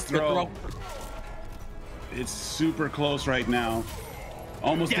is. Okay, Nice good throw. It's super close right now.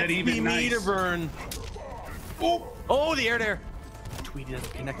 Almost Gets dead even. the Nice. meter burn. Oh, Oh, the air there. Tweety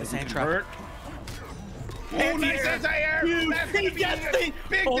doesn't connect the sand trap. Oh, nice anti-air. That's gonna He be gets the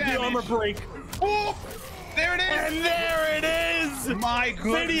big the damage. armor break. Oh, there it is. And there it is. My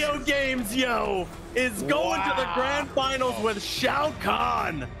goodness. Video Games Yo is going to the grand finals with Shao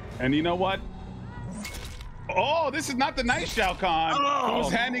Kahn. And you know what? Oh, this is not the nice Shao Kahn. Oh.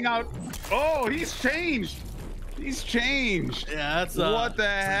 He's handing out. Oh, he's changed. He's changed. Yeah, that's What the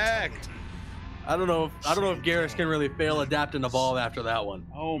heck? I don't know if Garrus can really fail, adapt, and evolve after that one.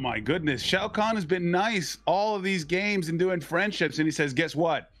 Oh my goodness. Shao Kahn has been nice all of these games and doing friendships, and he says, guess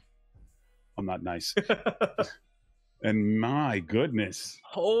what? I'm not nice. And my goodness.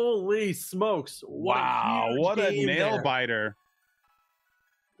 Holy smokes. Wow, what a nail biter.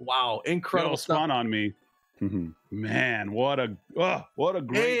 Wow, incredible Little stuff. spawn on me. Man, what a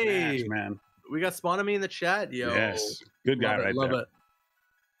great match, man. We got Spawn on me in the chat, yo. Yes, good guy right love there. it.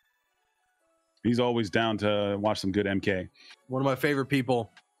 He's always down to watch some good MK. One of my favorite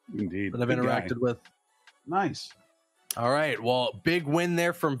people Indeed. that I've Good guy. interacted with. Nice. All right. Well, big win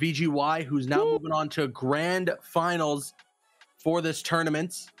there from VGY, who's now moving on to grand finals for this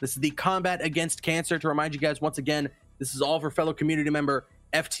tournament. This is the Combat Against Cancer. To remind you guys, once again, this is all for fellow community member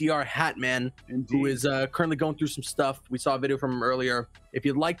FTR Hatman, who is currently going through some stuff. We saw a video from him earlier. If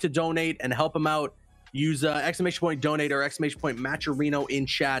you'd like to donate and help him out, use ! Donate or ! Matcherino in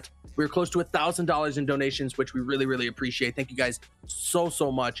chat. We're close to $1,000 in donations, which we really, really appreciate. Thank you guys so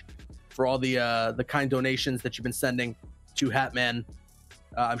much for all the kind donations that you've been sending to Hatman.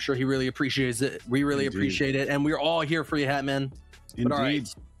 I'm sure he really appreciates it. We really appreciate it, and we're all here for you, Hatman. But all right,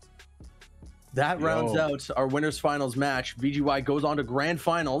 that rounds out our winners finals match. VGY goes on to grand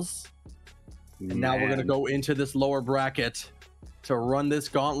finals, and now we're gonna go into this lower bracket to run this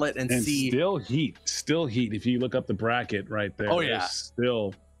gauntlet and see. Still heat. If you look up the bracket right there,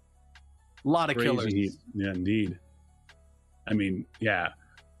 still a lot of killers. Heat. Yeah, indeed. I mean, yeah,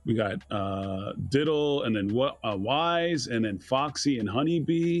 we got Diddle, and then Wise, and then Foxy and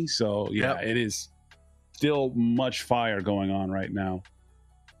Honeybee. So yeah, it is still much fire going on right now.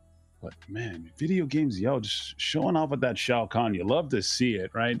 But man, video games, just showing off with that Shao Kahn. You love to see it,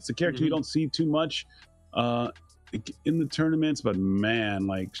 right? It's a character you don't see too much in the tournaments, but man,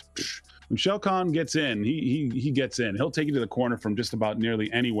 like when Shao Kahn gets in, he gets in. He'll take you to the corner from just about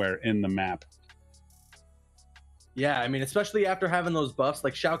nearly anywhere in the map. Yeah, I mean, especially after having those buffs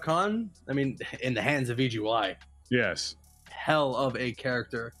like Shao Kahn, I mean, in the hands of VGY. Yes. Hell of a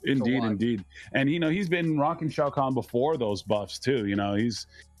character. Indeed. And, he's been rocking Shao Kahn before those buffs, too.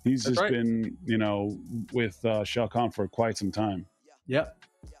 He's just been, with Shao Kahn for quite some time. Yep.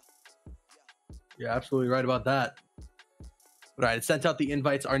 You're absolutely right about that. All right, it sent out the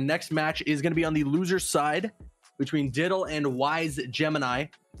invites. Our next match is going to be on the loser side between Diddle and Wise Gemini.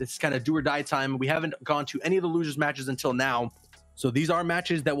 This is kind of do or die time. We haven't gone to any of the losers matches until now. So these are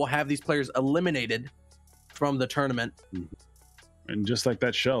matches that will have these players eliminated from the tournament. And just like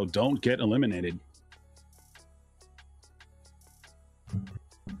that show, don't get eliminated.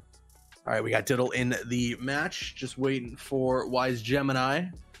 All right, we got Diddle in the match. Just waiting for Wise Gemini.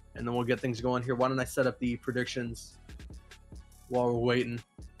 And then we'll get things going here. Why don't I set up the predictions while we're waiting?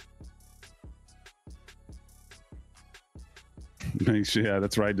 Yeah,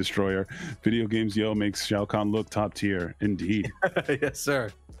 that's right, Destroyer. Video Games makes Shao Kahn look top tier. Indeed. Yes, sir.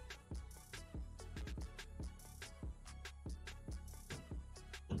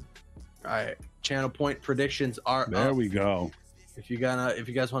 All right, channel point predictions are there. Up. We go. If you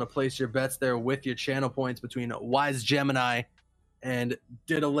guys want to place your bets there with your channel points between Wise Gemini and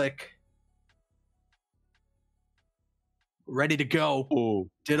Diddleick, ready to go. Ooh,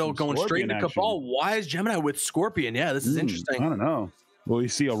 Diddle going straight into Cabal. Wise Gemini with Scorpion. Yeah, this is interesting. I don't know. Will we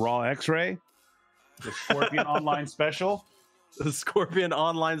see a Raw X-Ray? The Scorpion Online Special? The Scorpion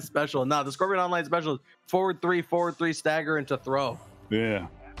Online Special. No, the Scorpion Online Special is forward three, stagger into throw. Yeah.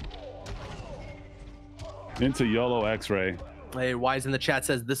 Into YOLO X-Ray. Hey, Wise in the chat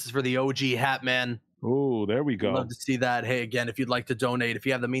says this is for the OG Hatman. Oh, there we go. Love to see that. Hey, again, if you'd like to donate, if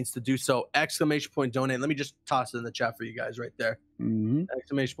you have the means to do so, ! donate. Let me just toss it in the chat for you guys right there. !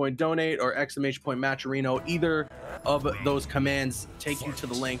 Donate or ! Matcherino. Either of those commands take you to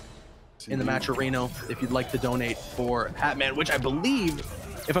the link in the Matcherino if you'd like to donate for Hatman, which I believe,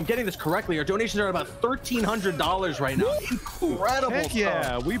 if I'm getting this correctly, our donations are about $1,300 right now. Incredible. Heck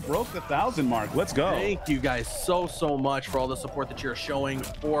yeah, we broke the 1,000 mark. Let's go. Thank you guys so much for all the support that you're showing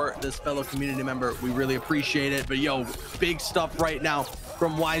for this fellow community member. We really appreciate it. But big stuff right now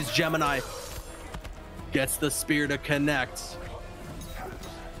from Wise Gemini. Gets the spear to connect.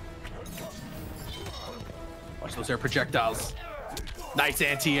 Watch those air projectiles. Nice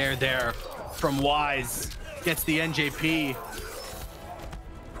anti-air there from Wise. Gets the NJP.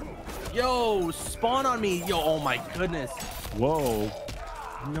 Spawn on me. Oh my goodness. Whoa.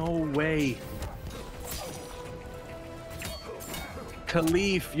 No way.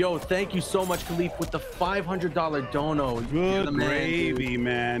 Khalif, thank you so much, Khalif, with the $500 dono. Good gravy,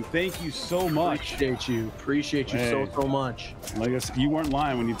 man. Thank you so much. Appreciate you so much. Like I said, you weren't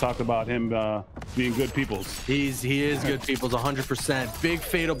lying when you talked about him being good peoples. He is good peoples, 100%. Big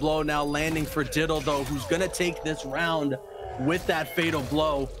fatal blow now landing for Diddle, though, who's gonna take this round with that fatal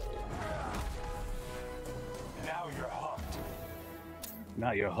blow.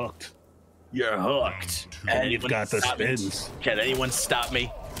 Now you're hooked. You're hooked. And you've got the spins. Can anyone stop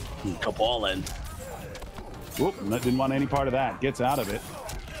me? Cabal in. Whoop, didn't want any part of that. Gets out of it.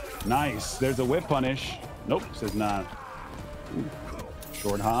 Nice. There's a whip punish. Nope, says not. Ooh.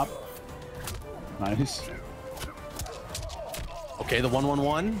 Short hop. Nice. Okay, the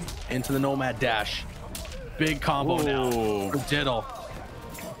 1-1-1 into the Nomad dash. Big combo now for Diddle.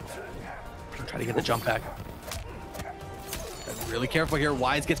 Try to get the jump back. Really careful here.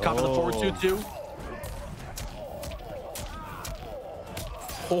 Wise gets caught in the forward 2-2.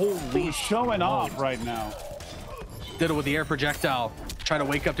 Holy showing off right now. Diddle with the air projectile. Trying to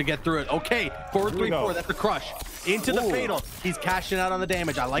wake up to get through it. Okay, forward 3-4. That's a crush. Into the fatal. He's cashing out on the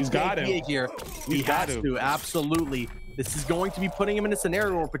damage. I like the idea here. He has to. Absolutely. This is going to be putting him in a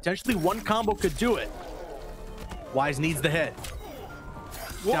scenario where potentially one combo could do it. Wise needs the hit.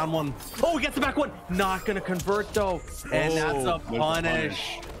 Down one. Oh, he gets the back one. Not gonna convert though. And that's a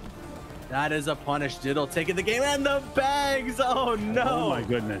punish. That is a punish. Diddle taking the game and the bags. Oh no. Oh my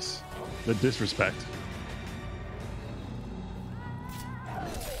goodness. The disrespect.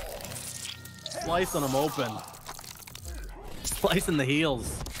 Slicing them open. Slicing the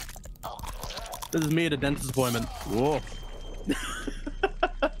heels. This is me at a dentist appointment. Whoa.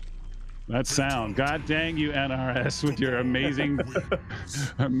 That sound. God dang you, NRS, with your amazing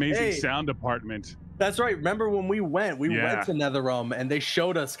sound department. That's right. Remember when we went to NetherRealm and they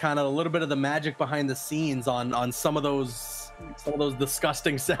showed us kind of a little bit of the magic behind the scenes on some of those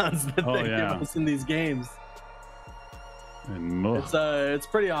disgusting sounds that they give us in these games. And it's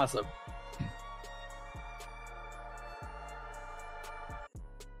pretty awesome.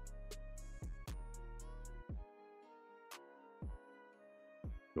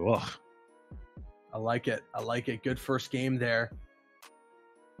 Ugh. I like it. I like it. Good first game there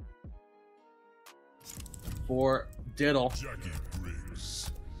for Diddle.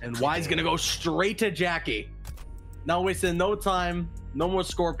 And Y's gonna go straight to Jackie. Not wasting no time. No more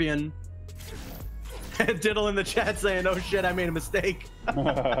Scorpion. Diddle in the chat saying, "Oh shit, I made a mistake."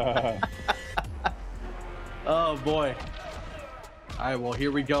 Oh boy. All right, well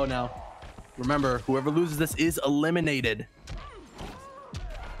here we go now. Remember, whoever loses this is eliminated.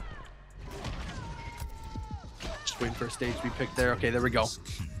 Waiting for a stage to be picked there. Okay, there we go.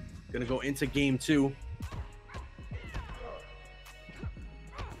 Gonna go into game 2.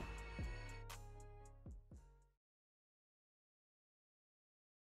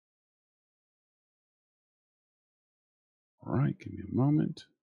 All right, give me a moment.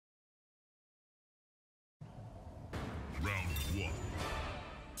 Round 1.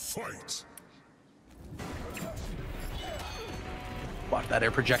 Fight. Watch that air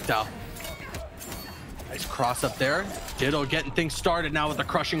projectile. Nice cross up there. Diddle getting things started now with a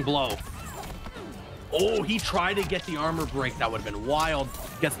crushing blow. Oh, he tried to get the armor break. That would have been wild.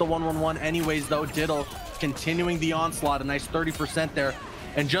 Gets the 1-1-1 anyways, though. Diddle continuing the onslaught. A nice 30% there.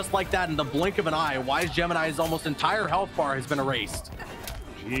 And just like that, in the blink of an eye, Wise Gemini's almost entire health bar has been erased.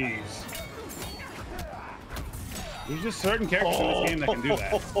 Jeez. There's just certain characters in this game that can do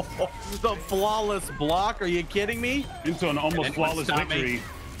that. The flawless block. Are you kidding me? Into an almost flawless victory.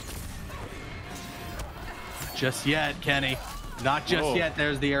 Just yet, Kenny. Not just yet.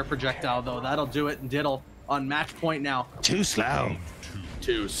 There's the air projectile, though. That'll do it. And Diddle on match point now. Too slow.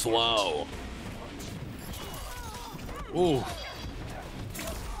 Too slow. Ooh.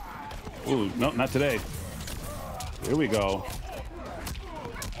 Ooh, no, not today. Here we go.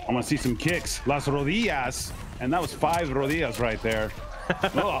 I'm gonna see some kicks. Las rodillas. And that was 5 rodillas right there.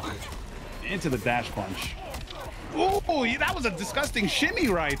 Ugh. Into the dash punch. Ooh, that was a disgusting shimmy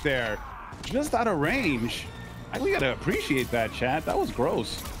right there. Just out of range. We gotta appreciate that, chat. That was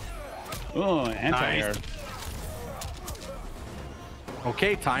gross. Oh, anti-air. Nice.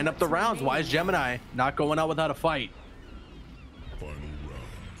 Okay, tying up the rounds. Wise Gemini not going out without a fight. Final round.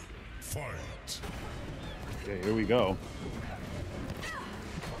 Fight. Okay, here we go.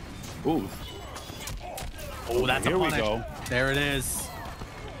 Ooh. Oh, that's here a punish. We go. There it is.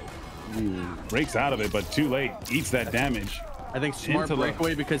 Ooh, breaks out of it, but too late. Eats that damage. I think smart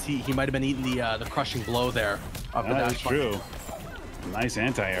breakaway because he might have been eating the crushing blow there. That is true. Nice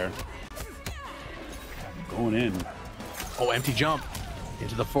anti-air. Going in. Oh, empty jump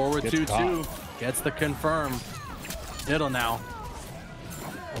into the forward 2-2. Gets the confirm. Diddle now.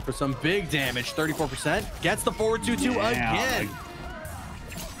 Go for some big damage. 34%. Gets the forward 2-2 again.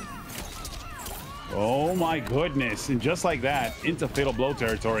 Oh my goodness. And just like that, into fatal blow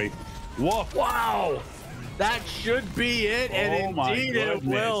territory. Whoa. Wow. That should be it, and indeed it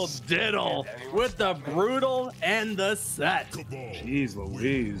will. Diddle with the brutal and the set. Jeez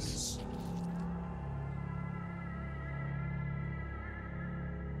Louise.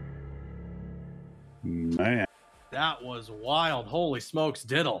 Man. That was wild. Holy smokes,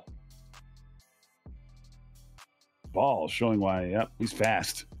 Diddle. Ball showing why, yep, he's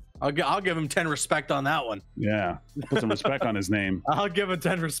fast. I'll give him 10 respect on that one. Yeah, put some respect on his name. I'll give him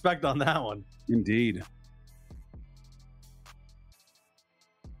 10 respect on that one. Indeed.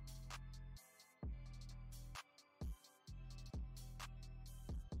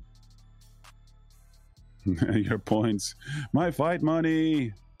 Your points. My fight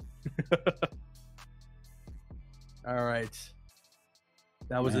money. All right.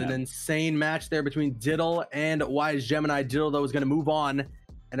 That was an insane match there between Diddle and Wise Gemini. Diddle, though, is going to move on.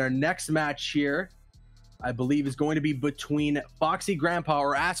 And our next match here, I believe, is going to be between Foxy Grandpa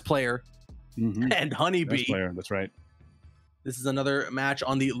or Ass Player and Honeybee. Ass Player, that's right. This is another match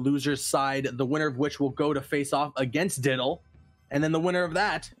on the loser's side, the winner of which will go to face off against Diddle. And then the winner of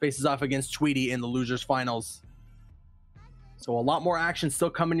that faces off against Tweety in the losers finals. So a lot more action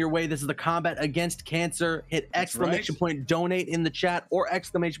still coming your way. This is the Combat Against Cancer. Hit exclamation point donate in the chat or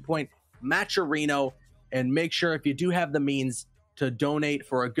exclamation point Matcherino, and make sure if you do have the means to donate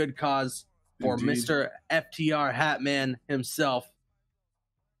for a good cause for Mr. FTR Hatman himself.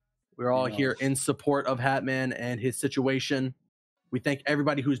 We're all here in support of Hatman and his situation. We thank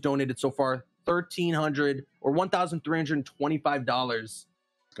everybody who's donated so far. $1,300 or $1,325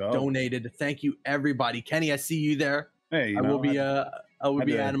 donated. Thank you, everybody. Kenny, I see you there. Hey, I will be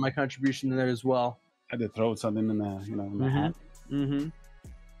adding my contribution in there as well. I had to throw something in the in the hat.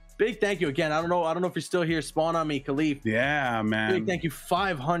 Big thank you again. I don't know if you're still here. Spawn on me, Khalif. Yeah, man. Big thank you.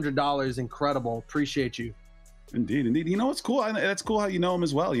 $500. Incredible. Appreciate you. Indeed. You know what's cool? That's cool how you know him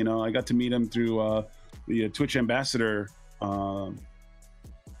as well. You know, I got to meet him through the Twitch ambassador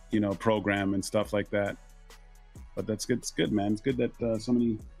program and stuff like that. But that's good. It's good, man. It's good that so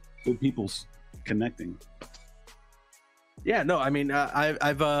many good people's connecting. Yeah, no, I mean, I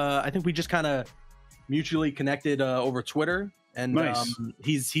think we just kind of mutually connected over Twitter, and nice.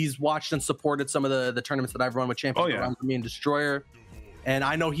 He's watched and supported some of the tournaments that I've run with Champions around for me and Destroyer, and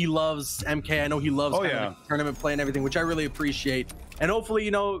I know he loves MK. I know he loves tournament play and everything, which I really appreciate. And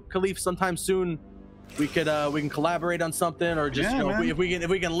hopefully, Khalif, sometime soon we can collaborate on something, or just if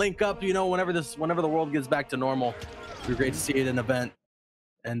we can link up, whenever the world gets back to normal. It'd be great to see you at an event,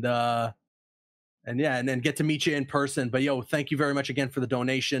 and then get to meet you in person. But thank you very much again for the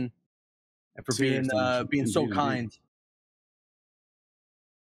donation and for being so kind.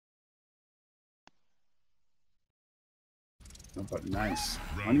 Oh, but nice.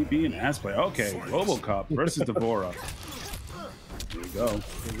 Honeybee and Ass Player. Okay, RoboCop versus Devora. Here we go.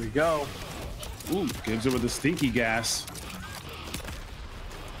 Here we go. Ooh, gives it with the stinky gas.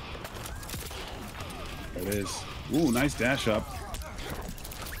 There it is. Ooh, nice dash up.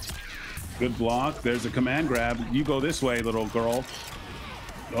 Good block. There's a command grab. You go this way, little girl.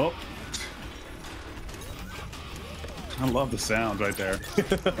 Oh. I love the sound right there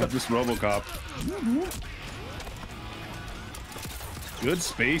of this RoboCop. Good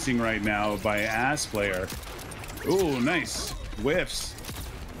spacing right now by Ass Player. Ooh, nice. Whiffs.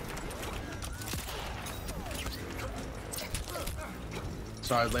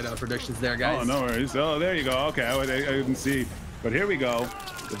 Sorry, I was late on the predictions there, guys. Oh, no worries. Oh, there you go. Okay, I didn't see. But here we go.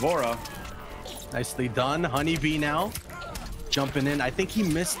 Devora. Nicely done. Honeybee now jumping in. I think he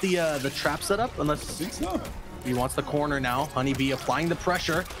missed the trap setup, unless I think so. He wants the corner now. Honeybee applying the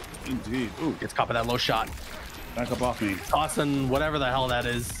pressure. Indeed. Ooh, gets caught by that low shot. Back up off me. Tossing whatever the hell that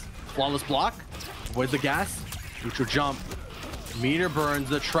is. Flawless block. Avoids the gas. Neutral jump. Meter burns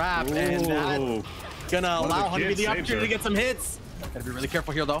the trap. Ooh. And that's gonna allow Honeybee the opportunity to get some hits. Gotta be really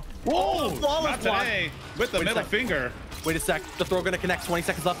careful here, though. Whoa! Flawless block. With the middle finger. Wait a sec. The throw gonna connect. 20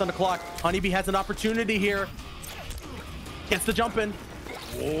 seconds left on the clock. Honeybee has an opportunity here. Gets the jump in.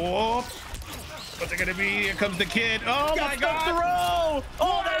 Whoop. What's it gonna be? Here comes the kid. Oh my God! Throw!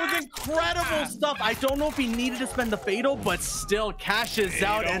 Oh, that was incredible stuff. I don't know if he needed to spend the fatal, but still cashes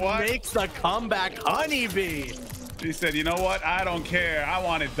out and makes the comeback. Honeybee. He said, "You know what? I don't care. I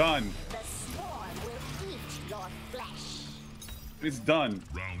want it done. It's done.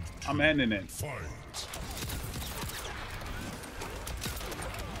 I'm ending it."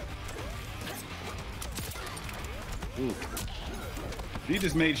 Ooh. He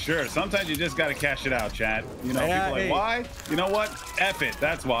just made sure. Sometimes you just got to cash it out, chat. People are like, why? You know what? F it.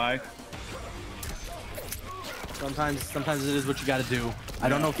 That's why. Sometimes it is what you got to do. I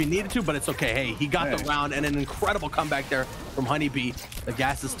don't know if he needed to, but it's okay. Hey, he got the round, and an incredible comeback there from Honeybee. The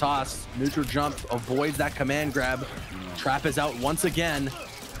gas is tossed. Neutral jump avoids that command grab. Trap is out once again.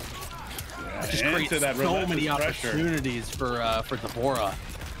 That just creates so many opportunities for Devora.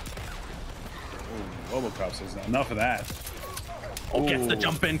 RoboCop says enough of that. Oh, gets the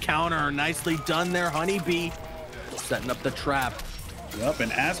jump in counter. Nicely done there, Honeybee. Setting up the trap. Yep,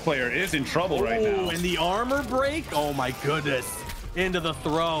 and Ass Player is in trouble right now. And the armor break. Oh my goodness. Into the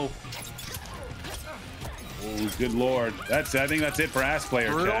throw. Oh, good lord. I think that's it for Ass Player,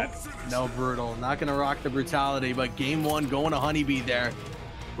 chat. No, brutal. Not gonna rock the brutality, but game one going to Honeybee there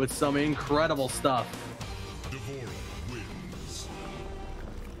with some incredible stuff.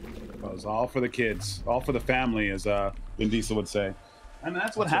 It was all for the kids, all for the family, as Vin Diesel would say. And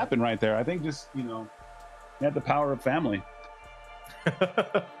that's what happened right there. I think just, you had the power of family.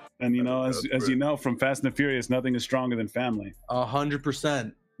 And, as you know, from Fast and the Furious, nothing is stronger than family.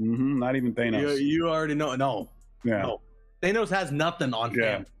 100%. Not even Thanos. You already know. No. Yeah. No. Thanos has nothing on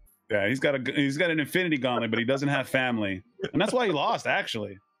family. Yeah, he's got an Infinity Gauntlet, but he doesn't have family. And that's why he lost,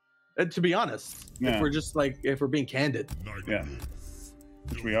 actually. To be honest, Yeah. if we're being candid. Yeah,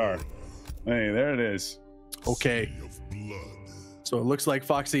 which we are. Hey, there it is. Okay. So it looks like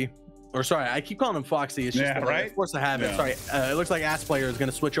Foxy, or sorry, I keep calling him Foxy. It's just Yeah, right? of course I have it. Yeah. Sorry, it looks like Ass Player is going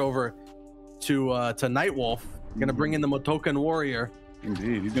to switch over to Nightwolf. Going to bring in the Motokan Warrior.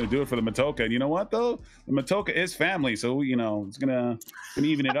 Indeed, he's gonna do it for the Matoka. And you know what though? The Matoka is family, so you know it's gonna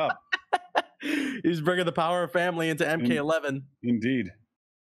even it up. He's bringing the power of family into MK11. Indeed.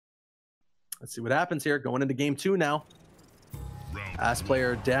 Let's see what happens here. Going into game 2 now. Ass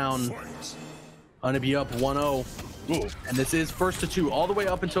Player down. Honeybee up 1-0. Ooh. And this is first to 2, all the way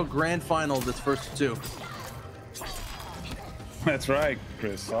up until grand finals. It's first to 2. That's right,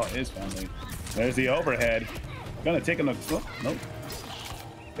 Chris. Oh, his family. There's the overhead. Gonna take him to nope.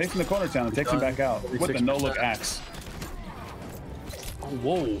 Takes him to corner town and takes him back out with the no-look axe. Oh,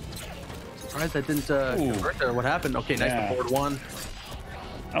 whoa. Surprised that didn't convert there. What happened? Okay, nice forward one.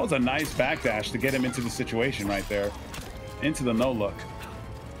 That was a nice backdash to get him into the situation right there. Into the no-look.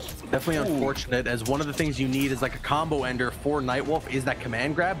 Definitely unfortunate, as one of the things you need is like a combo ender for Nightwolf is that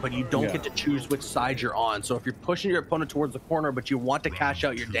command grab, but you don't get to choose which side you're on. So if you're pushing your opponent towards the corner, but you want to cash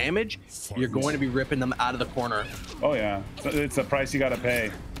out your damage, you're going to be ripping them out of the corner. Oh yeah, it's a price you got to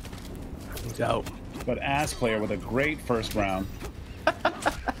pay. No doubt. But Ass Player with a great first round.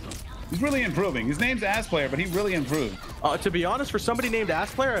 He's really improving. His name's Ass Player, but he really improved. To be honest, for somebody named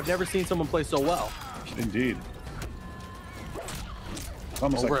Ass Player, I've never seen someone play so well. Indeed. It's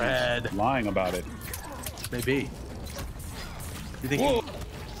almost Overhead. like he's lying about it. Maybe. You think? Whoa!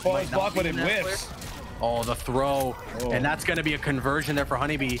 Falls block, but it whiffs. Oh, the throw. Oh. And that's going to be a conversion there for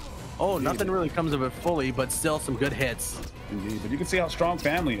Honeybee. Oh, nothing really comes of it fully, but still some good hits. Indeed, but you can see how strong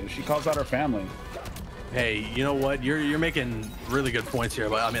family is. She calls out her family. Hey, you know what? You're making really good points here,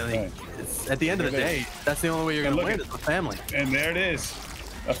 but I mean, like, it's, at the end of the day, that's the only way you're going to win is with family. And there it is,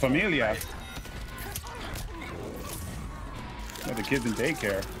 a familia. Got the kids in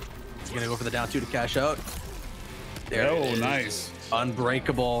daycare. He's going to go for the down 2 to cash out. There it is. Nice.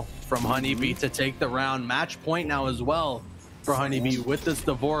 Unbreakable from Honeybee to take the round. Match point now as well for Honeybee with this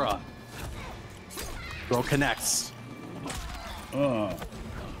Devora. Throw connects.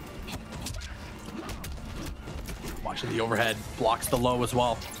 Watching the overhead, blocks the low as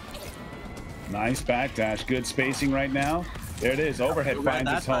well. Nice backdash, good spacing right now. There it is, overhead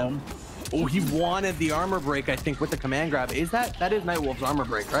finds its home. Oh, he wanted the armor break, I think, with the command grab. Is that is Nightwolf's armor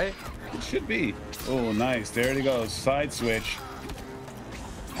break, right? It should be. Oh, nice. There it goes. Side switch.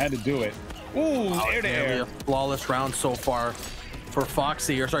 Had to do it. Ooh, air to air. A flawless round so far for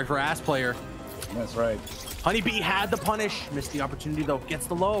Foxy, or sorry, for Ass Player. That's right. Honeybee had the punish. Missed the opportunity, though. Gets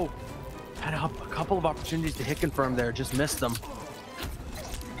the low. Had a couple of opportunities to hit confirm there. Just missed them.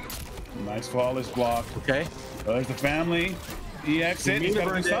 Nice flawless block. Okay. There's the family. He exits. He's got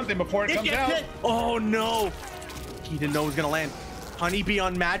to do something before it comes out. Hit. Oh, no. He didn't know it was going to land. Honeybee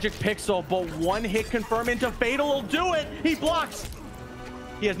on Magic Pixel, but one hit confirm into Fatal will do it. He blocks.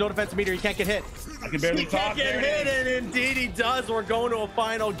 He has no defensive meter. He can't get hit. I can barely talk. He can't get hit, and indeed he does. We're going to a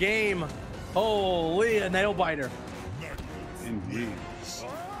final game. Holy, a nail biter. Indeed.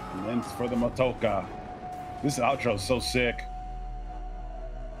 And then for the Motoka. This outro is so sick.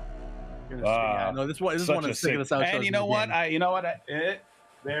 I know this is one of the sickest outros. And you know what?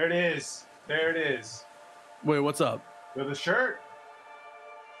 There it is. There it is. Wait, what's up? With the shirt.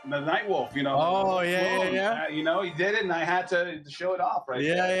 The Nightwolf, you know. Oh, yeah. You know, he did it, and I had to show it off right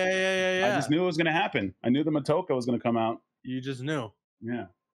there. Yeah. I just knew it was going to happen. I knew the Motoka was going to come out. You just knew. Yeah.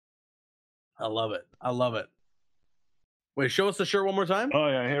 I love it. I love it. Wait, show us the shirt one more time. Oh,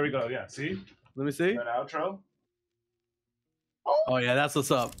 yeah. Here we go. Yeah. See? Let me see. That outro. Oh, yeah. That's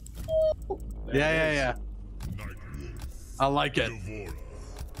what's up. Yeah. I like it.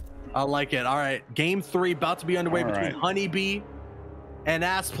 I like it. All right. Game 3 about to be underway between Honeybee and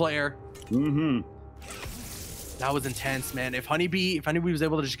Ass Player. That was intense, man. If Honeybee was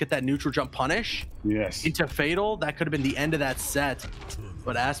able to just get that neutral jump punish into Fatal, that could have been the end of that set.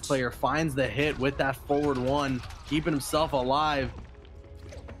 But Ass Player finds the hit with that forward one, keeping himself alive.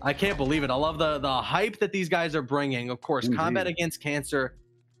 I can't believe it. I love the hype that these guys are bringing. Of course, Combat Against Cancer.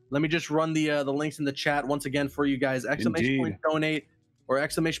 Let me just run the links in the chat once again for you guys. Exclamation point donate or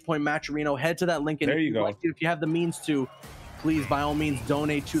exclamation point Matcherino. Head to that link. And there you go. If you have the means to, please, by all means,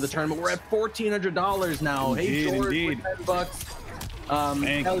 donate to the tournament. We're at $1,400 now. Hey, George, with $10.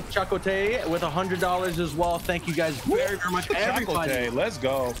 El Chacote with $100 as well. Thank you guys very much, everybody. Let's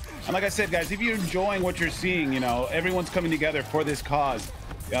go. And like I said, guys, if you're enjoying what you're seeing, you know, everyone's coming together for this cause,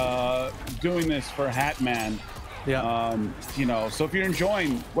 doing this for Hatman. Yeah. You know, so if you're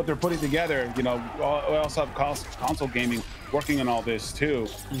enjoying what they're putting together, you know, we also have console gaming working on all this too.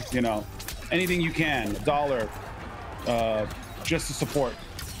 You know, anything you can, $1, just to support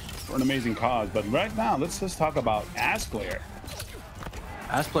for an amazing cause. But right now, let's talk about Ass Player.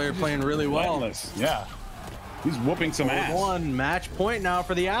 Ass Player playing really well. Yeah, he's whooping some ass. One match point now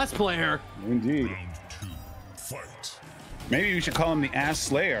for the Ass Player. Indeed. Round 2. Fight. Maybe we should call him the Ass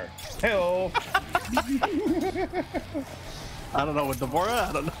Slayer. Hello. I don't know what the more.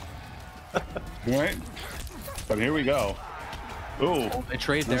 I don't know. Right? But here we go. Ooh, They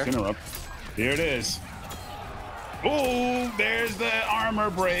trade let's there. interrupt. Here it is. Ooh, there's the armor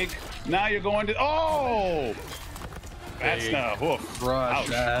break. Now you're going to. Oh, that's the oof.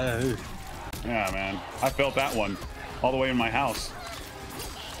 Rush. Ouch. Yeah, man. I felt that one all the way in my house.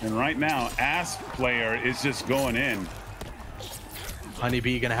 And right now, Ass Player is just going in.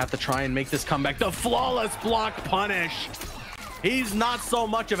 Honeybee gonna have to try and make this comeback. The flawless block punish. He's not so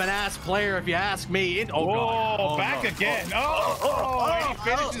much of an ass player, if you ask me. Oh, Whoa, God. Oh, back no. again. And he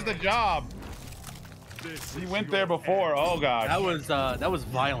finishes the job. He went there before. Oh, God. That was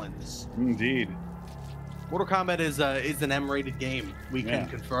violent. Indeed. Mortal Kombat is an M-rated game. We can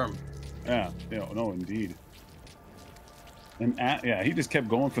confirm. Yeah. No, indeed. And yeah, he just kept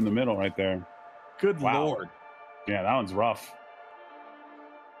going from the middle right there. Good Wow. Lord. Yeah, that one's rough.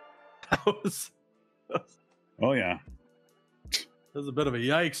 That was Oh, yeah. a bit of a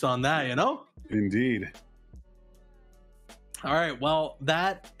yikes on that, you know? Indeed. All right, well,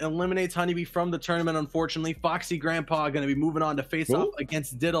 that eliminates Honeybee from the tournament, unfortunately. Foxy Grandpa going to be moving on to face off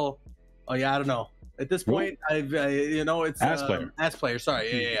against Diddle. Oh, yeah, I don't know. At this point, it's Ass Player. Ass Player,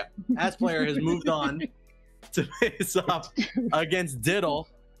 sorry. Yeah. Ass Player has moved on to face off against Diddle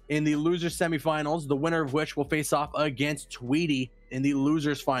in the losers semifinals, the winner of which will face off against Tweety in the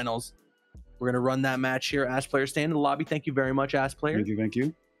losers finals. We're going to run that match here. Ass Player, stay in the lobby. Thank you very much, Ass Player. Thank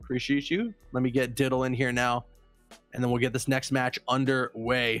you. Appreciate you. Let me get Diddle in here now, and then we'll get this next match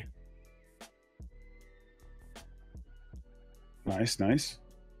underway. Nice.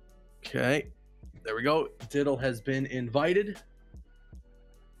 Okay, there we go. Diddle has been invited.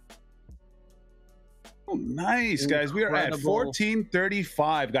 Oh, nice, guys. We are at Incredible.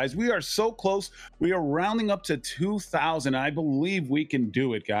 1435, guys. We are so close. We are rounding up to 2,000. I believe we can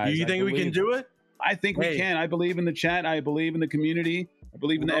do it, guys. Do you think we can do it? I think we can. I believe in the chat. I believe in the community. I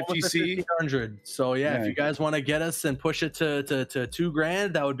believe in the FGC. 1,500. So yeah, if you guys want to get us and push it to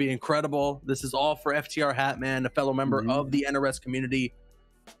 $2,000, that would be incredible. This is all for FTR Hatman, a fellow member of the NRS community.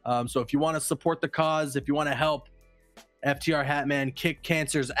 So if you want to support the cause, if you want to help FTR Hatman kick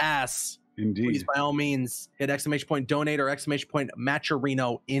cancer's ass, indeed, please by all means hit !donate or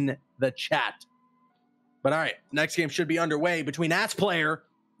 !matcherino in the chat. But all right, next game should be underway between Ass Player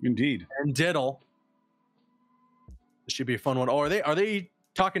indeed and Diddle. This should be a fun one. Oh, are they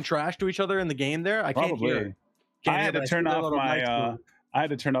talking trash to each other in the game there? I can't hear. I had to turn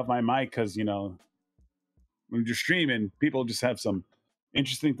off my mic because, you know, when you're streaming, people just have some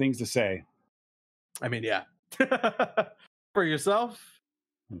interesting things to say. I mean, yeah. For yourself,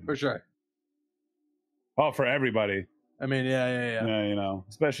 for sure. Oh, for everybody. I mean, yeah. Yeah, you know,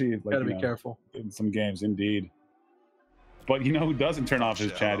 especially like, gotta be careful in some games, indeed. But you know who doesn't turn off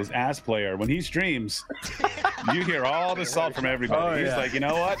his chat is Ass Player. When he streams, you hear all the salt from everybody. He's like, you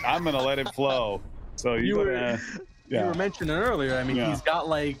know what? I'm gonna let it flow. So you were mentioning earlier. I mean, he's got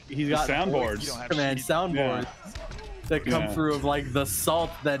soundboards, soundboards that come through of like the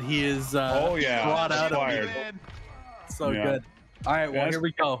salt that he is brought out of it. So good. All right, well, here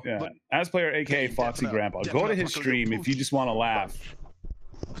we go. Yeah. Ass Player, aka Foxy Grandpa. Go to his stream if you just want to laugh.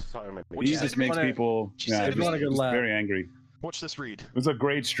 He just makes people very angry. Watch this read. It was a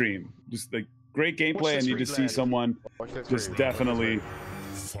great stream. Just like great gameplay, and you just see someone just definitely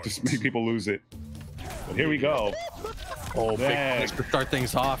just make people lose it. But here we go. Oh, big push to start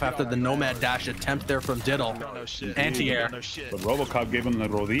things off after the Nomad Dash attempt there from Diddle. Anti-air. But RoboCop gave him the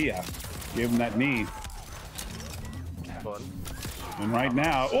rodilla. Gave him that knee. And right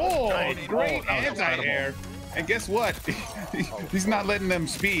now, great anti-air. And guess what? He's not letting them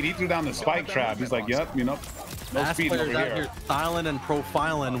speed. He threw down the spike trap. He's like, yep, you know, no speed over here. Styling and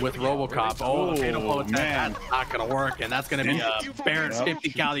profiling with RoboCop. Oh, the fatal blow attack. That's not going to work, and that's going to be a Baron 50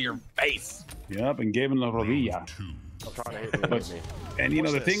 cal to your face. Yep, and gave him the rodilla. And you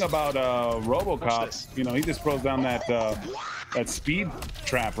know the thing about RoboCop, you know, he just throws down that speed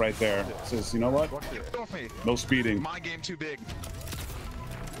trap right there. Says, you know what? No speeding. My game too big.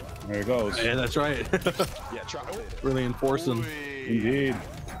 There it goes. Yeah, that's right. Really enforcing. Indeed.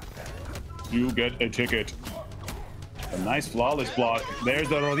 You get a ticket. A nice flawless block. There's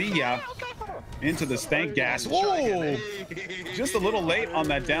the rodilla into the stank gas. Whoa! Just a little late on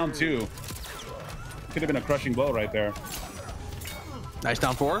that down two. Could have been a crushing blow right there. Nice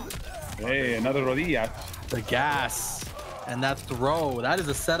down 4. Hey, another rodilla. The gas. And that throw. That is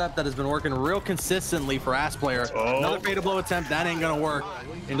a setup that has been working real consistently for Ass Player. Oh. Another fatal blow attempt. That ain't going to work.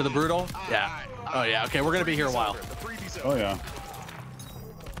 Into the brutal. Yeah. Oh, yeah. Okay, we're going to be here a while. Oh, yeah.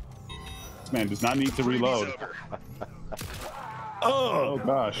 This man does not need to reload. Oh,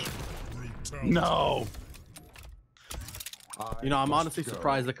 gosh. No. You know, I'm honestly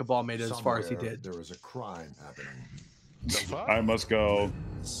surprised that Cabal made it as far as he did. There is a crime happening. I must go.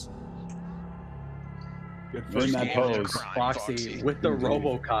 In that pose. Foxy with the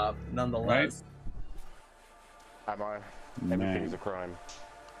RoboCop, nonetheless. Am I? Man. Everything's a crime.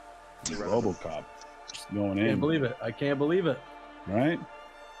 RoboCop. Just going I can't in. believe it. I can't believe it. Right?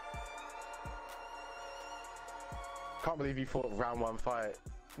 Can't believe you thought round 1 fight,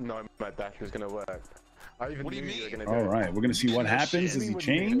 no, my dash was gonna work. I even knew you were gonna do All it. right, we're gonna see what happens. Does he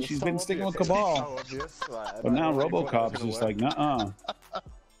change? He's been sticking with Cabal, but now RoboCop's just like, nuh-uh.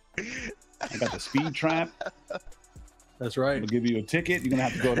 I got the speed trap. That's right. We'll give you a ticket. You're gonna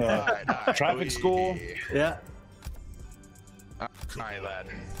have to go to traffic school. Yeah. All right, lad.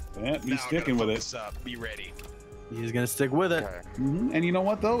 Yeah, he's sticking with it. Be ready. He's gonna stick with it. And you know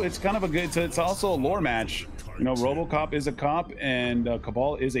what though? It's kind of a good. It's also a lore match. You know, RoboCop is a cop and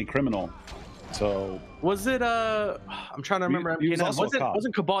Cabal is a criminal. So was it? I'm trying to remember. He was also a cop.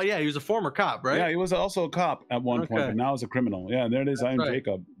 Wasn't Cabal? Yeah, he was a former cop, right? Yeah, he was also a cop at one point, but now he's a criminal. Yeah, there it is. I am right.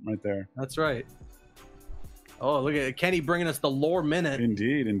 Jacob right there. That's right. Oh, look at Kenny bringing us the lore minute.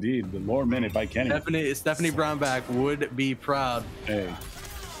 Indeed, indeed, the lore minute by Kenny. Stephanie Brownback would be proud. Hey.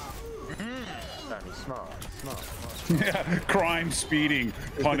 Smart. Yeah, crime, speeding,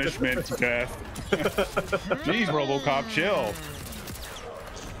 punishment, death. Jeez, RoboCop, chill.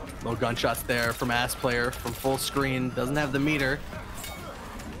 Low gunshots there from Ass Player from full screen. Doesn't have the meter.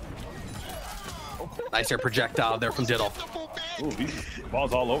 Nice air projectile there from Diddle. Ooh,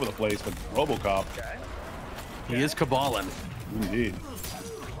 Cabal's all over the place, but RoboCop. He is Cabalin. Indeed.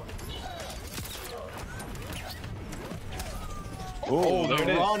 Oh, there it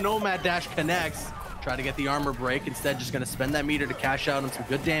is. Raw Nomad dash connects. Try to get the armor break. Instead, just going to spend that meter to cash out on some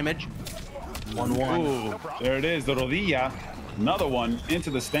good damage. 1-1. Ooh, there it is. The rodilla. Another one into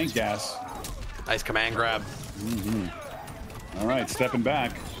the stank gas. Nice command grab. All right, stepping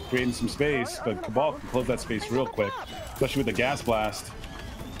back, creating some space, but Cabal can close that space real quick, especially with the gas blast.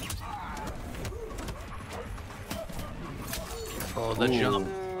 Oh, the jump.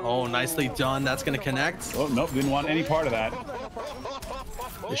 Oh, nicely done. That's going to connect. Oh, nope, didn't want any part of that.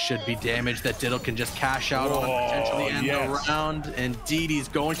 This should be damage that Diddle can just cash out on, potentially end the round. Indeed, he's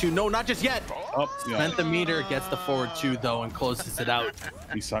going to. No, not just yet. Oh, yeah. Spent the meter, gets the forward 2, though, and closes it out.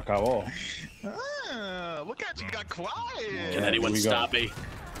 He acabó. Look at you, got quiet. Can anyone stop me?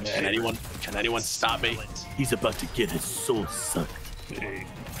 Can anyone stop me? He's about to get his soul sucked. Hey.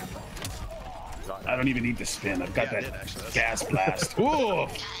 I don't even need to spin. I've got that gas blast. Ooh!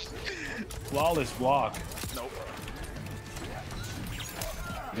 Flawless block. Nope.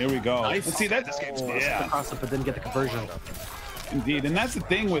 Here we go. Nice. Let's see that. Yeah. But didn't get the conversion. Indeed, and that's the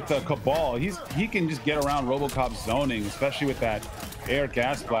thing with Cabal. He can just get around RoboCop's zoning, especially with that air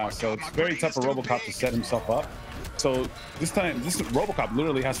gas blast. So it's very tough for RoboCop to set himself up. So this time, RoboCop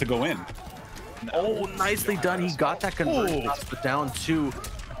literally has to go in. Oh, nicely done. He got that conversion, but down 2.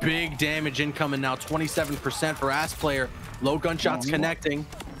 Big damage incoming now. 27% for Ass Player. Low gunshots connecting.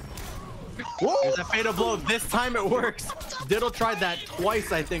 There's a fatal blow. This time it works. Diddle tried that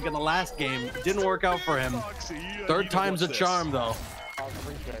twice, I think, in the last game. Didn't work out for him. Third time's a charm, though.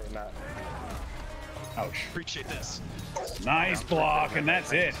 Ouch. Appreciate this. Nice block, and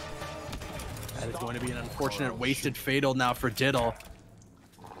that's it. That is going to be an unfortunate wasted fatal now for Diddle.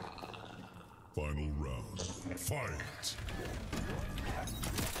 Final round. Fight.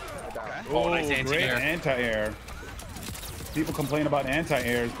 Oh, nice great anti-air. anti-air. People complain about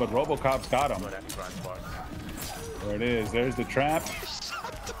anti-airs, but RoboCop's got them. There it is. There's the trap.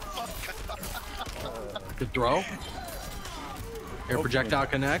 Good throw. Air projectile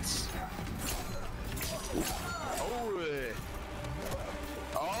connects.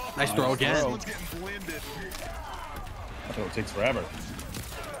 Nice throw again. I thought it takes forever.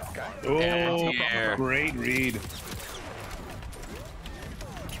 Anti-air. Oh, great read.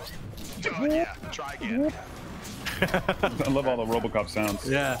 Yeah, try again. I love all the RoboCop sounds.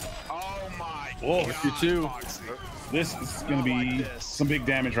 Yeah. Oh my. Whoa. You too. This is going to be some big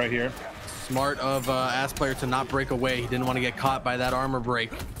damage right here. Smart of Ass Player to not break away. He didn't want to get caught by that armor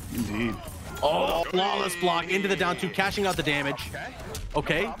break. Indeed. Oh, flawless block into the down 2, cashing out the damage.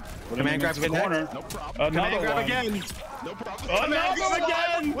 Okay. Put Command grab into the corner. No problem. Another Command grab one. again. No problem. Another one.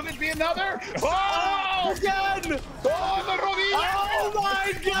 again. Will it be another? Oh! Again. Oh, the rodilla! Oh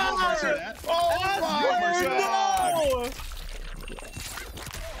my God. Oh my God! No.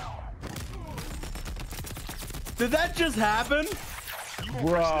 Did that just happen?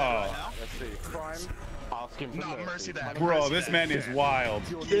 Bro, Let's see. Prime. Ask him for No, mercy. mercy that. bro, this man is wild.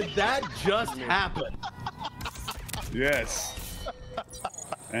 Did that just happen? Yes.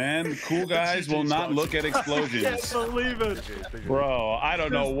 And cool guys will not look at I can't explosions. believe it. Bro, I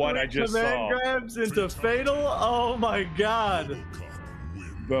don't know what I just Command saw. grabs into fatal. Oh my God.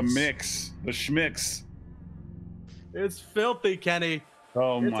 The mix, the schmix. It's filthy, Kenny.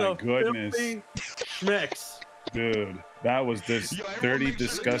 Oh It's my a goodness. filthy schmix. Dude, that was just Yo, everyone dirty, make sure to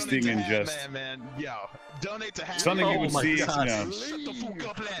disgusting, donate and to just Hatman, man. Yo, donate to Hatman. something you Oh would my see, God. you know, Shut the fuck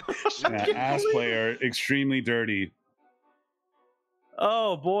up, lad. an ass player, extremely dirty.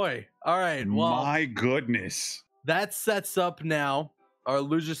 Oh boy. All right. Well, My goodness. that sets up now our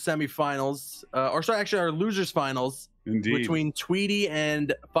losers semifinals, or sorry, actually our losers finals Indeed. between Tweety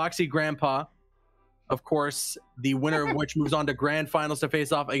and Foxy Grandpa. Of course, the winner of which moves on to grand finals to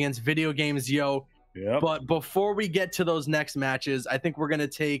face off against Video Games Yo. Yep. But before we get to those next matches, I think we're gonna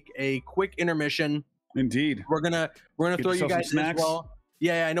take a quick intermission. Indeed. We're gonna Get throw you yourself some guys in as snacks. well.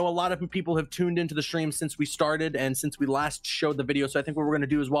 Yeah, I know a lot of people have tuned into the stream since we started and since we last showed the video. So I think what we're gonna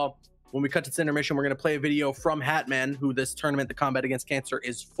do as well, when we cut to this intermission, we're gonna play a video from Hatman, who this tournament, the Combat Against Cancer,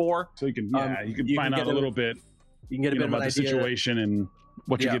 is for. So you can, yeah, you can find out get a little bit, You can get a bit of about an the idea. situation and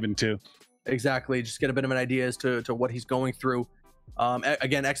what you're Yeah. given to. Exactly. Just get a bit of an idea as to what he's going through.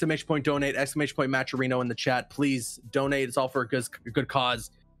 Again, exclamation point donate, exclamation point Matcherino in the chat. Please donate. It's all for a good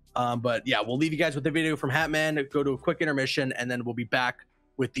cause. But yeah, we'll leave you guys with the video from Hatman. Go to a quick intermission, and then we'll be back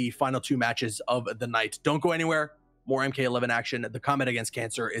with the final two matches of the night. Don't go anywhere. More MK11 action. The Combat Against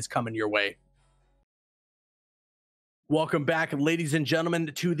Cancer is coming your way. Welcome back, ladies and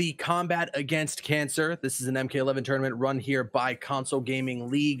gentlemen, to the Combat Against Cancer. This is an MK11 tournament run here by Console Gaming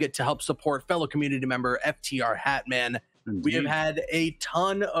League to help support fellow community member FTR Hatman. We have had a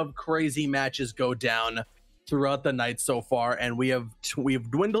ton of crazy matches go down throughout the night so far, and we have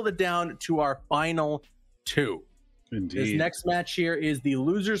dwindled it down to our final two. Indeed. This next match here is the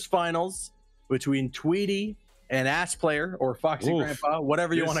losers finals between Tweety and Ass Player, or Foxy Grandpa,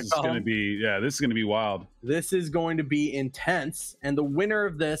 whatever you want to call him. This is gonna be wild. This is going to be intense, and the winner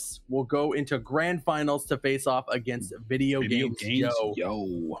of this will go into grand finals to face off against Video Games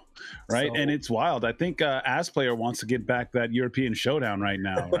Yo. Right, So- and it's wild. I think Ass Player wants to get back that European showdown right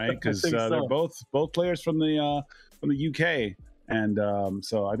now, right? Because think so. they're both players from the UK, and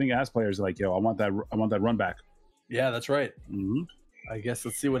so I think Ass Player is like, yo, I want that run back. Yeah, that's right. Mm-hmm. I guess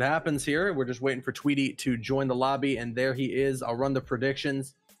let's see what happens here. We're just waiting for Tweety to join the lobby, and there he is. I'll run the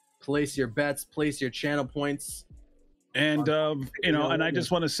predictions. Place your bets, place your channel points. And and I just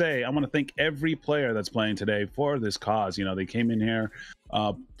want to say, I want to thank every player that's playing today for this cause. You know, they came in here,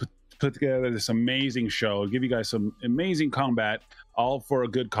 put together this amazing show, give you guys some amazing combat, all for a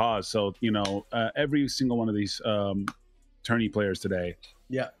good cause. So every single one of these tourney players today,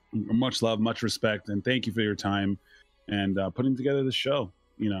 much love, much respect, and thank you for your time and putting together this show.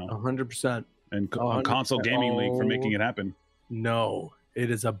 100%. And on Console Gaming League for making it happen. No, it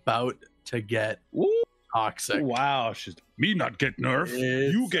is about to get toxic. Wow, me not get nerf.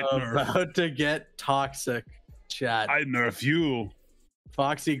 You get nerf. About to get toxic, chat. I nerf you.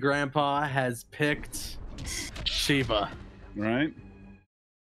 Foxy Grandpa has picked Shiva. Right?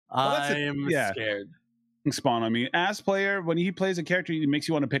 I'm scared. Spawn on me. Ass Player, when he plays a character, it makes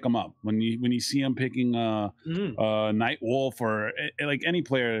you want to pick him up. When you see him picking Night Wolf or like any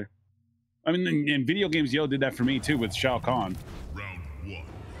player. I mean, in Video Games Yo did that for me too with Shao Kahn. Round one,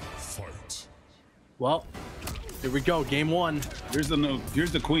 fight. Well, here we go. Game one. Here's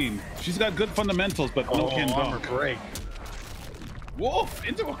the queen. She's got good fundamentals, but no can armor dunk. break. Wolf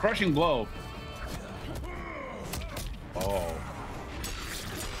into a crushing blow. Oh.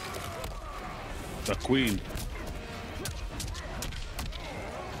 The queen.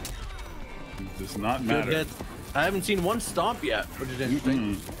 It does not Good matter. hit. I haven't seen one stomp yet, which is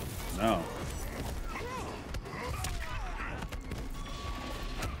interesting. No.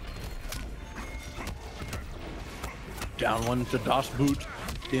 Down one to Das Boot.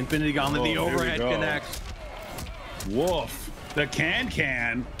 The Infinity Gauntlet, the here we overhead go. connects. Wolf. The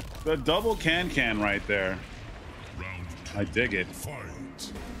can. The double can right there. Round two, I dig it.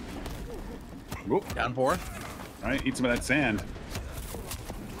 fight. Whoop. Down four. Right, eat some of that sand.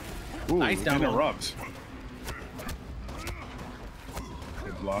 Ooh, Nice down one. interrupt.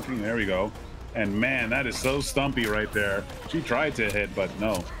 Good blocking. There we go. And man, that is so stumpy right there. She tried to hit, but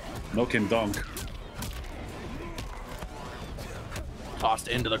no can dunk. Tossed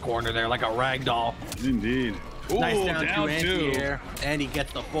into the corner there like a rag doll. Indeed. Ooh, Nice down two 2. anti-air, and he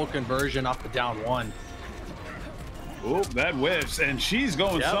gets the full conversion off the down 1. Oh, that whiffs, and she's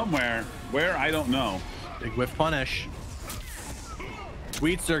going somewhere. Where, I don't know. Big whiff punish.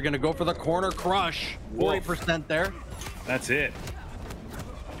 Sweets are gonna go for the corner crush. 40% there. That's it.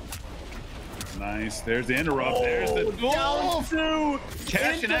 Nice. There's the interrupt. There's the down 2.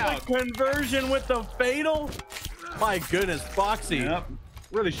 Cashing into out. The conversion with the fatal. My goodness, Foxy. Yep.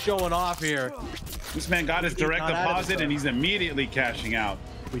 Really showing off here. This man got his direct deposit, and he's immediately cashing out.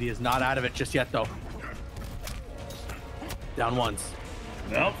 Tweety is not out of it just yet, though. Down once.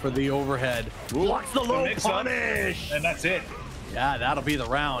 Nope. For the overhead. Ooh, blocks the low mix-up, punish. and that's it. Yeah, that'll be the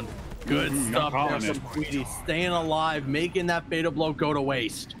round. Good stuff there calling from Tweety. Staying alive, making that fatal blow go to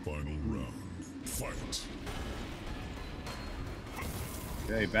waste. Final round. Fight.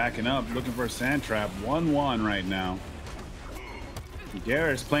 Okay, backing up, looking for a sand trap. 1-1 right now.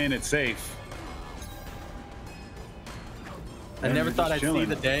 Garrett's playing it safe. I never thought I'd see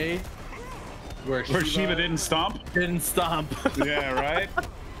the day where Shiva didn't stomp. Didn't stomp. Yeah, right.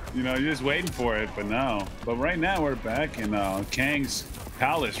 You know, you're just waiting for it, but no. But right now we're back in Kang's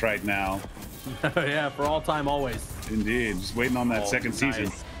palace right now. Yeah, for all time, always. Indeed, just waiting on that second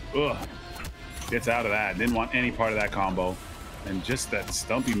season. Ugh, gets out of that. Didn't want any part of that combo, and just that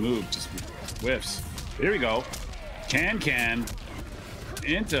stumpy move just whiffs. Here we go. Can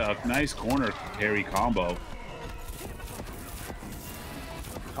into a nice corner carry combo.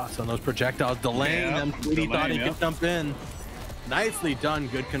 So those projectiles delaying them. Tweety thought he could jump in. Nicely done.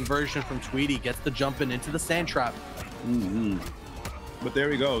 Good conversion from Tweety. Gets the jump in into the sand trap. But there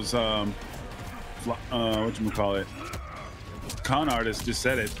he goes. Whatchamacallit? Con artist just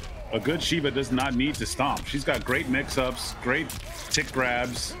said it. A good Shiva does not need to stomp. She's got great mix-ups, great tick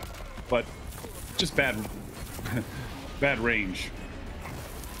grabs, but just bad range.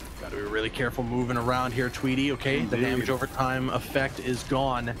 Got to be really careful moving around here, Tweety. Okay, the damage over time effect is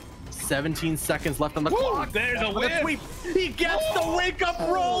gone. 17 seconds left on the clock. There's a whip. He gets the wake-up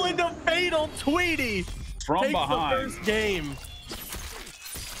roll into fatal. Tweety from takes behind. the first game.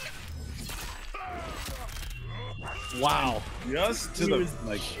 Wow. Just to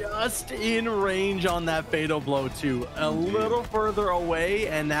just in range on that fatal blow too. A little further away,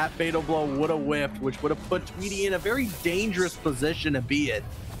 and that fatal blow would have whiffed, which would have put Tweety in a very dangerous position to be it.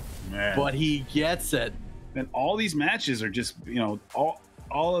 Man. But he gets it. And all these matches are just, you know,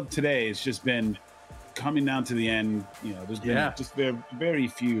 all of today has just been coming down to the end. You know, there's been just very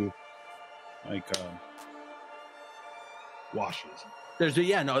few like washes.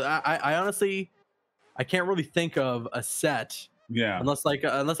 I honestly, I can't really think of a set. Yeah. Unless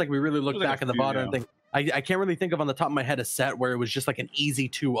we really look back at the bottom and think. I can't really think of on the top of my head a set where it was just like an easy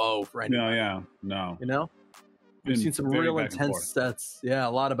 2-0 for anyone. No. You know? We've seen some real intense sets. Yeah, a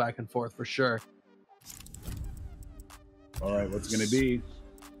lot of back and forth for sure. All right, what's gonna be?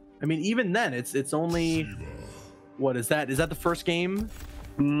 I mean, even then, it's only what is that? Is that the first game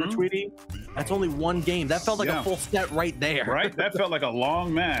for Tweety? That's only one game. That felt like a full set right there. Right? That felt like a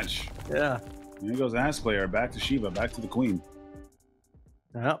long match. Yeah. Here goes Ass Player back to Shiva, back to the Queen.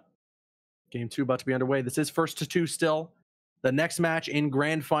 Yep. Game 2 about to be underway. This is 1-2 still. The next match in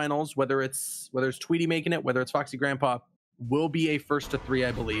grand finals, whether it's Tweety making it, whether it's Foxy Grandpa, will be a 1-3,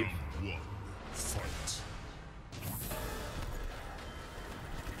 I believe.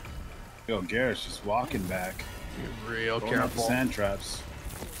 Yo, Garrett's just walking back. Be real careful. Sand traps.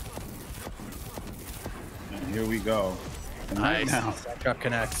 And here we go. And nice. Right now, sand trap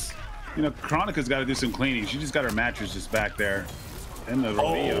connects. You know, Chronica's got to do some cleaning. She just got her mattress just back there. And the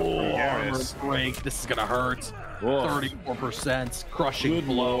break. This is gonna hurt. 34%, crushing. Good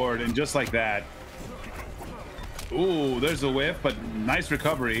lord, and just like that. Ooh, there's a whiff, but nice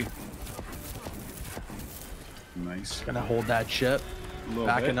recovery. Nice. Gonna hold that chip.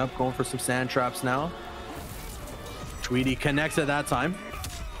 Backing up, going for some sand traps now. Tweety connects at that time.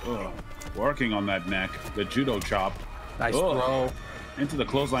 Working on that neck. The judo chop. Nice throw. Into the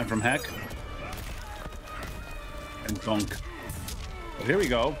clothesline from Heck. And thunk. But here we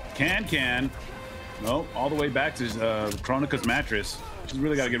go. Can. No, all the way back to Chronica's mattress. She's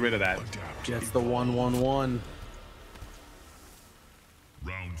really got to get rid of that. Gets the 1-1-1.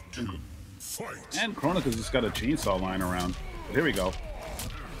 Round 2. Fight. And Chronica's just got a chainsaw lying around. But here we go.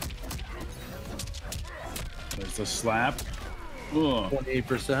 There's a slap.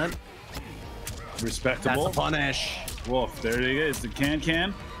 28%. Respectable. That's a punish. Wolf, there it is. The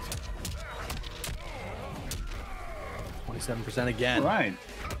can. 27% again. All right.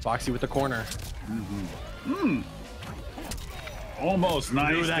 Foxy with the corner. Almost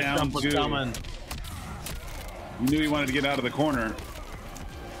nice. Knew that down jump was 2. coming. You knew he wanted to get out of the corner.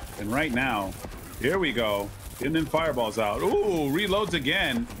 And right now, here we go. Getting them fireballs out. Ooh, reloads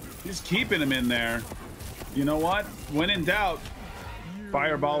again. He's keeping him in there. You know what? When in doubt,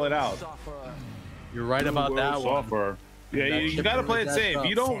 fireball it out. You're right about that one. Yeah, That you chip got to play it that safe. up.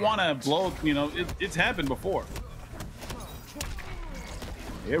 You don't want to blow, you know, it's happened before.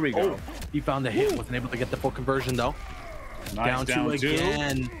 Here we go. Oh, he found the hit. Wasn't able to get the full conversion, though. Nice, down two.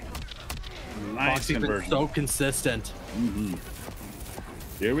 Again. Nice Foxy's been conversion. so consistent.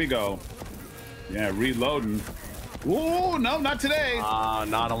 Here we go. Yeah, reloading. Ooh, no, not today.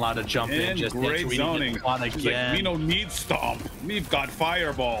 Not allowed to jump in. And Just great zoning. Again. Like, we don't need stomp. We've got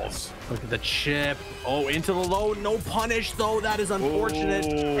fireballs. Look at the chip. Oh, into the low. No punish, though. That is unfortunate.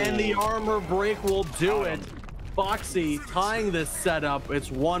 Ooh. And the armor break will do it. Foxy tying this setup. It's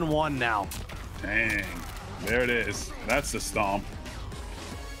 1-1 now. Dang. There it is. That's the stomp.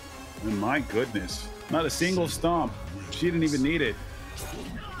 And my goodness. Not a single stomp. She didn't even need it.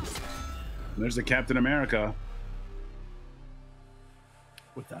 There's the Captain America.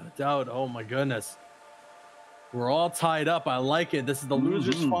 Without a doubt. Oh, my goodness. We're all tied up. I like it. This is the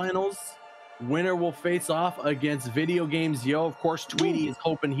losers finals. Winner will face off against Video Games Yo. Of course, Tweety is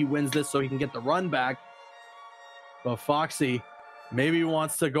hoping he wins this so he can get the run back. But Foxy maybe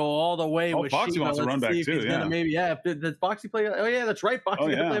wants to go all the way with Foxy Shiva. wants to run back too, yeah. Maybe, yeah. Did Foxy play? Oh, yeah, that's right. Foxy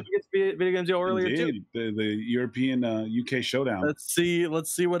did play up against Video Games Yo earlier, Indeed. too. The European UK showdown. Let's see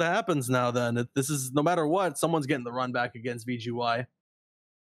what happens now, then. This is, no matter what, someone's getting the run back against VGY.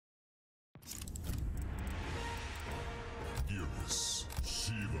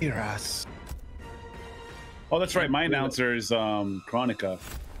 Iras. Oh, that's right. My announcer is Chronica.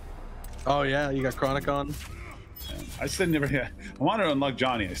 Oh, yeah, you got Chronic on? I still never. I wanted to unlock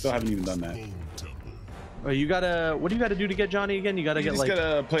Johnny. I still haven't even done that. Oh, you gotta. What do you gotta do to get Johnny again? You gotta You just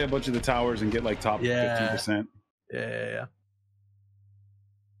gotta play a bunch of the towers and get like top 15%. Yeah.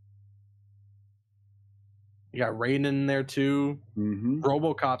 You got Raiden in there too.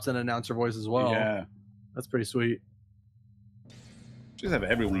 RoboCop's an announcer voice as well. Yeah, that's pretty sweet. Just have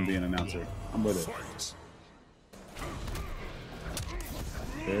everyone be an announcer. I'm with it.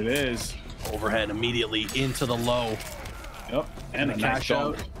 There it is. Overhead immediately into the low. Yep, and a cash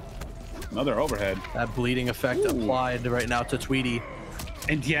out. Another overhead. That bleeding effect applied right now to Tweety.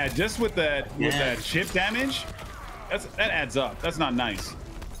 And yeah, just with that chip damage, that adds up. That's not nice.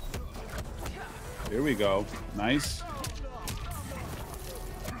 Here we go. Nice.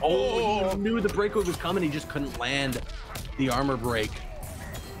 Oh, he knew the breakaway was coming. He just couldn't land the armor break.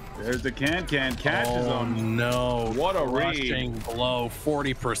 There's the can. Catches him. No. What a rushing blow.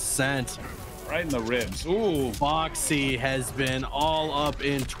 40%. Right in the ribs. Ooh. Foxy has been all up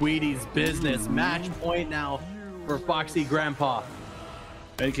in Tweety's business. Match point now for Foxy Grandpa.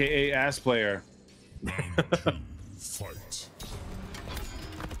 AKA ass player. Fight.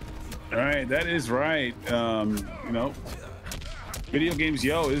 All right, that is right. You know, Video Games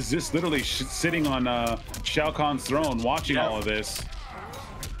Yo is just literally sitting on Shao Kahn's throne watching all of this.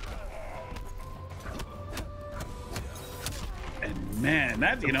 And man,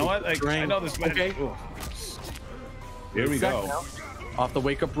 that, you know what? Like, I know this match. Okay. Here we go. Off the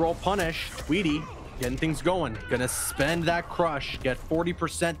wake up roll punish, Tweety getting things going. Gonna spend that crush, get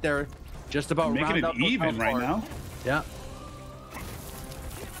 40% there, just about making it even right now. Yeah.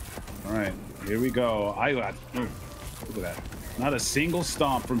 All right, here we go. Look at that. Not a single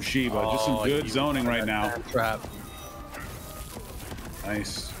stomp from Shiva. Just some good zoning right now. Trap.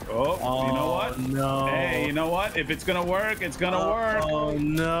 Nice. Oh, you know what? No. Hey, you know what? If it's gonna work, it's gonna work. Oh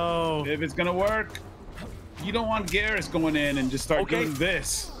no. If it's gonna work, you don't want Garrus going in and just start doing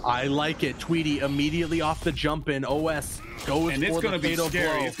this. I like it. Tweety immediately off the jump in. OS goes and it's for gonna the be fatal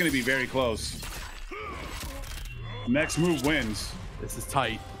scary. blow. It's gonna be very close. Next move wins. This is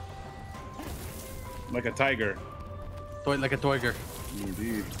tight. Like a tiger. Like a toiger.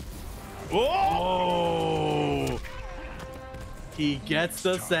 Indeed. Oh! He gets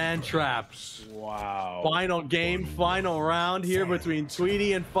the sand trap. Wow. Final game, final round here between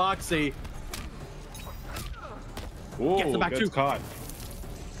Tweety and Foxy. Ooh, Gets the back that's two. caught.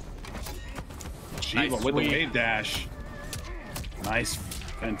 Shiva Nice with the sweep. wave dash. Nice,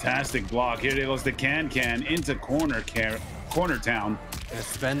 fantastic block. Here goes the can into corner town. Gonna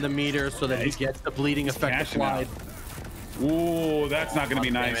spend the meter so that he gets the bleeding effect cashing applied. Ooh, that's not gonna be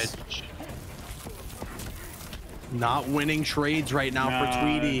nice. Damage. Not winning trades right now for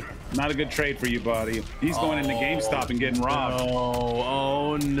Tweety. Not a good trade for you, buddy. He's going into GameStop and getting robbed.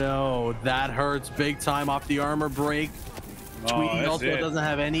 Oh no, that hurts big time off the armor break. Tweety also doesn't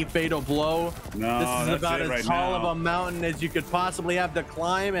have any fatal blow. No, this is about as tall of a mountain as you could possibly have to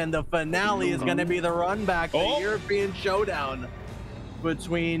climb, and the finale is going to be the run back, the European showdown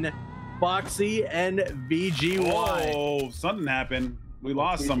between Foxy and VGY. Oh, something happened. We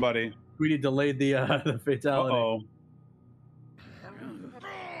lost somebody. Tweety delayed the fatality. Uh-oh.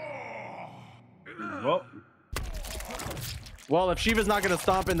 Well, if Shiva's not going to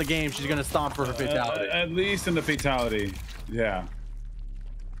stomp in the game, she's going to stomp for her fatality. At least in the fatality. Yeah.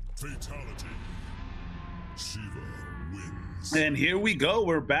 Fatality. Shiva wins. And here we go.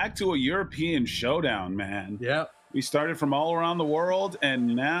 We're back to a European showdown, man. Yep. We started from all around the world,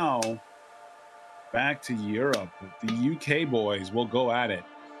 and now back to Europe. The UK boys will go at it.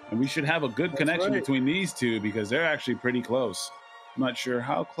 And we should have a good connection between these two because they're actually pretty close. I'm not sure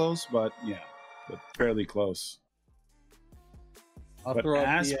how close, but yeah, but fairly close. I'll throw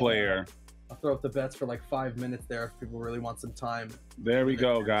up the bets for like 5 minutes there if people really want some time. There we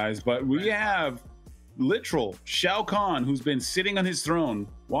go, guys. But we have literal Shao Kahn, who's been sitting on his throne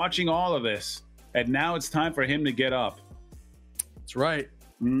watching all of this, and now it's time for him to get up. That's right.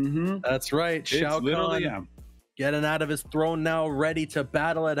 Mm-hmm. That's right. Shao Kahn getting out of his throne now, ready to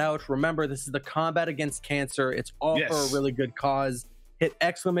battle it out. Remember, this is the Combat Against Cancer. It's all for a really good cause. Hit !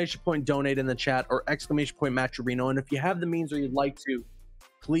 Donate in the chat or ! Matcherino. And if you have the means or you'd like to,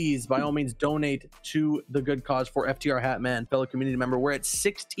 please, by all means, donate to the good cause for FTR Hatman, fellow community member. We're at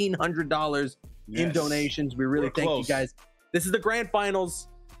 $1,600 in donations. We really thank you guys. This is the grand finals.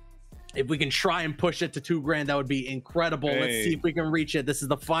 If we can try and push it to $2,000, that would be incredible. Hey. Let's see if we can reach it. This is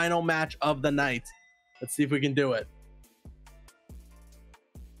the final match of the night. Let's see if we can do it.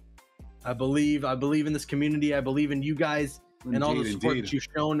 I believe in this community. I believe in you guys. And all the support that you've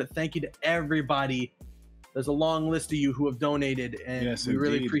shown. Thank you to everybody. There's a long list of you who have donated, and we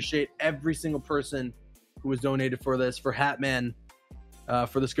really appreciate every single person who has donated for this, for Hatman,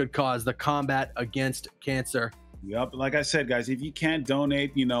 for this good cause, the Combat Against Cancer. Yep. Like I said, guys, if you can't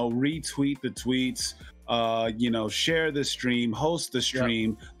donate, retweet the tweets, share the stream, host the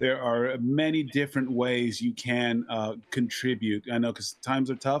stream. Yep. There are many different ways you can contribute. I know because times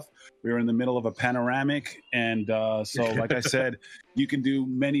are tough. We're in the middle of a panoramic. And so, like I said, you can do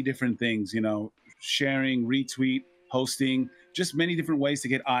many different things, sharing, retweet, hosting, just many different ways to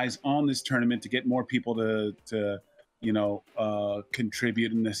get eyes on this tournament, to get more people to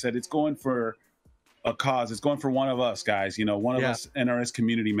contribute. And I said, it's going for a cause. It's going for one of us, guys, one of us NRS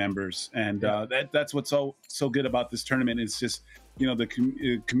community members. And that's what's so good about this tournament. It's just,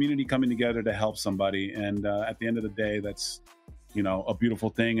 the community coming together to help somebody. And at the end of the day, that's, a beautiful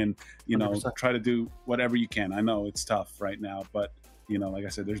thing. And, 100%. Try to do whatever you can. I know it's tough right now, but, like I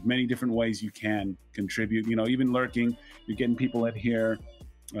said, there's many different ways you can contribute, even lurking, you're getting people in here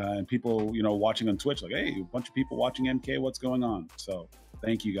and people, watching on Twitch, like, hey, a bunch of people watching MK, what's going on? So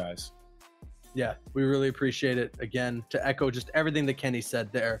thank you guys. Yeah, we really appreciate it. Again, to echo just everything that Kenny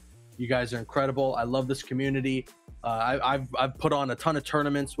said there, you guys are incredible. I love this community. I've put on a ton of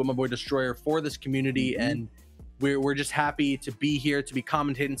tournaments with my boy Destroyer for this community, and we're just happy to be here, to be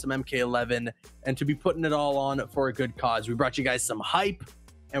commentating some MK11, and to be putting it all on for a good cause. We brought you guys some hype,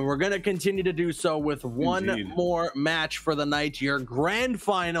 and we're going to continue to do so with one more match for the night. Your grand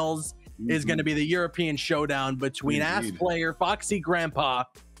finals is going to be the European showdown between Ass Player, Foxy Grandpa,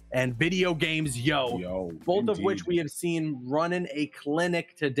 and Video Games Yo, both of which we have seen running a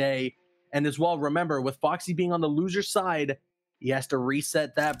clinic today. And as well, remember, with Foxy being on the loser side, he has to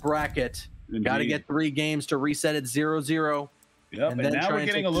reset that bracket. Got to get 3 games to reset it 0-0. Yep, and now we're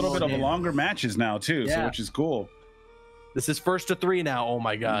getting a little bit of longer matches now too, so which is cool. This is 1st to 3 now. Oh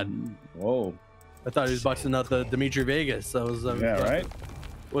my god. Whoa. I thought he was busting out the Dimitri Vegas. That was right.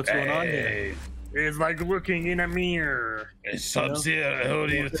 What's going on here? It's like looking in a mirror. Sub-Zero, who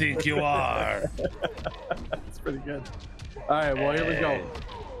do you think you are? That's pretty good. All right, well, here we go.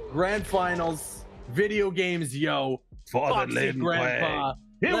 Grand finals, Video Games Yo, Foxy Grandpa.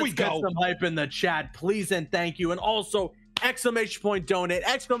 Here we go. Get some hype in the chat, please and thank you. And also, ! Donate, !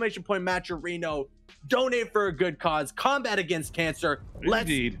 Matcherino. Donate for a good cause. Combat Against Cancer. Let's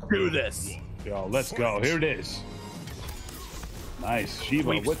do this. Yo, let's go. Here it is. Nice. Shiva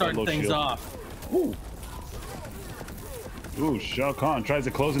with start things off. Ooh. Ooh, Shao Kahn tries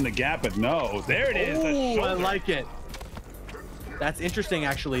to close in the gap, but no. There it is. Ooh, I like it. That's interesting,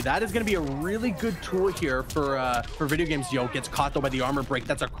 actually. That is going to be a really good tool here for Video Games Yo. Gets caught, though, by the armor break.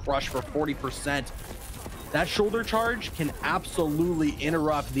 That's a crush for 40%. That shoulder charge can absolutely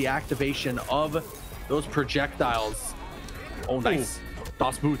interrupt the activation of those projectiles. Oh, nice.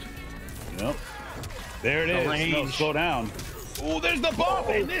 Das Boot. Yep. There it is. No, slow down. Oh, there's the bump,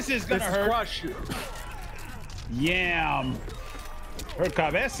 and this is going to hurt. Crush. Yam. Her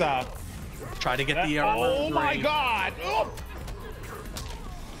cabeza. Try to get the armor. Oh my God. Oh.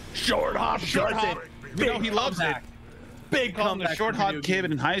 Short hop. Short hop. You know he loves it. Big comeback. The short hop kid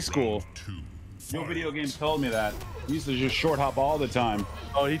in high school. No video games told me that. He used to just short hop all the time.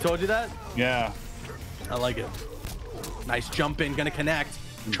 Oh, he told you that? Yeah. I like it. Nice jump in, gonna connect.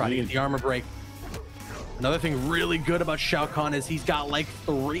 Try to get the armor break. Another thing really good about Shao Kahn is he's got like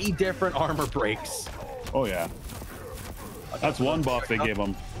 3 different armor breaks. Oh yeah. That's one buff they give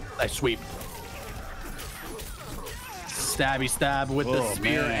him. Nice sweep. Stabby stab with the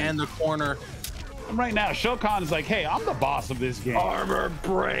spear and the corner. And right now, Shao Kahn is like, hey, I'm the boss of this game. Armor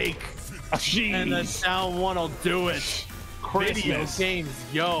break. Jeez. And the down one will do it. Video games,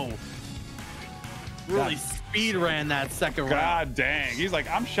 yo. Really speed ran that second round. God dang. He's like,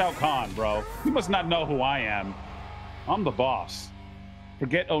 I'm Shao Kahn, bro. You must not know who I am. I'm the boss.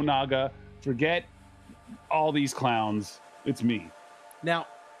 Forget Onaga. Forget all these clowns. It's me. Now,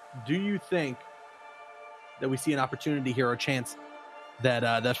 do you think that we see an opportunity here or a chance that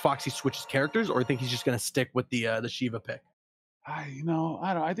that Foxy switches characters, or you think he's just going to stick with the Shiva pick? I don't.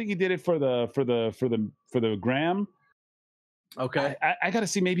 I think he did it for the Gram. Okay. I got to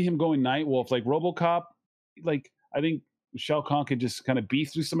see maybe him going Nightwolf, like RoboCop. Like I think Shao Kahn could just kind of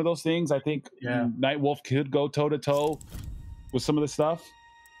beef through some of those things. I think Nightwolf could go toe to toe with some of the stuff,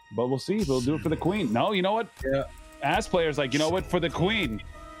 but we'll see. They'll do it for the Queen. No, you know what? Yeah. As players, like, you know what? For the Queen.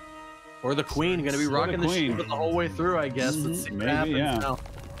 Or the Queen, going to be rocking the Shiva the whole way through, I guess. Let's see what happens now.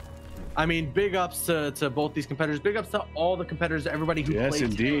 I mean, big ups to both these competitors. Big ups to all the competitors, everybody who plays.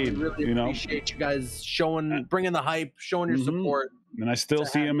 Yes, indeed. Really appreciate you guys bringing the hype, showing your support. And I still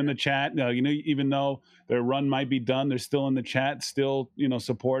see them in the chat. You know, even though their run might be done, they're still in the chat, still, you know,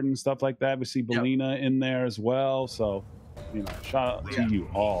 supporting stuff like that. We see Belina in there as well. So, you know, shout out to you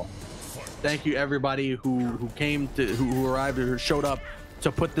all. Thank you, everybody who came to, who arrived or showed up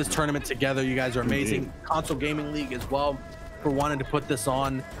to put this tournament together. You guys are amazing. Indeed. Console Gaming League as well for wanting to put this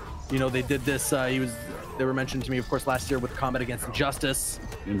on. You know, they did this. They were mentioned to me, of course, last year with Combat Against Injustice,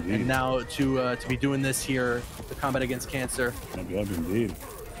 and now to be doing this here, the Combat Against Cancer. Yep, indeed.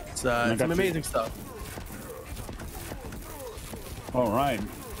 It's some amazing stuff. All right,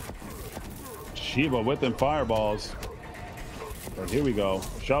 Shiva with them fireballs. But here we go.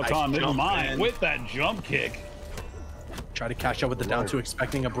 Shao Kahn, never mind, with that jump kick. Try to catch up with the down two,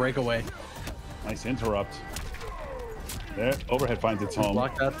 expecting a breakaway. Nice interrupt. There, overhead finds its home.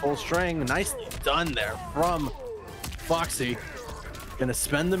 Block that full string. Nicely done there from Foxy. Gonna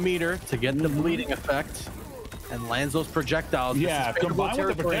spend the meter to get the bleeding effect and lands those projectiles. Yeah, combined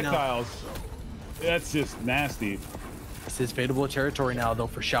with the projectiles, that's just nasty. This is favorable territory now, though,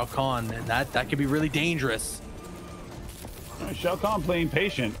 for Shao Kahn, and that could be really dangerous. Right, Shao Kahn playing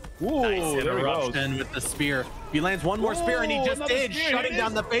patient. Ooh, nice there he goes. With the spear. He lands one more spear, and he just did, shutting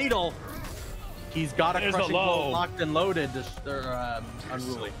down the fatal. He's got a crushing blow locked and loaded. They're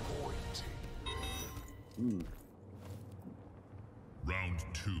unruly. Round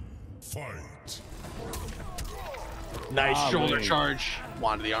 2, fight. Nice shoulder charge.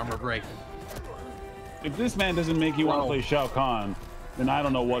 Wanted the armor break. If this man doesn't make you want to play Shao Kahn, then I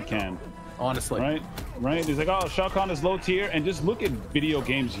don't know what can. Honestly. Right? He's like, oh, Shao Kahn is low tier, and just look at video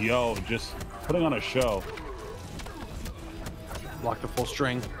games, just putting on a show. Block the full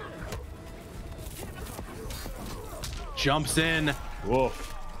string. Jumps in.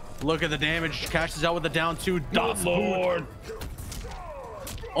 Woof. Look at the damage. Cashes out with the down two. Good Lord.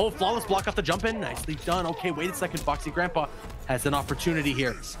 Oh, flawless block off the jump in. Nicely done. Okay, wait a second. Foxy Grandpa has an opportunity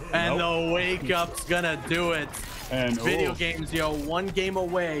here. And the wake up's gonna do it. And video games, yo, one game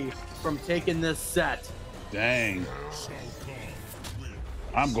away from taking this set. Dang.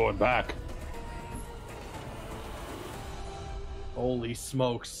 I'm going back. Holy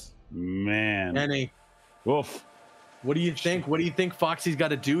smokes. Man. Kenny. Woof. What do you think? What do you think Foxy's got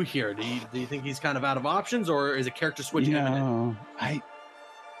to do here? Do you think he's kind of out of options, or is a character switch imminent?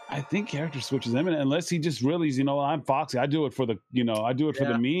 I think character switch is imminent unless he just realizes, you know, I'm Foxy. I do it for the, you know, I do it for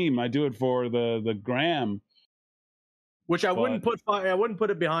the meme. I do it for the gram. Which I wouldn't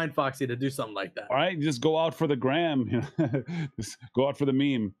put it behind Foxy to do something like that. All right, just go out for the gram. Just go out for the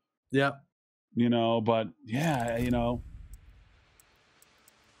meme. Yeah. You know, but yeah, you know.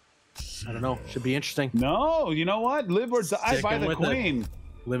 I don't know. Should be interesting. No, you know what? Live or die by the Queen.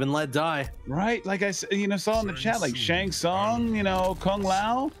 Live and let die. Right? Like I saw in the chat, like Shang Tsung, you know, Kung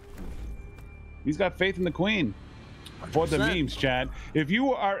Lao. He's got faith in the Queen. 100%. For the memes, chat. If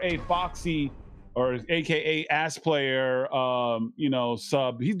you are a Foxy or AKA ass player, you know,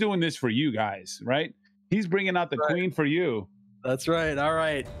 sub, he's doing this for you guys, right? He's bringing out the Queen for you. That's right. All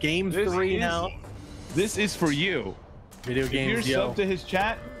right. Game 3 now. This is for you. Video If games, you're yo. subbed to his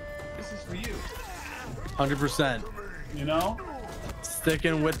chat, this is for you. 100%. You know?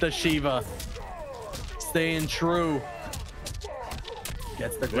 Sticking with the Shiva. Staying true.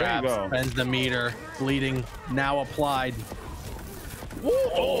 Gets the grab, spends the meter. Bleeding now applied.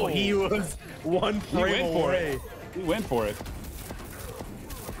 Oh, he was one frame away. He went for it.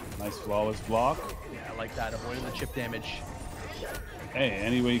 Nice flawless block. Yeah, I like that. Avoiding the chip damage. Hey,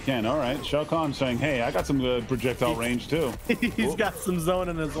 any way you can. All right. Shao Kahn saying, hey, I got some good projectile range too. He's got some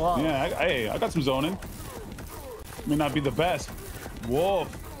zoning as well. Yeah, I got some zoning. May not be the best. Whoa.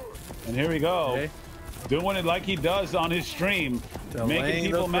 And here we go. Okay. Doing it like he does on his stream. Making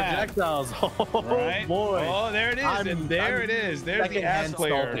people mad. Projectiles. Oh, right? Boy. Oh, there it is. And there it is. There's the ass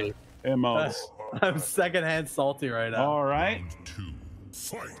player emotes. I'm secondhand salty right now. All right.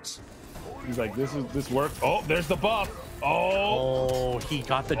 Fight. He's like, this works. Oh, there's the buff. Oh, he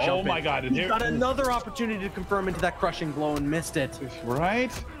got the jump. Oh my God! He got another opportunity to confirm into that crushing blow and missed it.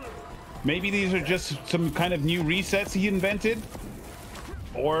 Right? Maybe these are just some kind of new resets he invented,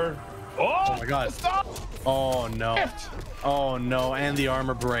 or oh my God! Stop! Oh no! Oh no! And the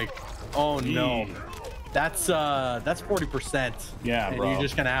armor break. Oh no! That's 40%. Yeah, and bro. you're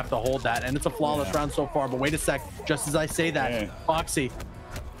just gonna have to hold that, and it's a flawless round so far. But wait a sec! Just as I say that, Foxy.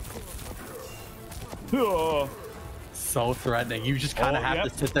 So threatening. You just kind of have to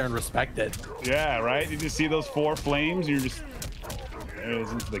sit there and respect it. Yeah, right. You just see those 4 flames. You're just there it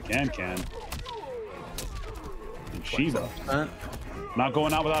is into the can. And Shiva not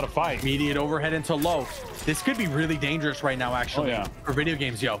going out without a fight. Immediate overhead into low. This could be really dangerous right now, actually. For video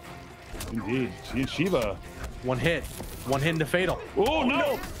games, yo. Indeed. Shiva. One hit into fatal. Oh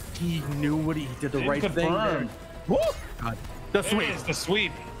no! He knew what he did. The right thing. Woo! God. The sweep. The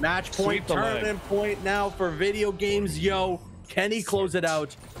sweep. Match point, tournament point now for video games, yo. Can he close it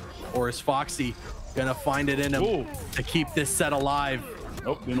out? Or is Foxy gonna find it in him to keep this set alive?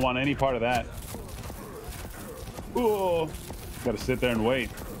 Nope, didn't want any part of that. Ooh, gotta sit there and wait.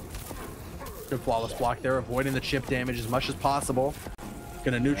 Good flawless block there, avoiding the chip damage as much as possible.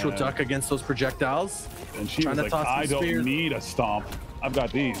 Gonna neutral duck against those projectiles. And she was like, I don't need a stomp. I've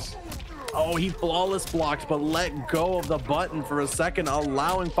got these. Oh, he flawless blocked, but let go of the button for a second,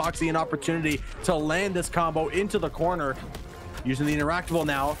 allowing Foxy an opportunity to land this combo into the corner. Using the interactable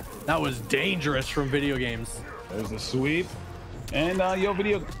now. That was dangerous from video games. There's the sweep. And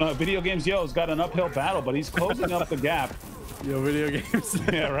video games yo's got an uphill battle, but he's closing up the gap. Yo, video games.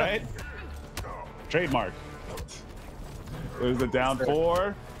 Yeah, right? Trademark. There's the down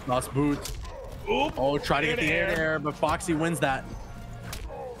 4. Lost boot. Oop. Oh, try to get the air, but Foxy wins that.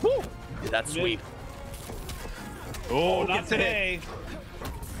 Woo! That sweep. Oh, not today.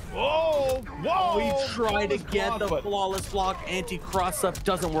 Whoa! Whoa! He tried to get the flawless block. Anti-cross up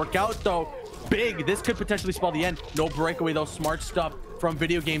doesn't work out though. Big. This could potentially spell the end. No breakaway though. Smart stuff from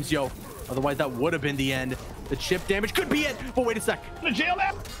video games, yo. Otherwise, that would have been the end. The chip damage could be it. But wait a sec. The jail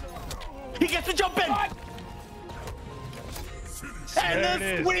that. He gets to jump in. And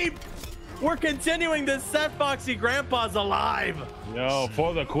the sweep. We're continuing this set. Foxy Grandpa's alive. Yo,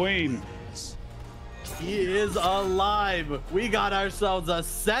 for the queen. He is alive. We got ourselves a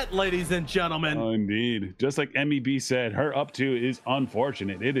set, ladies and gentlemen. Oh, indeed. Just like MEB said, her up 2 is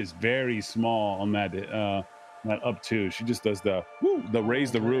unfortunate. It is very small on that up 2. She just does the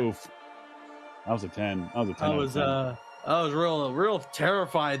raise the roof. That was a 10. That was a 10. I was real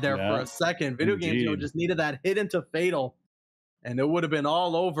terrified there for a second. Video games just needed that hit into fatal, and it would have been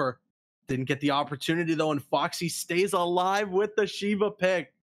all over. Didn't get the opportunity though, and Foxy stays alive with the Shiva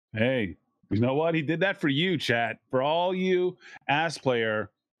pick. Hey, you know what? He did that for you, chat. For all you ass player,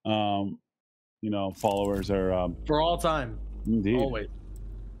 followers are for all time. Indeed. Always.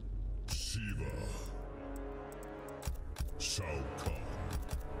 Shiva. Shao Kahn.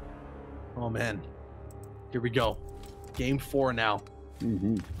 Oh man. Here we go. Game 4 now.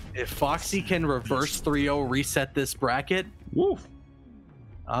 If Foxy can reverse 3-0 reset this bracket, woof.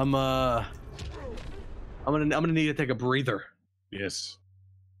 I'm gonna need to take a breather. Yes.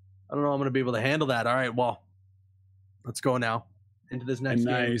 I don't know. I'm gonna be able to handle that. All right. Well, let's go now into this next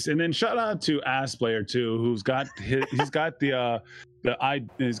game. Nice. And then shout out to Ass Player too, who's got he's got the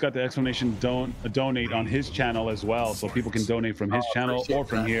explanation donate on his channel as well, so people can donate from his channel or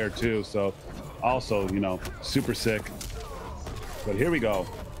from here too. So also, super sick. But here we go.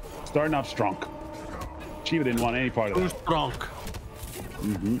 Starting off strong. Shiva didn't want any part of that. Strong.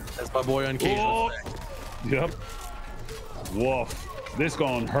 That's my boy on cage. Yep. Woof. This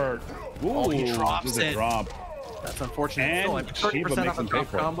gonna hurt. Ooh, he drops it. Drop. That's unfortunate. And like 30% off a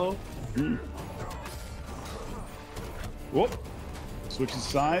drop combo. Whoop. Switches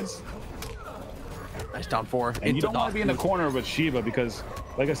sides. Nice down 4. And you don't want to be in the corner with Shiva because,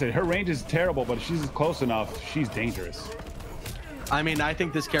 like I said, her range is terrible, but if she's close enough, she's dangerous. I mean, I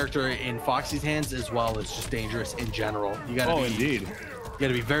think this character in Foxy's hands as well is just dangerous in general. You gotta indeed. You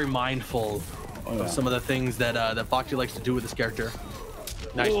gotta be very mindful of some of the things that that Foxy likes to do with this character.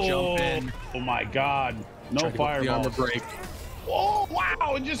 Nice jump in. Oh my God! No fireball. On the break. Oh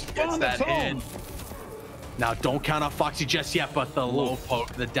wow! It just found its home. Now don't count off Foxy just yet, but the low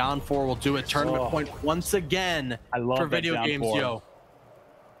poke, the down 4 will do it. Tournament point once again for video games, yo.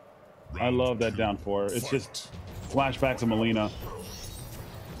 I love that down 4. It's just flashbacks of Melina.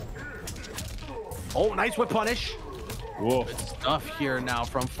 Oh, nice whip punish. Whoa. Good stuff here now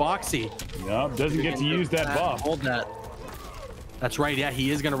from Foxy. Yep, doesn't get to use that buff. Hold that. That's right. Yeah, he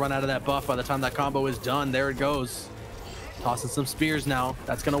is going to run out of that buff by the time that combo is done. There it goes. Tossing some spears now.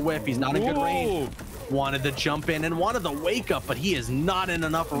 That's going to whiff. He's not in good range. Wanted to jump in and wanted the wake up, but he is not in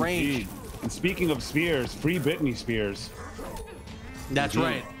enough range. And speaking of spears, free Britney Spears. That's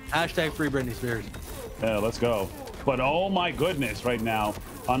right. Hashtag free Britney Spears. Yeah, let's go. But oh my goodness, right now,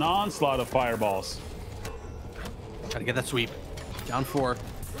 an onslaught of fireballs. Gotta get that sweep. Down 4.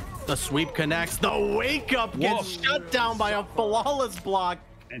 The sweep connects. The wake up gets shut down by a flawless block.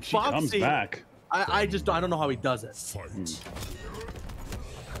 And she comes back. I don't know how he does it.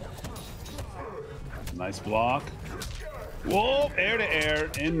 Nice block. Whoa, air to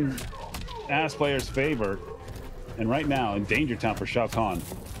air in Ass player's favor. And right now in danger town for Shao Kahn.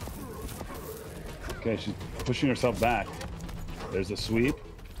 Okay, she's pushing herself back. There's a sweep.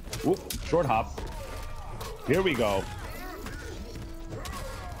 Whoop, short hop. Here we go.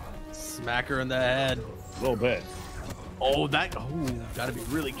 Smack her in the head. A little bit. Oh, gotta be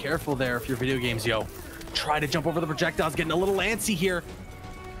really careful there if you're video games, yo. Try to jump over the projectiles, getting a little antsy here.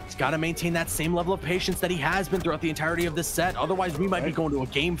 He's got to maintain that same level of patience that he has been throughout the entirety of this set. Otherwise, we might be going to a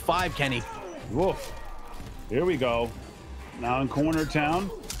game 5, Kenny. Woof. Here we go. Now in corner town.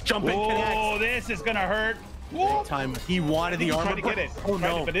 Jump in, connects. Oh, this is gonna hurt. Big time. He wanted the armor. Trying to get it. Oh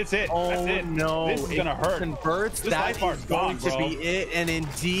no! But it's it. Oh That's it. no! This is gonna hurt. Converts. This That life is gone, going to be it, and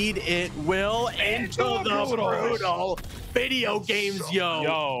indeed it will. Into the brutal. Video games,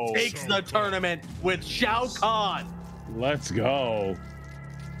 yo, takes the tournament with Shao Kahn. Let's go.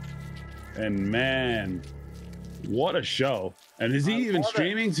 And man, what a show! And is he even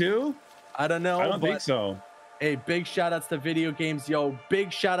streaming too? I don't know. I don't think so. Hey, big shout outs to video games, yo.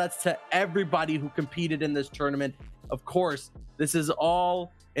 Big shout outs to everybody who competed in this tournament. Of course, this is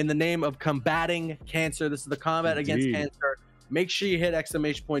all in the name of combating cancer. This is the combat against cancer. Make sure you hit !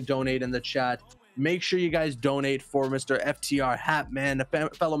 donate in the chat. Make sure you guys donate for Mr. FTR Hatman, a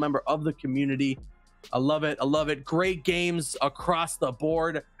fellow member of the community. I love it. I love it. Great games across the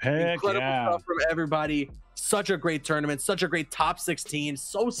board. Heck incredible yeah. stuff from everybody. Such a great tournament. Such a great top 16.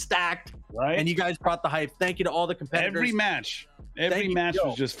 So stacked. Right. And you guys brought the hype. Thank you to all the competitors. Every match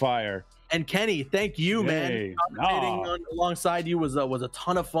was just fire. And Kenny, thank you, man. Commentating alongside you was a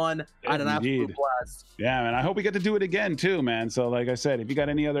ton of fun. I had an absolute blast. Yeah, man. I hope we get to do it again too, man. So like I said, if you got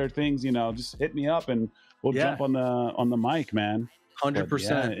any other things, just hit me up and we'll jump on the mic, man. 100%.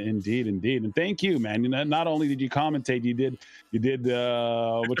 Yeah, indeed. And thank you, man. Not only did you commentate, you did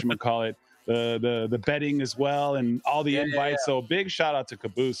whatchamacallit, the betting as well and all the invites. So big shout out to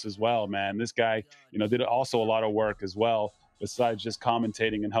Caboose as well, man. This guy, did also a lot of work as well, besides just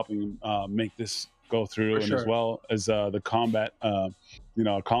commentating and helping make this go through, as well as the Kombat,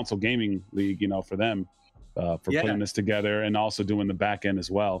 console gaming league, for them, for putting this together and also doing the back end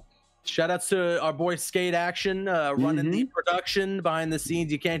as well. Shout outs to our boy Skate Action, running the production behind the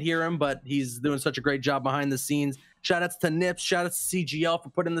scenes. You can't hear him, but he's doing such a great job behind the scenes. Shout outs to Nips, shout outs to CGL for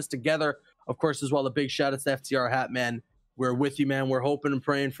putting this together. Of course, as well, a big shout outs to FTR Hatman. We're with you, man. We're hoping and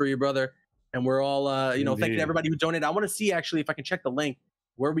praying for you, brother. And we're all, thanking everybody who donated. I want to see, actually, if I can check the link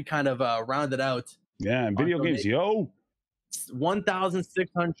where we kind of rounded out. Yeah, and video games, yo.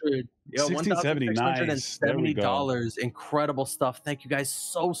 $1,600. Yo, $1,670. Incredible stuff. Thank you guys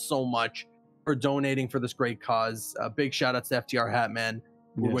so much for donating for this great cause. Big shout outs to FTR Hatman.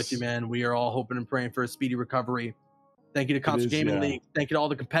 We're with you, man. We are all hoping and praying for a speedy recovery. Thank you to Console Gaming League. Thank you to all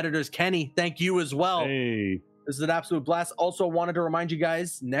the competitors. Kenny, thank you as well. Hey. This is an absolute blast. Also wanted to remind you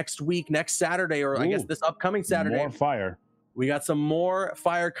guys, next Saturday, or I guess this upcoming Saturday. More fire. We got some more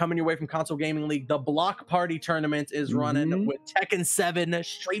fire coming your way from Console Gaming League. The Block Party tournament is running with Tekken 7,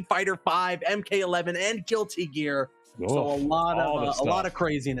 Street Fighter 5, MK11, and Guilty Gear. So a lot of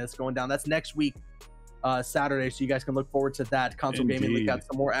craziness going down. That's next week, Saturday. So you guys can look forward to that. Console Gaming League got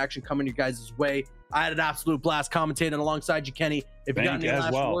some more action coming your guys' way. I had an absolute blast commentating alongside you, Kenny. If you got any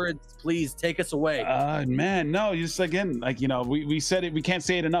last words, please take us away. Man, no, just again, like, you know, we said it, we can't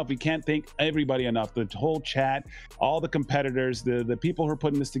say it enough. We can't thank everybody enough. The whole chat, all the competitors, the people who are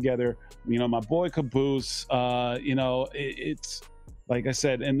putting this together, you know, my boy Caboose, you know, it's like I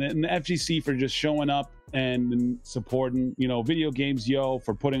said, and the FGC for just showing up and supporting, you know, Video Games Yo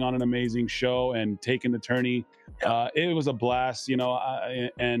for putting on an amazing show and taking the tourney. It was a blast, you know,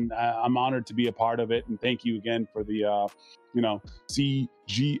 I'm honored to be a part of it. And thank you again for the, you know,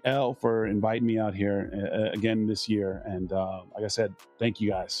 CGL for inviting me out here again this year. And like I said, thank you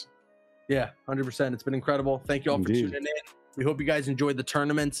guys. Yeah, 100%. It's been incredible. Thank you all for tuning in. We hope you guys enjoyed the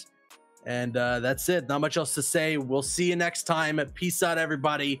tournament. And that's it. Not much else to say. We'll see you next time. Peace out,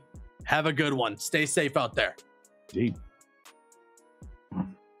 everybody. Have a good one. Stay safe out there. Indeed.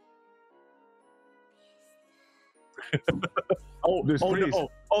 Oh no.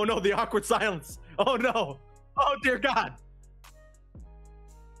 Oh no, the awkward silence. Oh no. Oh dear God.